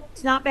 oh,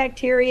 it's not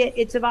bacteria,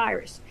 it's a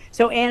virus.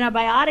 So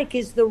antibiotic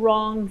is the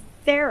wrong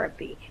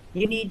therapy.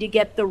 You need to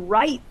get the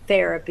right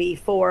therapy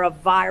for a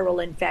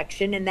viral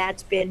infection, and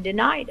that's been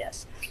denied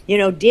us.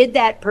 Did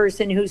that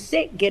person who's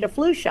sick get a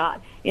flu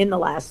shot in the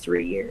last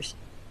 3 years?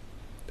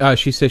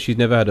 She says she's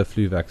never had a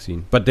flu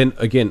vaccine. But then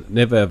again,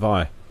 never have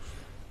I.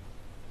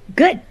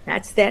 Good.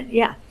 That's that.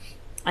 Yeah.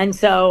 And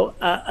so,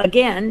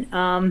 again,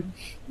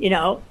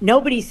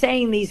 nobody's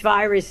saying these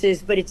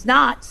viruses, but it's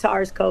not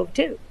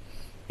SARS-CoV-2.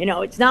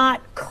 It's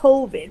not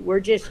COVID. We're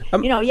just,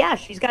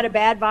 she's got a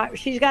bad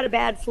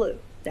flu.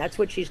 That's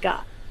what she's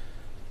got.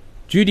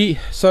 Judy,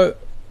 so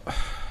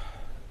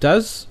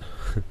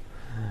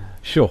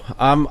sure.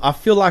 I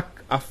feel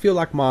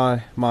like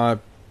my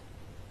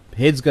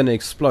head's going to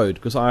explode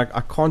because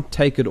I can't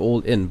take it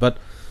all in. But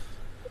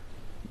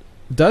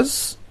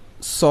does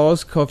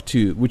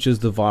SARS-CoV-2, which is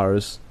the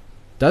virus,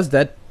 does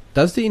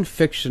the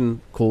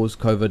infection cause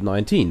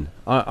COVID-19?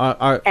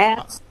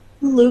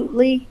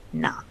 Absolutely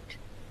not.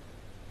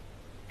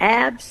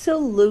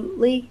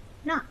 Absolutely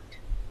not.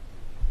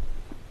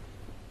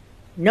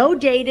 No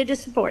data to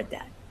support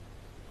that.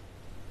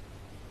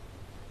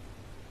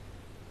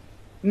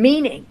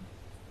 Meaning,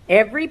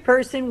 every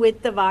person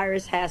with the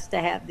virus has to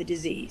have the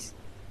disease.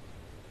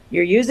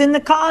 You're using the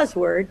cause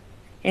word,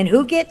 and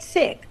who gets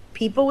sick?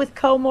 People with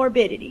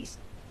comorbidities,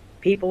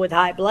 people with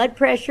high blood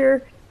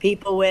pressure,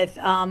 people with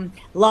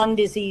lung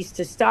disease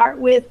to start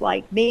with,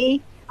 like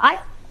me.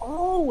 I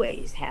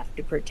always have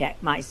to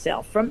protect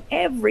myself from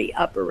every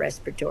upper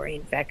respiratory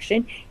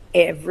infection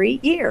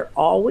every year.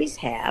 Always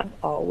have,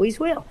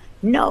 always will.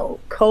 No,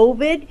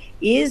 COVID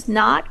is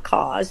not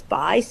caused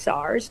by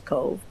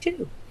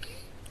SARS-CoV-2.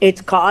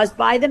 It's caused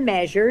by the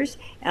measures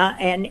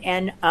and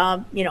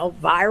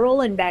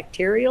viral and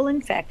bacterial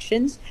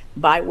infections,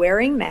 by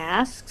wearing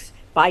masks,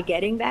 by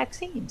getting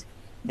vaccines.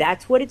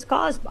 That's what it's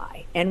caused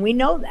by, and we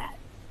know that.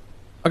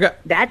 Okay.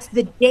 That's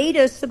the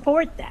data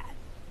support that.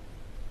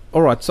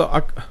 All right. So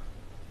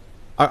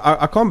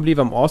I can't believe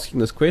I'm asking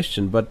this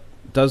question, but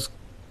does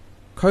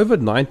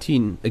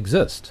COVID-19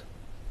 exist?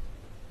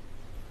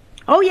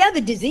 Oh yeah,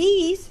 the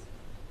disease.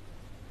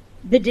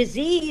 The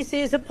disease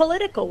is a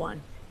political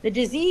one. The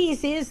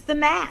disease is the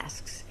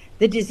masks.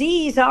 The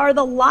disease are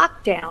the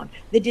lockdown.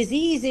 The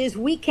disease is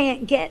we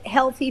can't get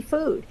healthy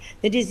food.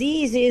 The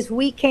disease is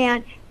we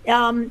can't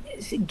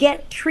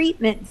get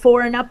treatment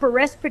for an upper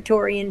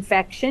respiratory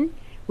infection.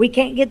 We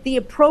can't get the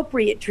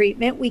appropriate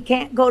treatment. We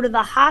can't go to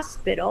the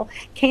hospital.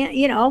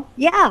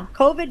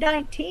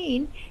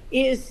 COVID-19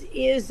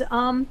 is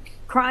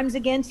crimes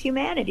against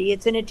humanity.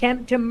 It's an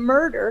attempt to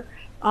murder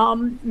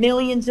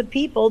millions of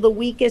people, the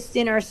weakest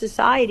in our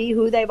society,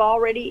 who they've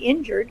already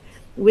injured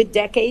with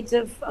decades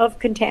of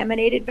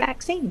contaminated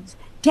vaccines.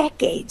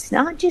 Decades,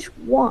 not just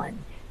one,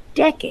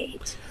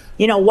 decades.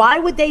 Why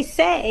would they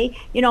say,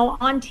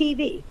 on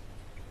TV,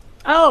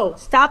 oh,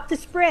 stop the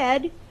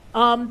spread,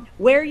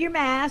 wear your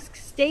mask,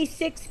 stay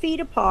 6 feet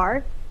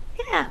apart?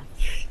 Yeah.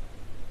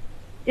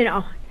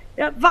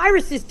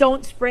 Viruses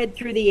don't spread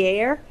through the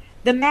air.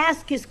 The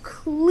mask is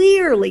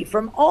clearly,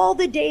 from all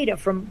the data,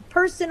 from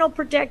personal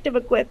protective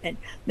equipment,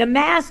 the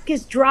mask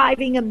is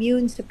driving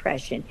immune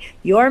suppression.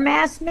 Your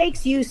mask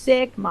makes you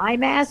sick, my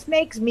mask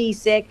makes me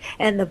sick,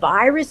 and the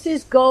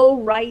viruses go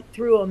right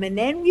through them. And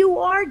then you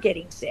are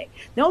getting sick.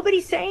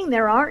 Nobody's saying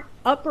there aren't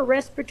upper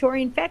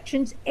respiratory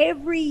infections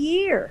every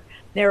year.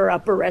 There are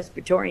upper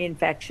respiratory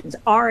infections,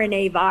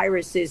 RNA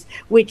viruses,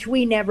 which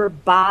we never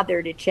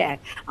bother to check.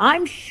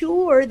 I'm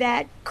sure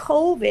that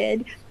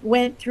COVID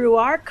went through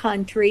our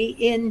country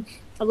in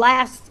the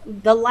last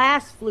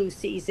flu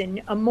season,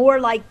 more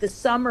like the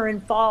summer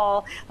and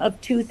fall of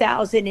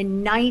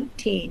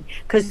 2019,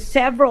 because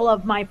several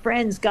of my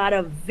friends got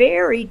a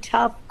very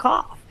tough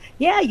cough.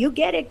 Yeah, you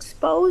get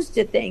exposed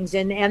to things,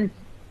 and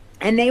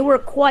they were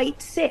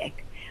quite sick.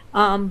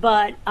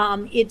 But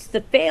it's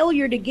the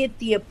failure to get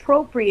the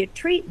appropriate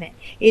treatment.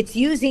 It's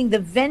using the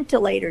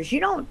ventilators. You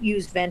don't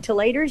use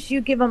ventilators,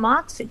 you give them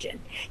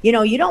oxygen.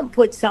 You don't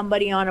put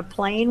somebody on a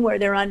plane where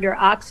they're under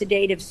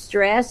oxidative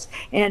stress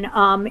and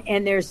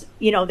there's,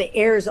 the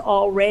air's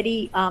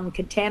already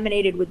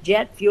contaminated with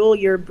jet fuel.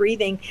 You're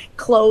breathing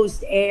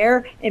closed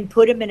air and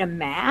put them in a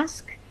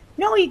mask.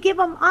 No, you give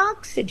them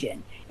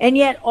oxygen. And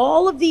yet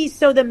all of these,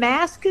 so the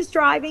mask is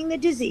driving the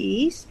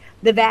disease.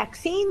 The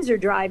vaccines are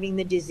driving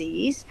the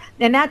disease,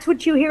 and that's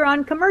what you hear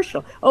on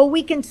commercial. Oh,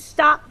 we can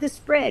stop the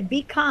spread.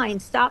 Be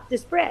kind, stop the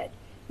spread.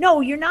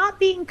 No, you're not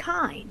being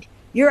kind.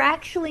 You're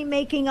actually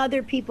making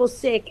other people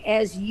sick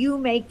as you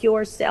make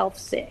yourself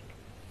sick.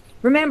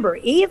 Remember,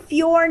 if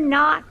you're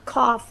not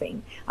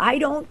coughing, I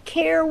don't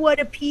care what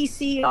a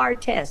PCR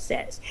test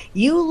says.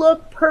 You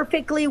look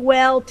perfectly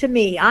well to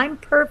me. I'm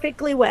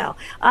perfectly well.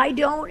 I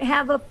don't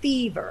have a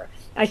fever.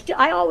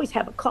 I always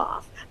have a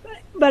cough,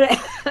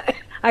 but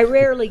I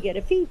rarely get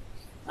a fever.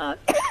 Uh,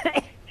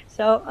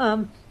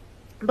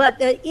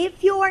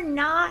 if you're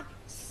not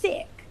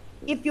sick,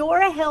 if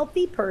you're a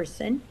healthy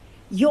person,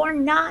 you're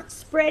not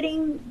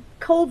spreading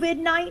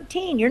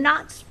COVID-19. You're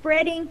not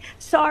spreading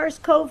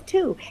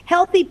SARS-CoV-2.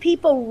 Healthy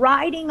people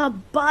riding a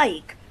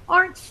bike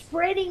aren't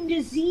spreading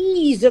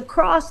disease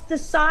across the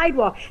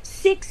sidewalk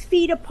 6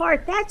 feet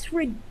apart. That's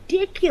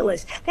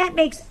ridiculous. That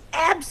makes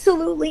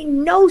absolutely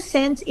no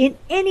sense in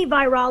any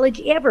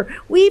virology ever.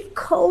 We've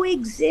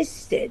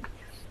coexisted.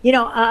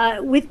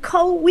 We've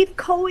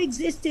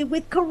coexisted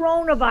with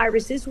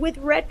coronaviruses, with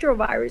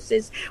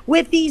retroviruses,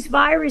 with these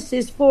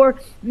viruses for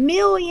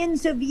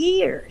millions of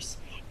years.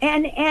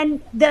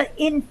 And the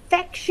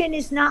infection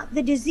is not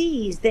the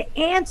disease. The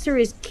answer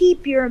is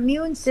keep your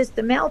immune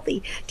system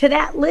healthy. To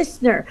that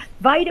listener,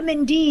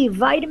 vitamin D,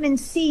 vitamin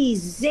C,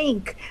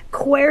 zinc,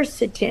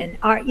 quercetin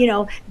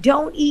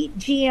don't eat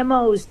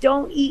GMOs,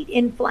 don't eat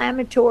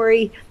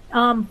inflammatory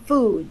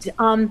foods,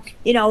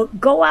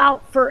 go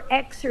out for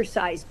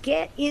exercise,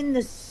 get in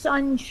the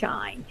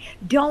sunshine,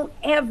 don't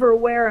ever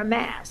wear a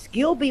mask.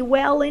 You'll be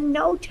well in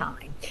no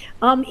time.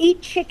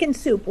 Eat chicken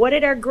soup. What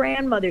did our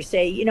grandmother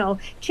say?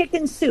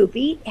 Chicken soup,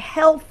 eat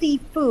healthy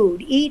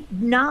food, eat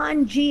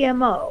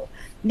non-GMO.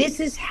 This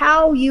is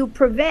how you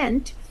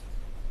prevent,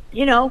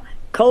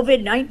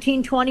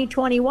 COVID-19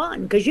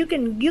 2021, because you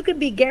can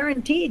be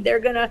guaranteed they're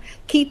going to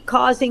keep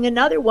causing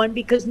another one,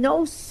 because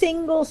no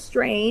single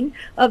strain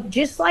of,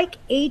 just like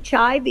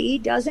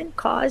HIV, doesn't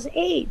cause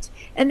AIDS.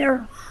 And there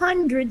are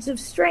hundreds of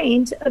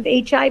strains of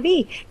HIV.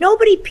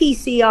 Nobody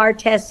PCR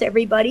tests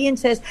everybody and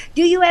says,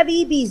 do you have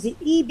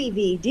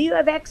EBV? Do you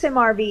have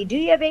XMRV? Do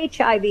you have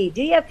HIV?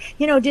 Do you have,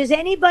 does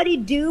anybody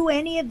do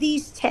any of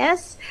these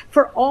tests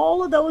for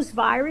all of those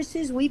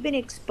viruses we've been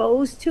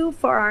exposed to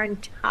for our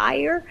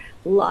entire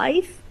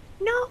life?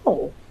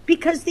 No,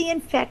 because the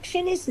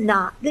infection is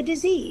not the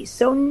disease.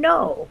 So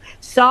no,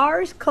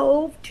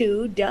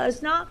 SARS-CoV-2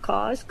 does not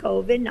cause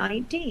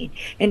COVID-19.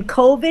 And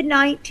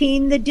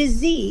COVID-19, the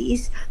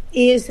disease,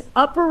 is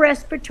upper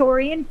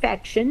respiratory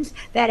infections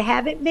that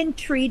haven't been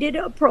treated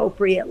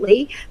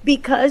appropriately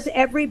because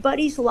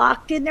everybody's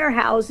locked in their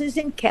houses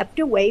and kept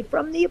away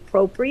from the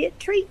appropriate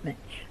treatment.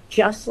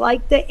 Just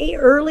like the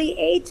early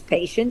AIDS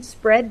patients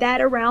spread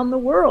that around the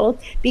world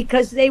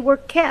because they were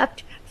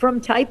kept from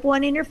type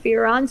 1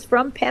 interferons,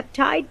 from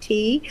peptide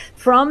T,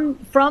 from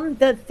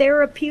the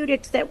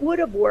therapeutics that would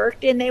have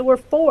worked, and they were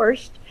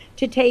forced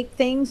to take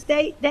things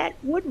that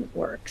wouldn't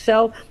work.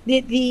 So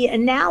the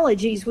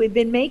analogies we've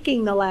been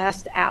making the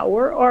last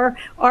hour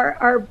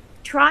are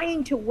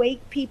trying to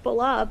wake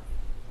people up,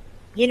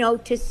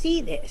 to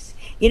see this.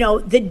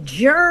 The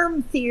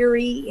germ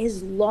theory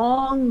is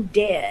long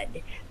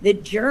dead. The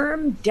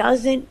germ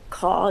doesn't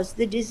cause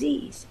the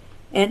disease.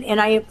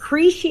 And I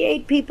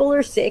appreciate people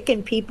are sick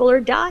and people are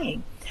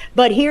dying.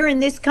 But here in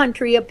this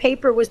country, a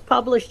paper was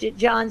published at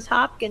Johns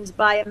Hopkins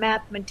by a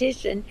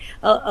mathematician,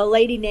 a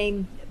lady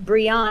named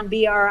Briand,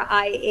 Briand.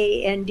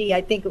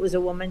 I think it was a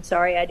woman.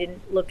 Sorry, I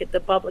didn't look at the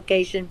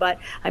publication, but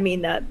I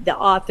mean the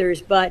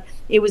authors. But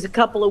it was a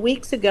couple of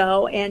weeks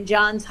ago, and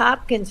Johns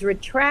Hopkins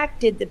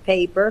retracted the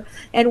paper.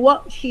 And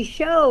what she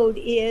showed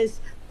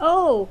is,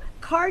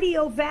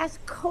 cardiovascular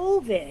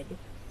COVID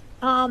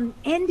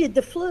ended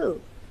the flu.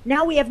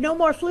 Now we have no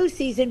more flu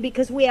season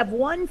because we have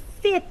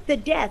 1/5 the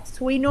deaths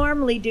we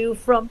normally do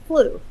from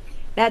flu.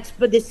 That's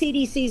for the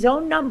CDC's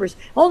own numbers.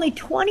 Only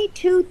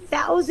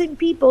 22,000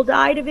 people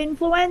died of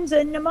influenza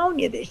and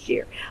pneumonia this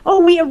year.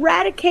 We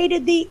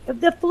eradicated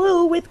the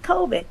flu with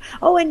COVID.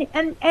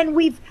 And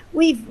we've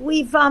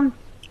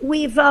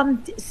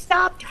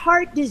stopped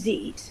heart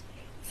disease.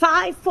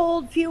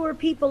 5-fold fewer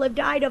people have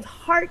died of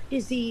heart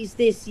disease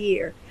this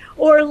year,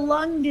 or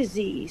lung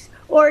disease,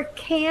 or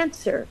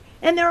cancer.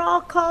 And they're all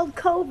called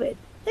COVID.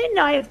 They didn't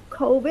die of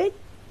COVID.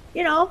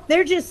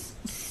 They're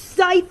just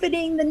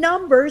siphoning the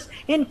numbers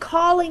and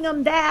calling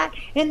them that.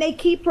 And they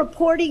keep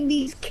reporting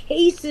these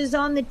cases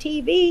on the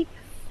TV.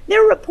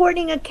 They're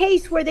reporting a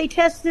case where they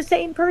test the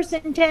same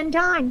person 10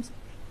 times.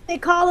 They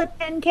call it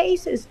 10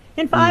 cases,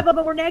 and 5 of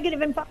them were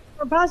negative and 5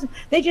 were positive.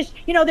 They just,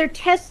 they're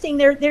testing,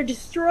 they're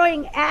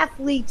destroying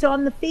athletes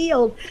on the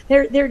field.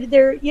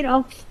 They're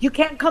you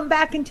can't come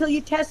back until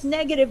you test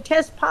negative,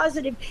 test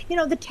positive.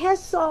 The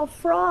test's all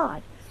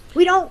fraud.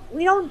 We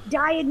don't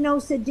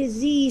diagnose a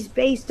disease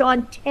based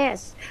on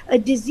tests. A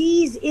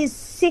disease is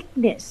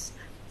sickness.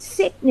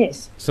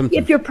 Symptom.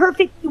 If you're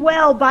perfectly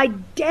well, by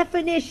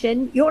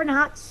definition, you're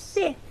not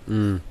sick.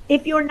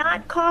 If you're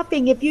not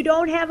coughing, if you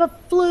don't have a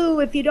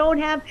flu, if you don't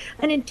have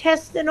an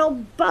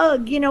intestinal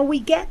bug, we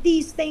get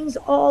these things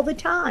all the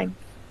time.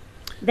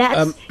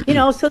 That's,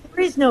 so there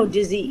is no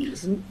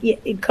disease in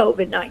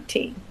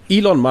COVID-19.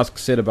 Elon Musk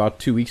said about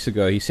 2 weeks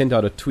ago, he sent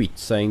out a tweet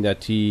saying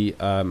that he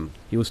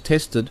was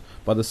tested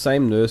by the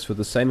same nurse with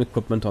the same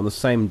equipment on the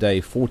same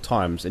day 4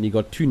 times, and he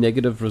got 2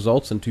 negative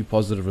results and 2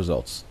 positive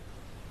results.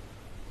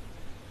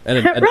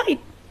 And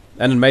right.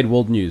 And it made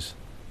world news.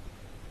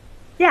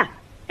 Yeah.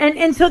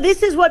 And so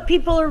this is what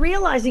people are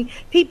realizing.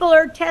 People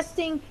are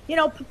testing,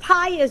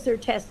 papayas are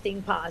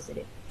testing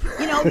positive.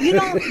 You don't do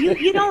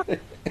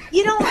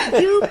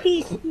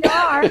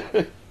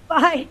PCR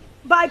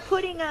by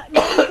putting a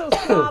nasal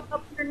swab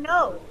up your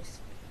nose.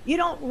 You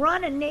don't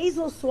run a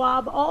nasal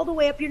swab all the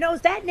way up your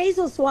nose. That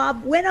nasal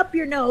swab went up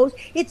your nose.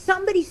 It's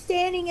somebody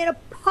standing in a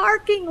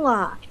parking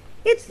lot.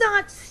 It's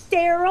not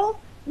sterile.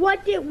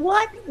 What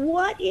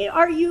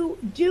are you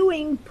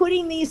doing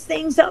putting these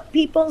things up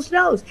people's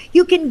nose?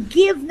 You can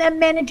give them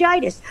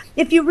meningitis.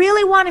 If you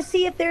really want to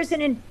see if there's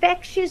an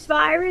infectious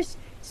virus,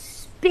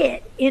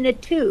 spit in a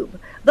tube.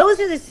 Those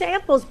are the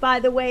samples, by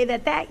the way,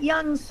 that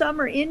young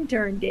summer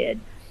intern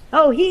did.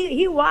 Oh,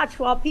 he watched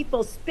while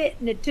people spit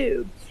in a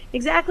tube.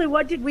 Exactly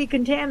what did we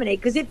contaminate?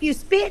 Because if you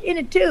spit in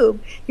a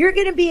tube, you're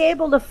going to be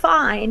able to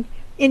find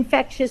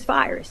infectious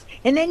virus.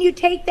 And then you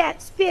take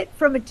that spit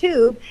from a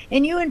tube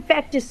and you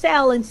infect a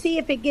cell and see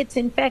if it gets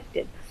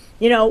infected,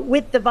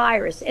 with the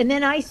virus, and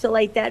then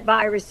isolate that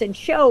virus and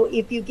show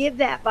if you give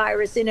that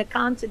virus in a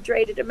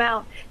concentrated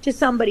amount to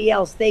somebody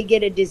else, they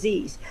get a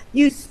disease.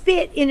 You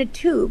spit in a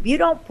tube. You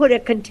don't put a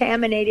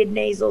contaminated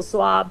nasal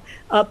swab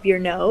up your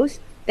nose.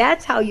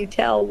 That's how you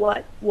tell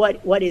what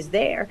is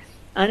there.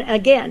 And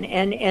again,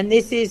 and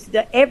this is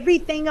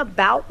everything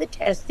about the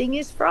testing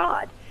is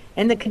fraud.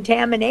 And the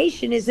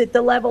contamination is at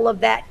the level of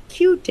that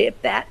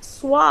Q-tip, that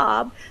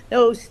swab,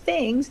 those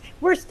things.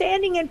 We're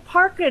standing in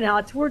parking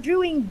lots. We're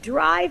doing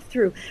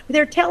drive-through.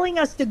 They're telling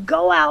us to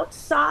go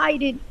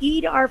outside and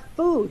eat our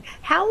food.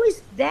 How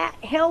is that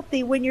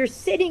healthy when you're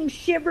sitting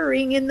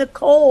shivering in the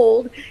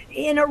cold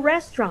in a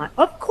restaurant?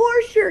 Of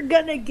course you're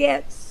going to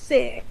get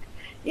sick.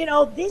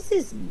 This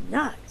is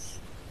nuts.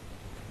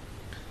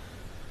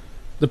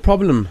 The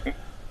problem,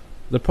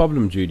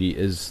 Judy,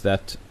 is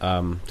that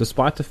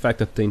despite the fact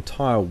that the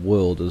entire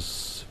world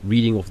is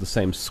reading off the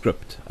same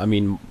script, I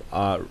mean,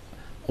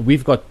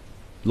 we've got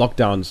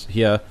lockdowns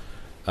here.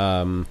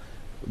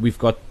 We've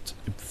got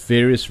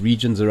various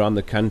regions around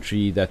the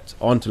country that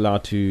aren't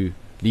allowed to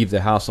leave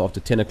their house after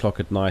 10 o'clock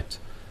at night.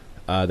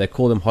 They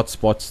call them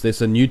hotspots.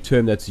 There's a new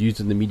term that's used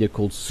in the media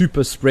called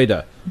super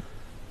spreader.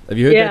 Have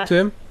you heard that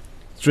term?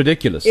 It's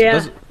ridiculous.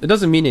 Yeah. It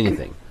doesn't mean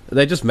anything.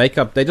 They just make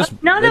up.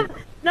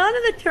 None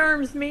of the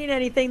terms mean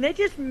anything. They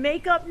just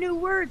make up new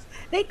words.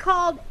 They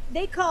called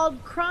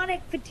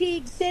chronic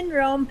fatigue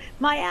syndrome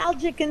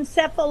myalgic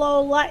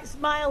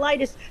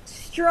encephalomyelitis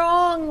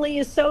strongly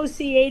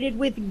associated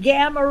with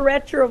gamma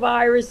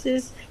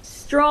retroviruses.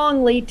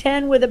 Strongly,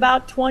 10 with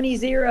about 20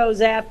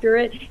 zeros after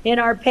it in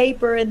our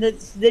paper, and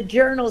the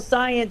journal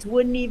Science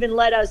wouldn't even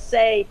let us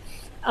say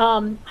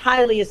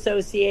highly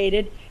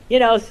associated.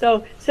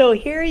 So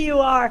here you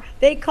are.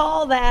 They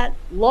call that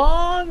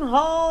long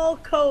haul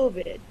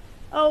COVID.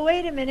 Oh,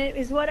 wait a minute.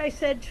 Is what I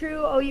said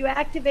true? Oh, you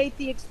activate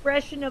the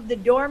expression of the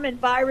dormant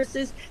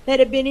viruses that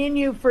have been in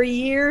you for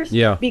years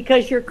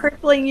because you're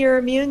crippling your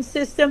immune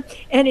system,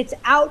 and it's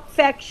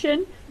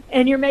outfection,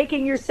 and you're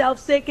making yourself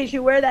sick as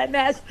you wear that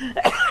mask,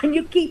 and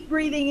you keep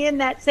breathing in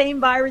that same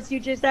virus you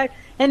just had,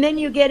 and then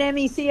you get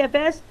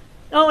ME/CFS.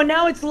 Oh, and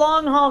now it's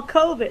long haul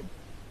COVID.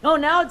 Oh,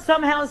 now it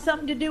somehow has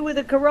something to do with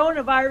a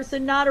coronavirus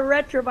and not a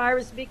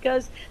retrovirus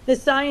because the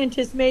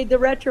scientists made the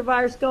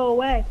retrovirus go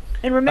away.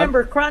 And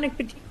remember, chronic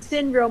fatigue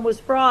syndrome was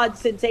fraud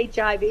since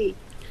HIV,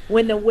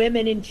 when the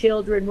women and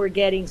children were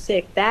getting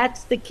sick.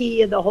 That's the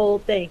key of the whole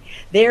thing.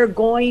 They're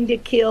going to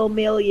kill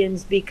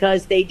millions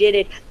because they did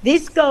it.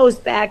 This goes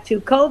back to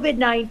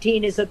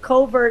COVID-19 is a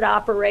covert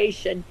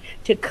operation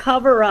to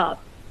cover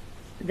up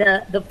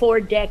the 4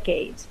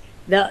 decades.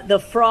 The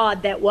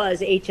fraud that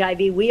was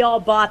HIV. We all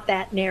bought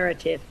that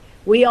narrative.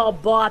 We all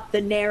bought the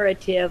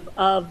narrative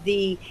of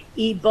the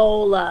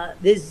Ebola,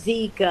 the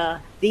Zika,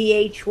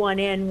 the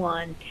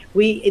H1N1.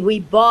 We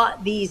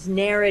bought these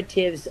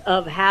narratives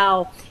of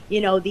how,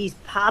 these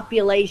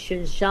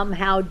populations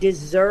somehow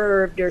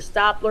deserved or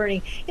stopped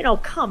learning.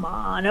 Come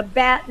on, a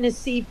bat in a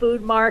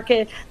seafood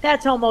market.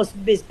 That's almost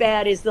as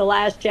bad as the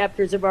last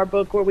chapters of our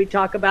book where we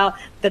talk about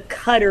the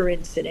Qatar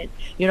incident.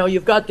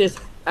 You've got this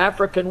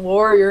African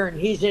warrior and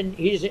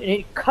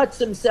he cuts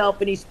himself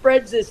and he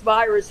spreads this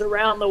virus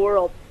around the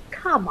world.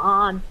 Come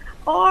on.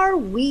 Are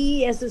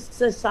we as a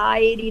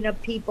society and a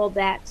people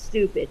that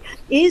stupid?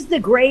 Is the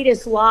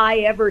greatest lie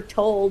ever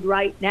told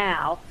right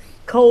now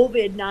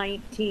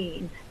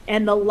COVID-19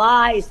 and the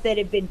lies that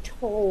have been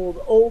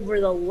told over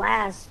the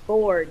last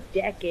 4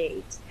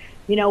 decades?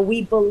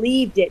 We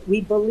believed it.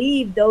 We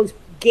believed those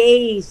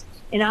gays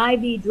and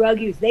IV drug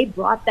use. They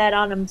brought that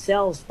on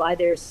themselves by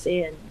their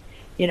sin.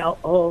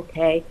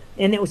 Okay.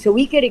 And then, so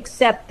we could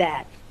accept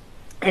that.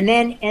 And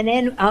then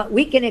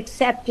we can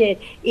accept it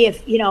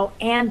if,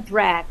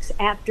 anthrax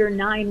after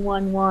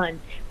 9/11,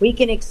 we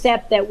can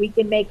accept that we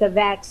can make a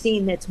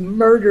vaccine that's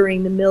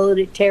murdering the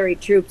military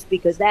troops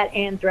because that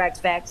anthrax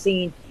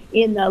vaccine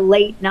in the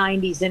late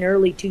 90s and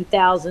early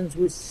 2000s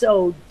was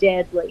so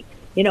deadly.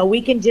 You know,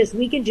 we can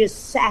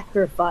just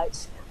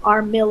sacrifice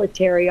our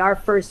military, our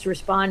first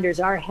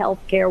responders, our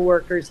healthcare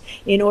workers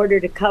in order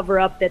to cover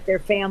up that their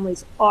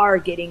families are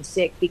getting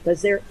sick,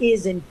 because there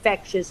is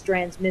infectious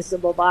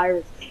transmissible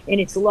virus, and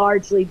it's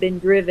largely been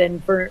driven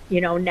for, you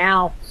know,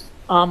 now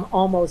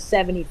almost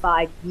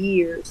 75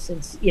 years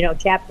since, you know,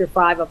 chapter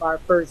 5 of our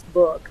first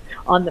book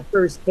on the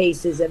first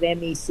cases of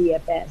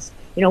ME/CFS.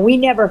 You know, we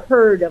never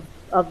heard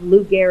of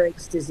Lou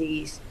Gehrig's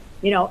disease.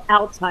 You know,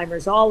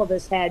 Alzheimer's, all of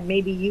us had,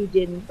 maybe you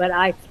didn't,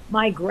 but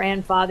my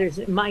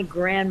grandfathers, my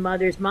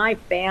grandmothers, my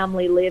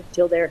family lived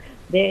till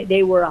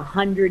they were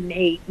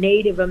 108.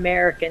 Native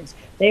Americans,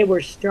 they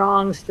were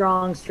strong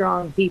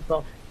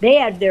people. They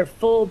had their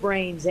full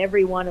brains,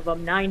 every one of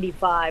them,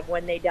 95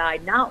 when they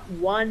died. Not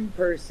one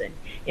person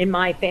in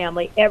my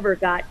family ever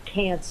got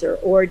cancer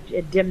or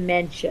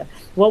dementia.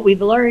 What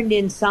we've learned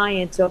in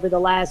science over the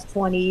last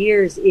 20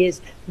 years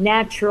is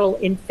natural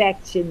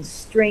infections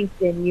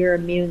strengthen your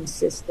immune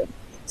system.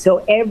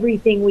 So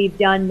everything we've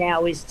done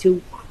now is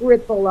to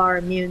cripple our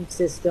immune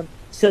system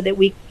so that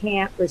we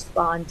can't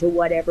respond to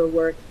whatever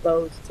we're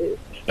exposed to.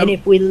 And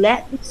if we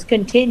let this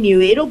continue,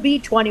 it'll be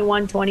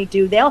 21,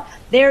 22. There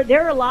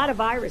are a lot of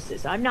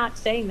viruses. I'm not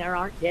saying there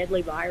aren't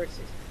deadly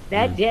viruses.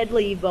 That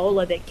deadly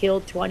Ebola that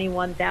killed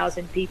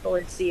 21,000 people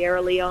in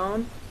Sierra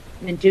Leone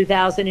in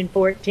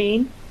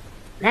 2014,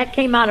 that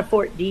came out of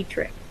Fort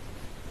Detrick,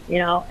 you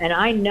know, and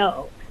I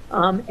know.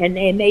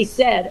 And they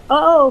said,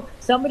 oh,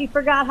 somebody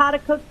forgot how to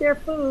cook their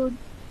food.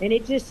 And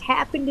it just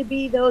happened to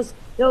be those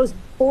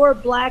poor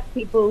black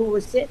people who were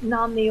sitting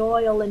on the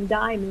oil and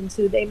diamonds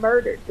who they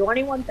murdered,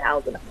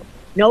 21,000 of them.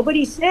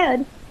 Nobody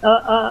said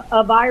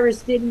a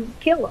virus didn't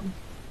kill them,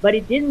 but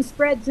it didn't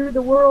spread through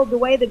the world the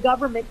way the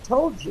government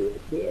told you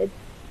it did.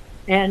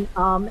 And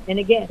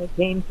again, it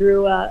came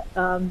through a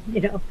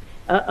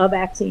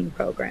vaccine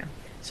program.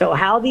 So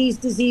how these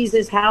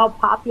diseases, how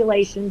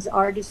populations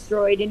are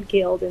destroyed and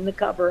killed in the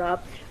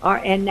cover-up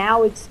and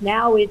now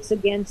it's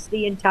against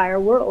the entire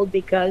world,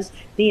 because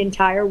the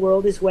entire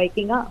world is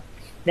waking up.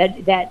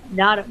 That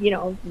not, you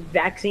know,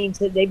 vaccines,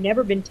 that they've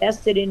never been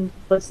tested in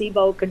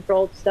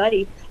placebo-controlled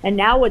study, and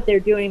now what they're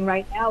doing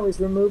right now is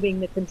removing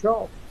the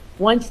control.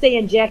 Once they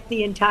inject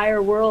the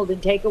entire world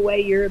and take away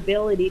your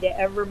ability to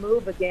ever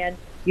move again,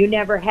 you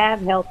never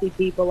have healthy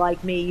people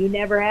like me. You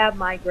never have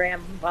my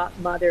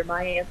grandmother,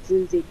 my Aunt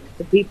Susie,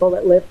 the people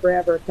that live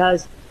forever,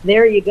 because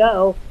there you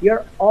go.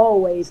 You're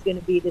always going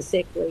to be the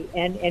sickly,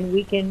 and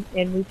we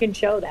can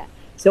show that.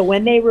 So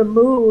when they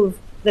remove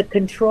the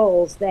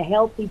controls, the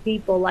healthy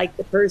people, like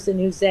the person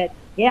who said,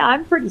 yeah,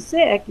 I'm pretty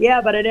sick,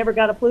 yeah, but I never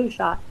got a flu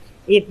shot.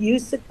 If you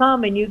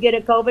succumb and you get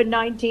a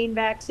COVID-19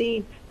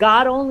 vaccine,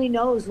 God only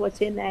knows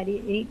what's in that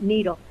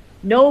needle.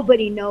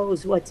 Nobody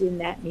knows what's in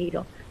that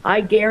needle.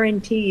 I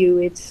guarantee you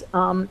it's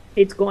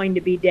going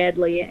to be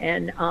deadly,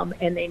 and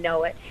they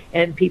know it.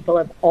 And people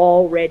have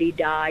already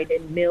died,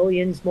 and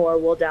millions more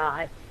will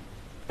die.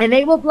 And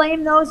they will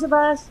blame those of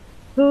us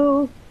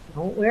who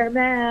don't wear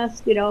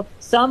masks. You know,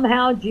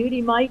 somehow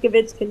Judy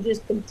Mikovits can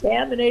just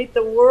contaminate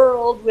the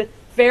world with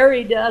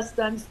fairy dust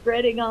I'm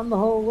spreading on the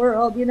whole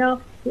world. You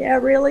know, yeah,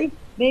 really?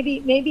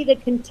 Maybe the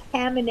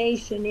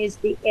contamination is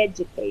the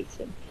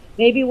education.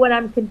 Maybe what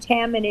I'm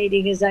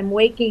contaminating is I'm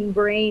waking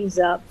brains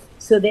up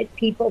so that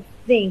people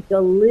think a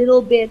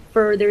little bit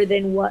further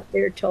than what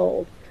they're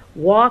told.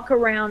 Walk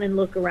around and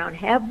look around.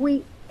 Have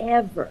we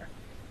ever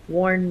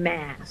worn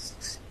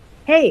masks?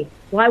 Hey,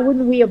 why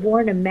wouldn't we have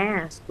worn a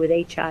mask with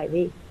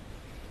HIV?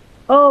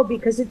 Oh,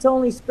 because it's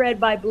only spread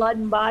by blood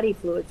and body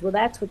fluids. Well,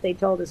 that's what they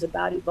told us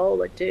about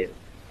Ebola too.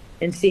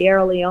 And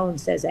Sierra Leone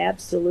says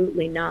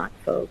absolutely not,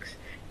 folks.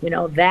 You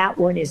know, that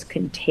one is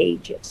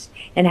contagious.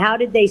 And how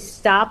did they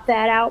stop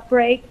that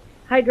outbreak?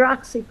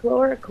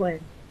 Hydroxychloroquine.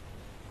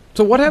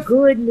 So what have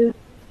good news?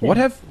 What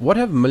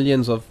have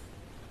millions of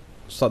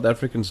South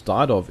Africans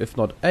died of, if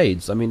not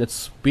AIDS? I mean,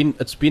 it's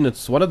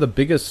one of the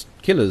biggest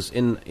killers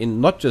in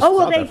not just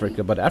South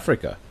Africa, but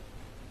Africa.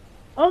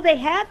 Oh, they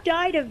have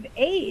died of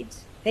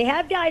AIDS. They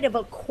have died of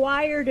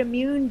acquired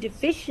immune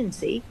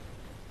deficiency.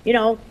 You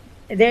know,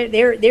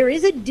 there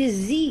is a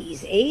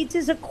disease. AIDS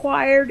is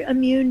acquired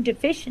immune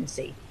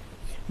deficiency,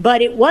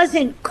 but it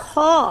wasn't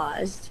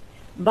caused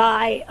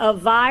by a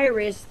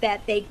virus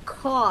that they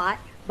caught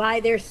by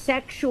their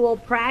sexual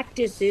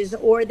practices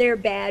or their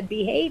bad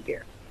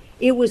behavior.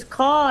 It was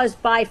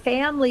caused by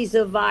families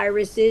of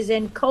viruses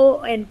and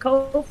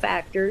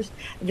cofactors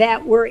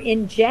that were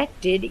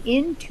injected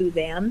into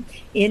them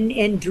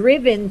and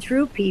driven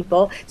through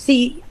people.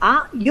 See,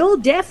 you'll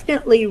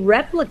definitely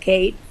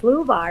replicate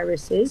flu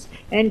viruses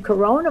and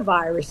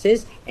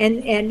coronaviruses.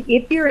 And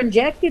if you're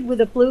injected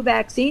with a flu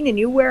vaccine and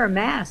you wear a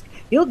mask,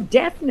 you'll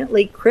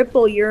definitely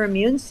cripple your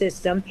immune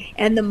system.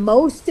 And the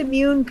most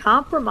immune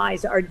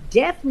compromised are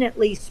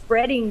definitely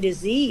spreading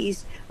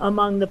disease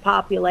among the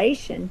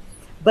population.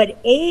 But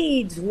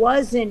AIDS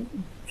wasn't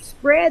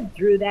spread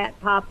through that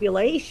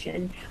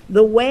population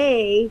the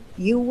way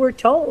you were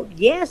told.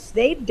 Yes,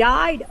 they've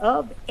died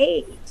of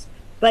AIDS,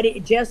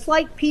 but just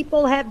like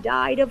people have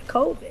died of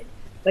COVID,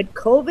 But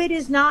COVID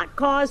is not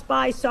caused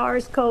by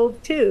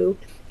SARS-CoV-2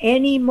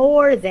 any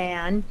more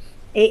than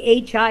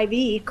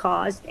HIV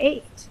caused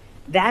AIDS.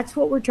 That's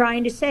what we're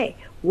trying to say.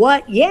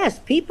 Yes,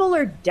 people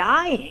are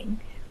dying,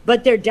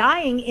 but they're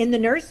dying in the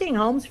nursing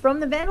homes from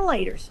the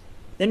ventilators.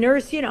 The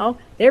nurse,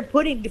 they're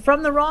putting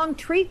from the wrong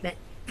treatment,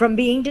 from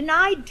being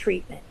denied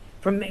treatment,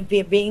 from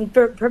being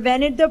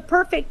prevented the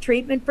perfect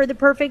treatment for the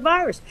perfect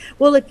virus.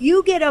 Well, if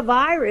you get a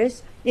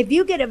virus, if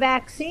you get a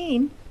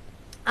vaccine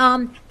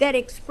that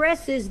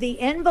expresses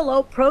the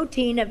envelope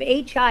protein of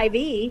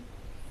HIV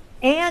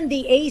and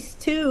the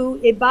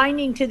ACE2,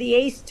 binding to the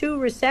ACE2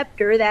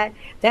 receptor that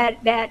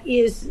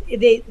is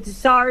the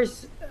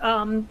SARS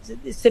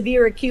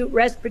severe acute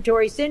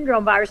respiratory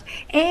syndrome virus,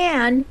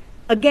 and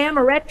a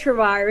gamma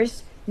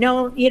retrovirus,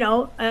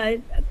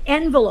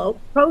 envelope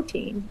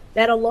protein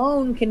that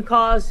alone can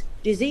cause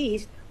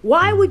disease,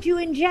 why would you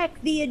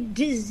inject the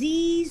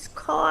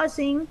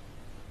disease-causing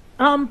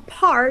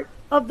part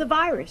of the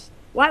virus?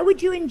 Why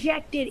would you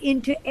inject it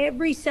into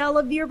every cell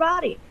of your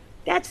body?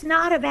 That's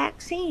not a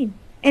vaccine.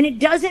 And it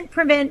doesn't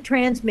prevent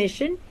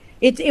transmission.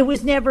 It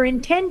was never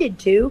intended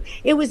to.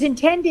 It was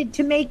intended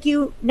to make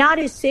you not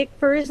as sick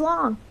for as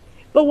long.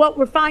 But what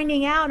we're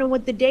finding out and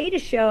what the data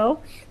show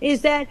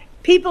is that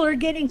people are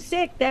getting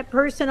sick. That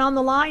person on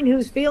the line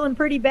who's feeling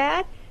pretty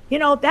bad,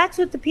 that's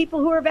what the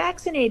people who are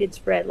vaccinated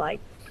spread like.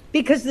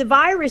 Because the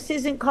virus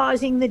isn't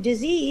causing the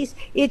disease.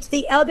 It's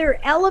the other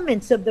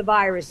elements of the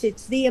virus.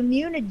 It's the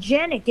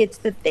immunogenic. It's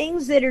the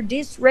things that are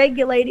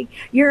dysregulating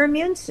your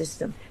immune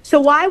system. So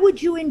why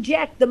would you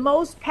inject the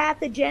most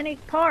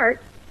pathogenic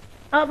part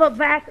of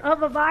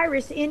a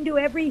virus into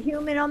every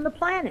human on the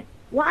planet?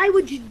 Why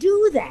would you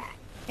do that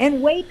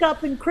and wake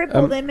up and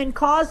cripple them and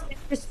cause them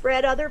to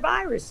spread other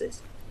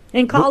viruses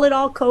and call it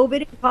all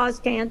COVID and cause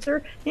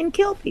cancer and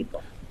kill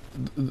people?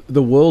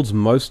 The world's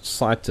most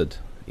cited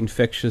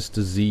infectious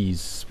disease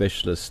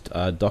specialist,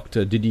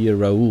 Dr. Didier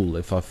Raoult,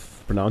 if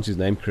I've pronounced his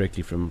name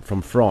correctly, from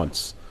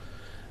France.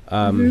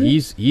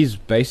 He's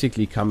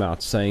basically come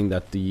out saying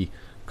that the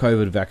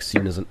COVID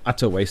vaccine is an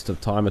utter waste of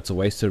time, it's a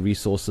waste of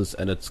resources,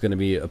 and it's going to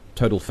be a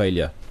total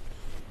failure.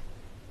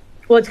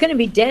 Well, it's going to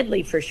be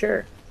deadly for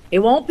sure. It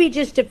won't be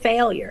just a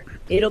failure.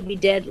 It'll be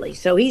deadly.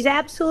 So he's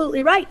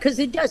absolutely right, because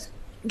it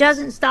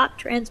doesn't stop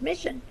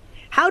transmission.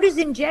 How does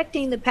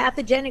injecting the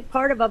pathogenic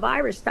part of a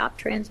virus stop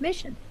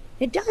transmission?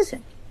 It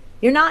doesn't.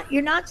 You're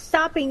not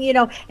stopping,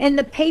 and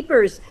the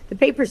papers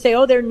say,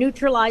 oh, they're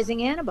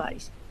neutralizing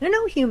antibodies. There are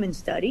no human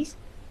studies.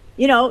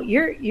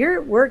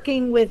 You're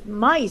working with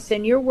mice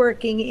and you're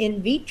working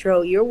in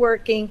vitro. You're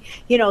working,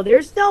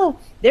 there's no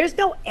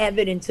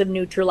evidence of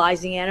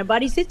neutralizing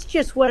antibodies. It's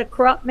just what a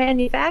corrupt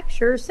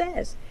manufacturer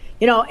says.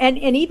 And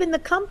even the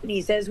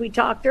companies, as we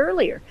talked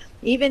earlier,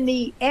 even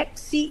the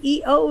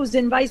ex-CEOs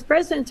and vice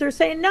presidents are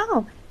saying, no,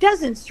 it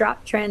doesn't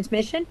stop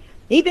transmission.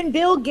 Even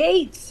Bill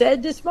Gates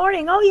said this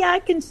morning, oh, yeah, I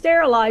can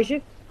sterilize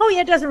you. Oh,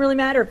 yeah, it doesn't really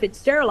matter if it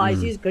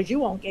sterilizes you because you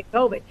won't get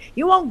COVID.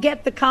 You won't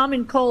get the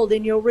common cold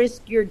and you'll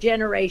risk your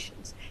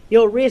generations.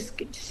 You'll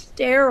risk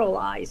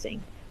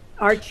sterilizing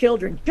our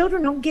children.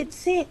 Children don't get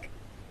sick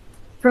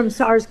from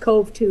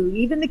SARS-CoV-2.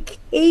 Even the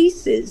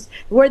cases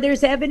where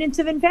there's evidence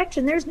of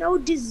infection, there's no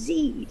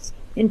disease.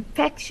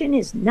 Infection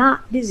is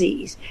not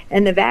disease.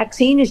 And the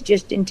vaccine is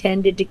just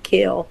intended to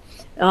kill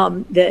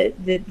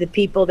the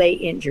people they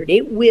injured.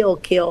 It will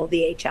kill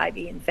the HIV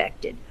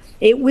infected.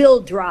 It will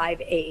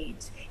drive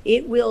AIDS.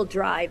 It will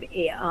drive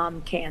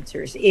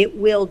cancers. It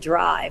will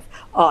drive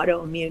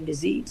autoimmune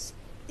disease.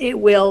 It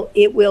will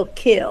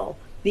kill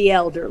the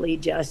elderly,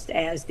 just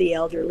as the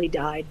elderly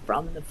died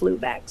from the flu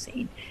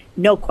vaccine.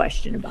 No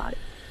question about it.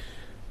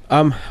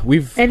 And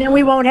then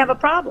we won't have a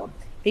problem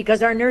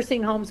because our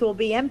nursing homes will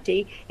be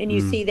empty, and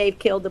you see they've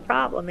killed the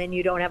problem, and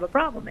you don't have a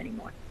problem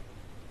anymore.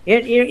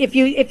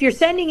 If you're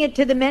sending it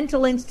to the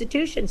mental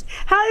institutions,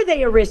 how are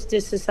they a risk to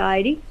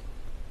society?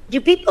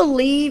 Do people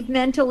leave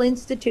mental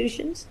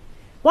institutions?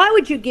 Why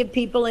would you give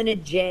people in a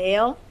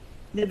jail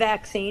the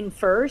vaccine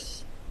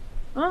first?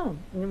 Oh,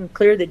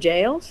 clear the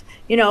jails?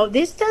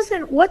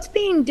 What's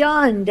being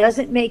done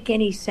doesn't make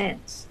any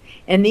sense.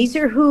 And these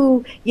are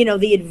who,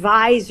 the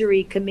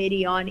advisory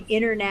committee on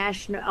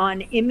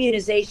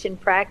immunization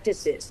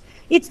practices.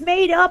 It's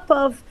made up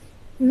of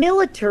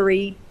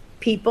military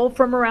people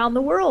from around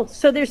the world.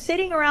 So they're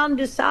sitting around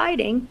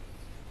deciding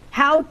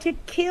how to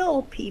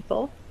kill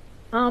people,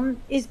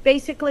 is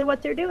basically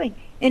what they're doing.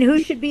 And who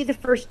should be the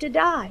first to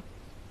die?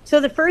 So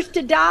the first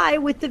to die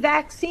with the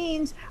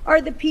vaccines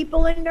are the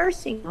people in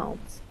nursing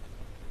homes.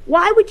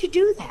 Why would you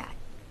do that?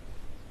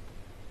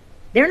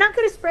 They're not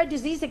going to spread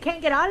disease. They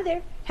can't get out of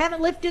there.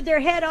 Haven't lifted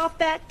their head off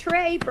that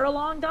tray for a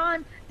long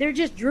time. They're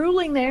just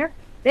drooling there.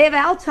 They have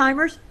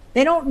Alzheimer's.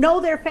 They don't know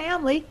their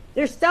family.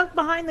 They're stuck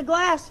behind the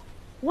glass.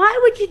 Why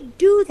would you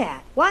do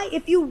that? Why,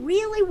 if you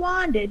really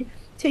wanted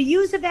to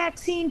use a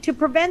vaccine to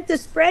prevent the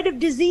spread of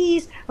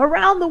disease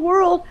around the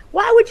world,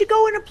 why would you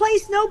go in a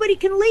place nobody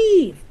can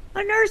leave?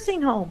 A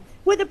nursing home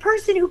with a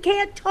person who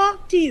can't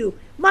talk to you,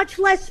 much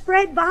less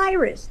spread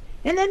virus,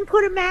 and then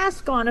put a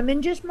mask on them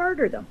and just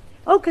murder them.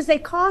 Oh, because they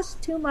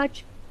cost too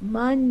much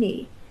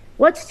money.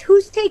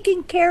 Who's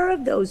taking care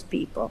of those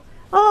people?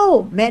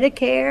 Oh,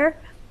 Medicare,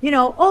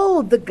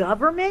 oh, the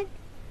government.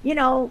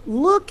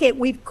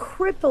 We've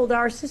crippled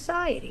our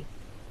society.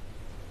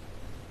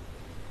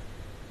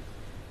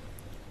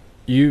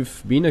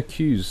 You've been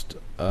accused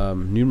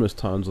numerous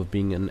times of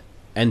being an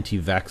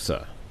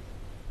anti-vaxxer.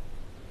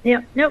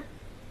 Yeah, nope.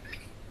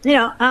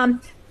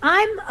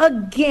 I'm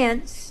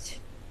against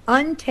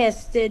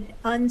untested,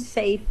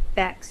 unsafe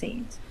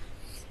vaccines.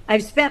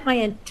 I've spent my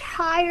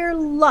entire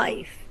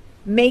life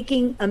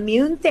making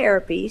immune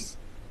therapies,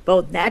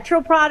 both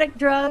natural product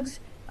drugs,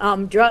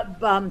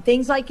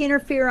 things like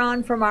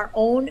interferon from our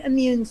own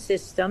immune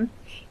system.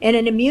 And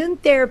an immune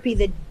therapy,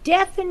 the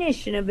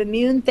definition of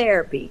immune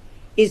therapy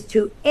is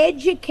to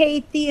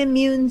educate the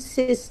immune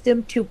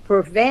system to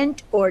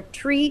prevent or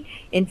treat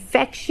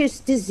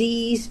infectious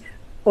disease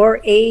or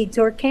AIDS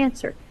or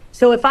cancer.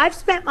 So if I've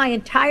spent my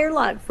entire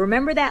life,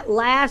 remember that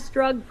last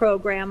drug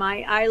program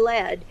I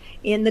led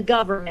in the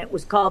government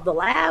was called the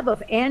Lab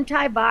of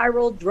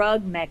Antiviral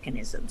Drug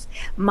Mechanisms.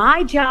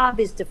 My job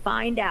is to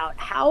find out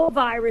how a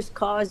virus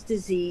caused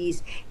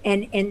disease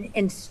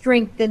and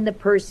strengthen the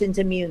person's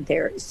immune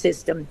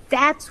system.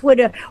 That's what,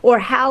 or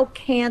how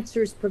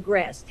cancers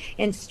progress,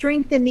 and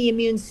strengthen the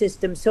immune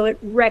system so it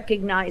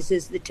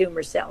recognizes the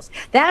tumor cells.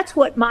 That's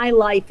what my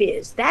life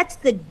is. That's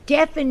the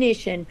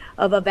definition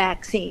of a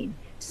vaccine.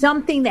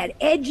 Something that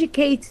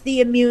educates the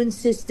immune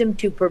system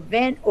to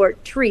prevent or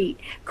treat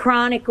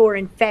chronic or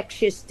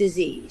infectious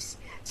disease.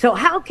 So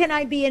how can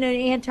I be an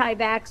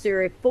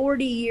anti-vaxxer if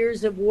 40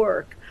 years of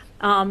work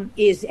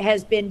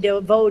has been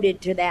devoted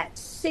to that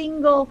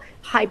single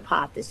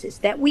hypothesis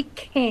that we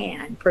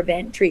can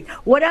prevent, treat?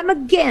 What I'm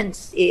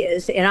against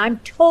is, and I'm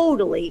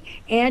totally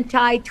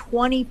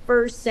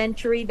anti-21st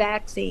century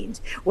vaccines,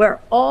 where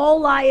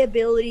all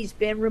liability's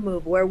been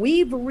removed, where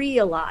we've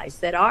realized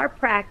that our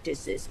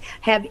practices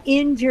have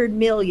injured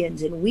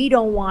millions and we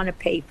don't want to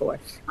pay for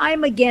it.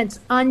 I'm against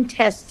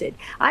untested.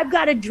 I've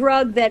got a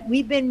drug that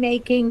we've been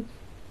making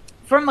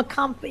from a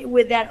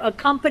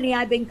company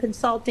I've been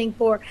consulting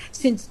for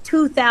since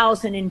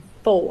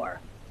 2004.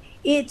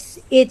 It's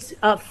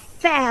a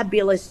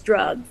fabulous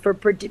drug for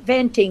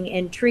preventing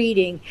and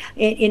treating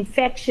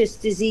infectious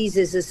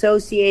diseases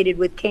associated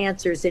with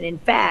cancers and, in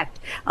fact,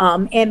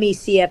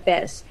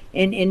 ME/CFS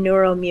and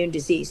neuroimmune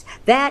disease.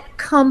 That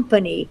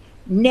company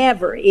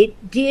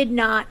did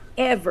not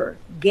ever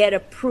get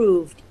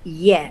approved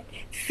yet.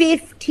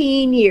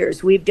 15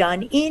 years we've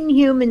done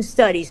in-human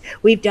studies.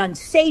 We've done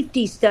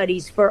safety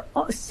studies for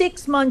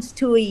 6 months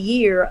to a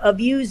year of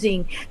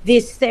using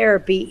this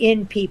therapy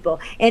in people,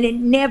 and it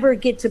never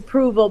gets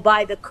approval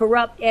by the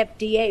corrupt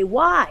FDA.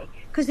 Why?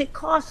 Because it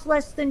costs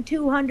less than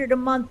 $200 a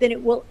month and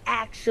it will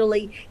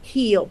actually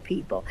heal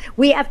people.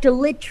 We have to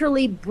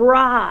literally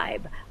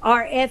bribe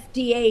our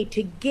FDA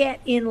to get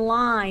in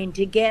line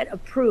to get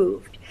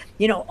approved.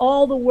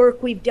 All the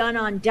work we've done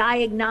on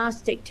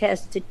diagnostic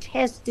tests to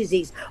test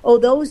disease,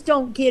 those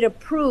don't get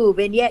approved,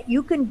 and yet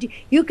you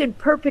can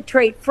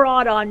perpetrate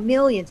fraud on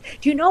millions.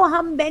 Do you know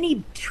how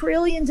many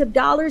trillions of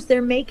dollars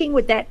they're making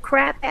with that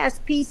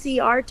crap-ass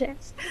PCR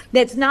test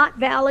that's not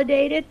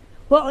validated?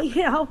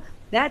 Well,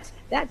 that's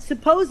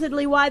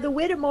supposedly why the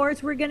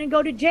Whittemores were going to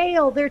go to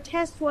jail. Their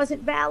test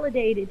wasn't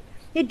validated.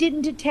 It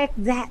didn't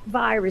detect that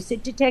virus.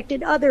 It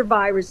detected other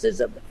viruses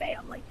of the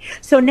family.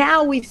 So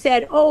now we've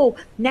said,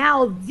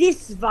 now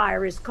this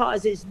virus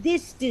causes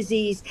this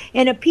disease,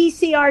 and a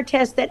PCR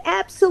test that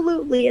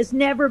absolutely has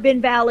never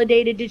been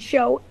validated to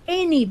show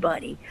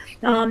anybody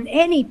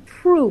any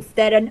proof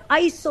that an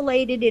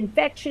isolated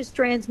infectious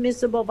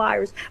transmissible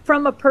virus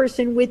from a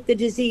person with the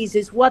disease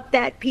is what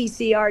that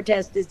PCR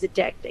test is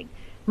detecting,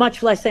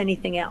 much less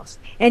anything else.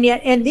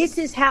 And this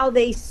is how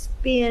they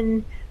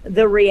spin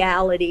the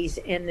realities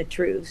and the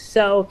truth.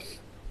 So,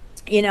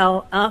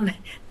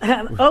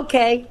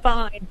 okay,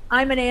 fine.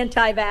 I'm an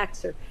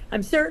anti-vaxxer.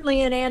 I'm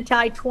certainly an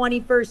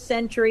anti-21st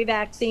century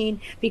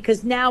vaccine,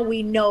 because now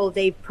we know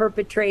they've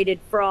perpetrated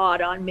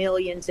fraud on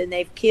millions and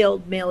they've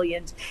killed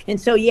millions. And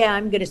so,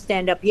 I'm going to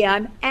stand up.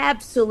 I'm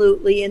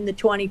absolutely in the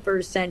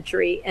 21st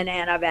century an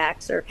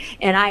anti-vaxxer.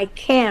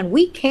 And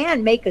we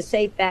can make a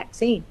safe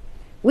vaccine.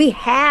 We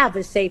have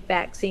a safe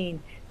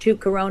vaccine to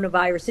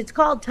coronavirus. It's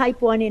called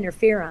type 1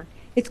 interferon.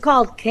 It's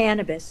called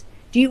cannabis.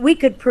 We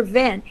could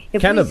prevent,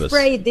 if we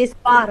sprayed this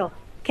bottle,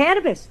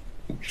 cannabis.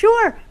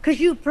 Sure, because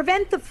you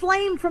prevent the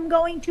flame from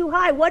going too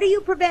high. What are you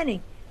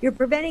preventing? You're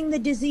preventing the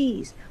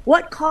disease.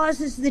 What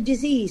causes the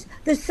disease?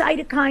 The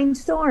cytokine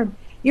storm.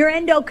 Your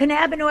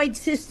endocannabinoid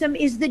system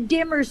is the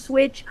dimmer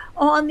switch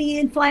on the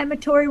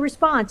inflammatory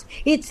response.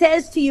 It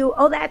says to you,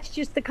 that's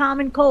just the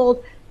common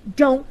cold.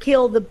 Don't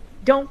kill the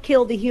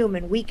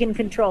human. We can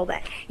control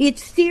that. It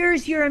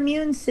steers your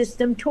immune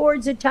system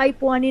towards a type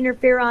 1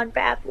 interferon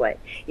pathway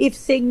if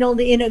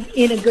signaled in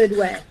a good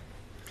way.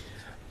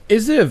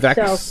 Is there a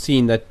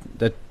vaccine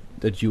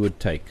that you would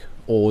take,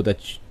 or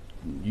that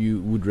you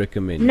would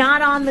recommend?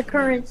 Not on the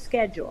current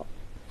schedule.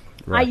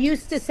 Right. I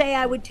used to say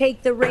I would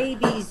take the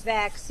rabies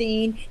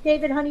vaccine.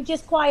 David, honey,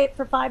 just quiet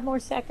for 5 more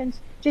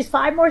seconds. Just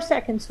 5 more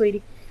seconds,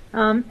 sweetie.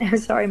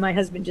 Sorry, my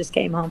husband just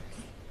came home.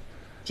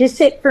 Just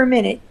sit for a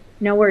minute.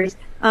 No worries.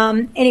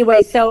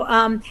 Anyway,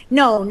 so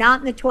no, not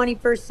in the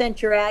 21st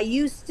century. I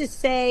used to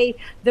say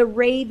the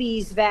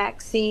rabies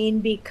vaccine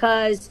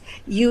because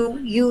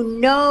you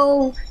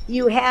know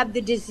you have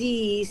the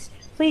disease.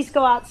 Please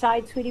go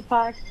outside, sweetie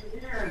pie.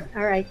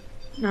 All right.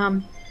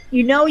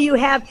 You know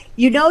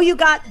you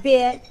got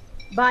bit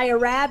by a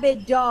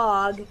rabid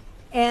dog,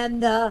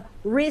 and the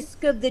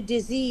risk of the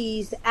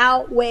disease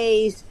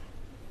outweighs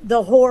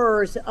the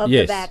horrors of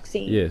the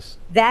vaccine. Yes.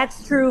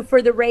 That's true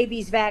for the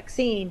rabies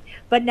vaccine.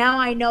 But now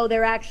I know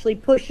they're actually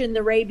pushing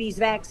the rabies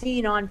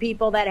vaccine on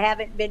people that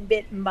haven't been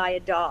bitten by a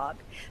dog.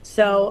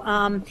 So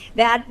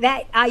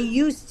that I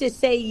used to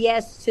say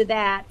yes to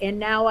that, and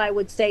now I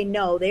would say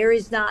no. There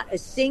is not a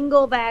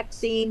single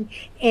vaccine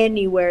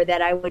anywhere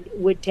that I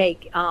would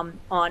take on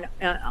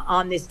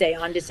this day,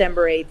 on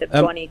December 8th of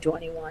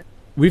 2021.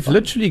 We've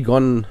literally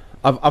gone.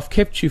 I've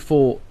kept you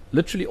for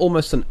literally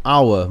almost an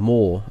hour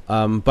more,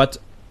 but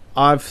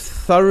I've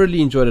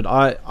thoroughly enjoyed it.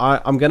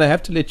 I'm going to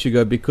have to let you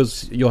go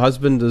because your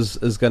husband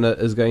is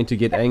going to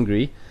get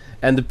angry,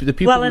 and the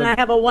people. Well, and I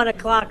have a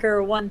 1:00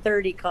 or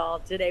 1:30 call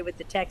today with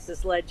the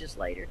Texas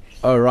legislator.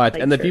 Oh right,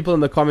 and the people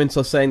in the comments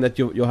are saying that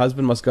your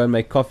husband must go and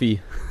make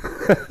coffee.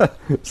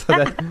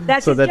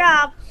 That's his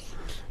job.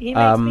 He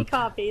makes me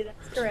coffee.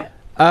 That's correct.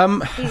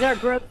 He's our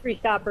grocery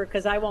shopper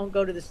because I won't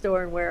go to the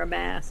store and wear a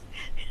mask.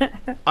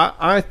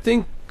 I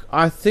think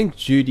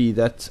Judy,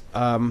 that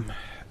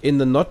in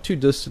the not too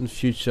distant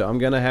future, I'm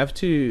going to have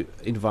to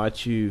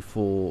invite you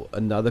for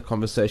another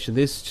conversation.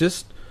 There's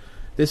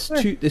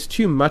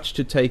too much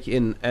to take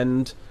in,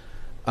 and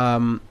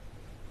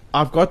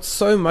I've got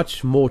so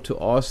much more to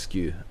ask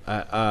you.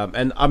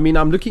 And I mean,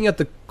 I'm looking at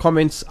the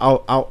comments.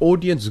 Our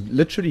audience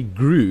literally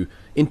grew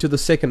into the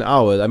second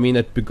hour. I mean,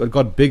 it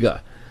got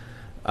bigger,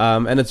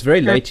 and it's very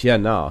late here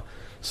now.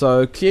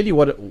 So clearly,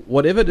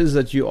 whatever it is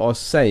that you are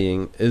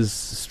saying is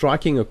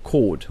striking a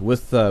chord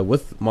with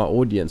my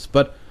audience.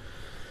 But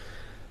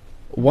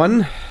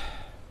one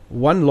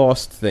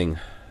last thing,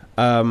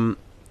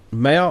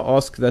 may I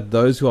ask that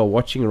those who are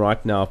watching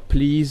right now,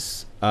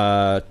 please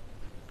try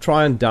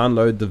and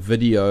download the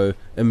video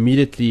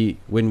immediately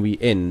when we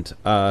end.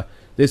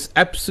 There's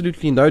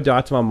absolutely no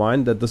doubt in my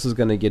mind that this is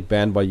going to get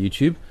banned by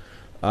YouTube.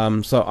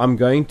 So I'm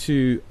going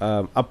to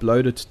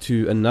upload it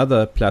to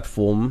another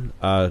platform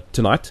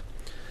tonight.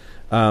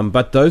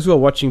 But those who are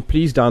watching,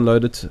 please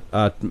download it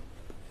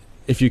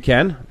if you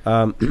can.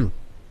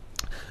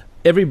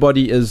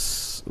 Everybody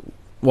is,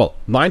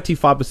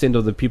 95%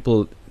 of the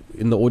people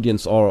in the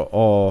audience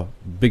are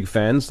big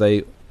fans.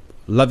 They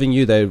loving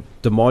you. They're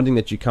demanding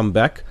that you come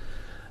back.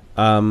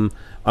 I'm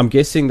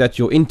guessing that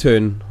your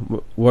intern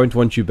won't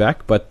want you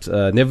back, but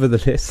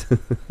nevertheless.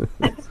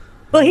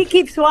 Well, he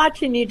keeps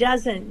watching you,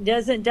 doesn't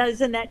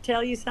that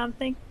tell you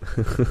something?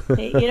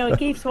 He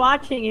keeps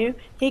watching you.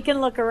 He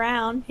can look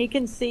around. He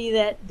can see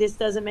that this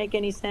doesn't make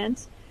any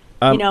sense.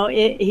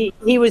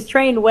 He was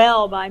trained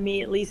well by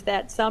me, at least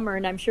that summer,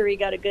 and I'm sure he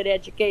got a good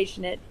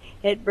education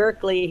at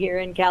Berkeley here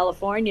in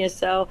California.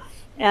 So,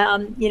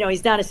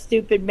 he's not a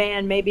stupid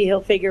man. Maybe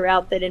he'll figure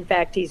out that, in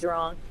fact, he's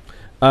wrong.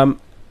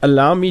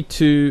 Allow me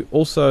to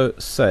also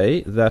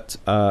say that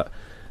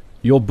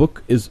your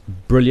book is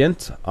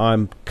brilliant.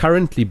 I'm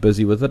currently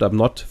busy with it. I've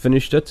not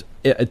finished it.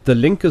 The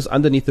link is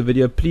underneath the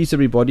video. Please,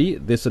 everybody,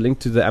 there's a link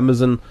to the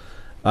Amazon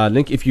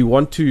link. If you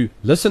want to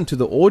listen to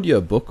the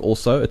audio book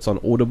also, it's on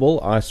Audible.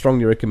 I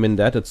strongly recommend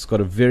that. It's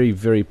got a very,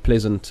 very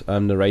pleasant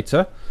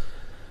narrator.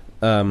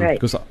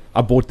 Because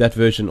I bought that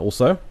version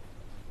also.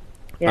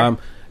 Yeah.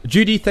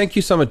 Judy, thank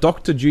you so much.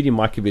 Dr. Judy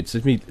Mikovits.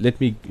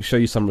 Let me show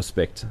you some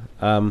respect.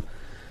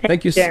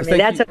 Thank you, Jeremy.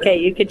 That's okay.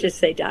 You could just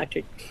say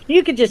Doctor.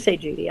 You could just say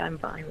Judy. I'm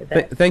fine with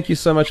that. Thank you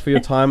so much for your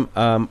time.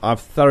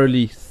 I've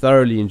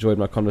thoroughly enjoyed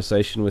my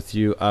conversation with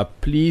you.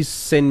 Please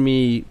send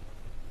me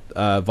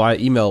via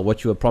email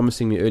what you were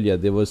promising me earlier.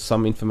 There was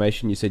some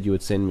information you said you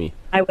would send me.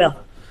 I will.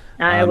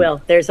 I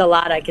will. There's a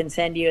lot I can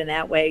send you, and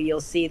that way you'll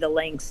see the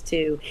links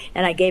to.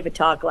 And I gave a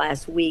talk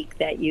last week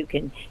that you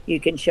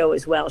can show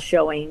as well,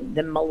 showing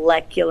the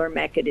molecular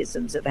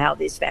mechanisms of how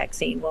this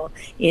vaccine will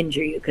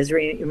injure you. Because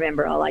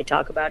remember, all I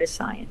talk about is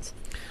science.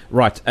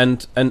 Right,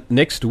 and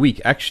next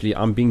week, actually,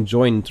 I'm being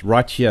joined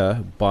right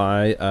here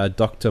by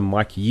Dr.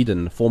 Mike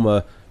Yeadon,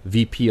 former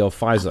VP of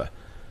Pfizer,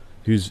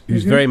 who's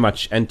very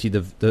much anti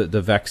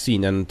the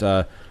vaccine. And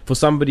for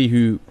somebody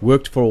who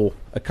worked for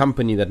a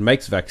company that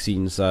makes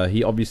vaccines,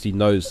 he obviously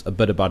knows a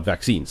bit about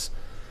vaccines.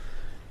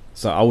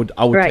 So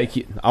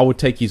I would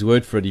take his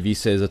word for it if he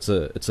says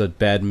it's a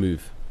bad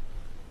move.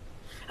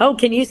 Oh,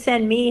 can you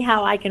send me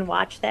how I can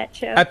watch that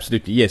show?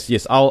 Absolutely,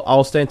 yes.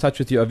 I'll stay in touch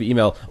with you over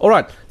email. All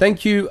right,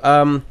 thank you,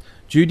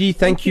 Judy.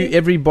 Thank you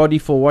everybody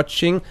for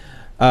watching.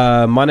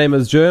 My name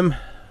is Germ.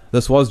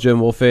 This was Germ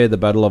Warfare, the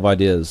Battle of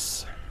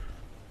Ideas.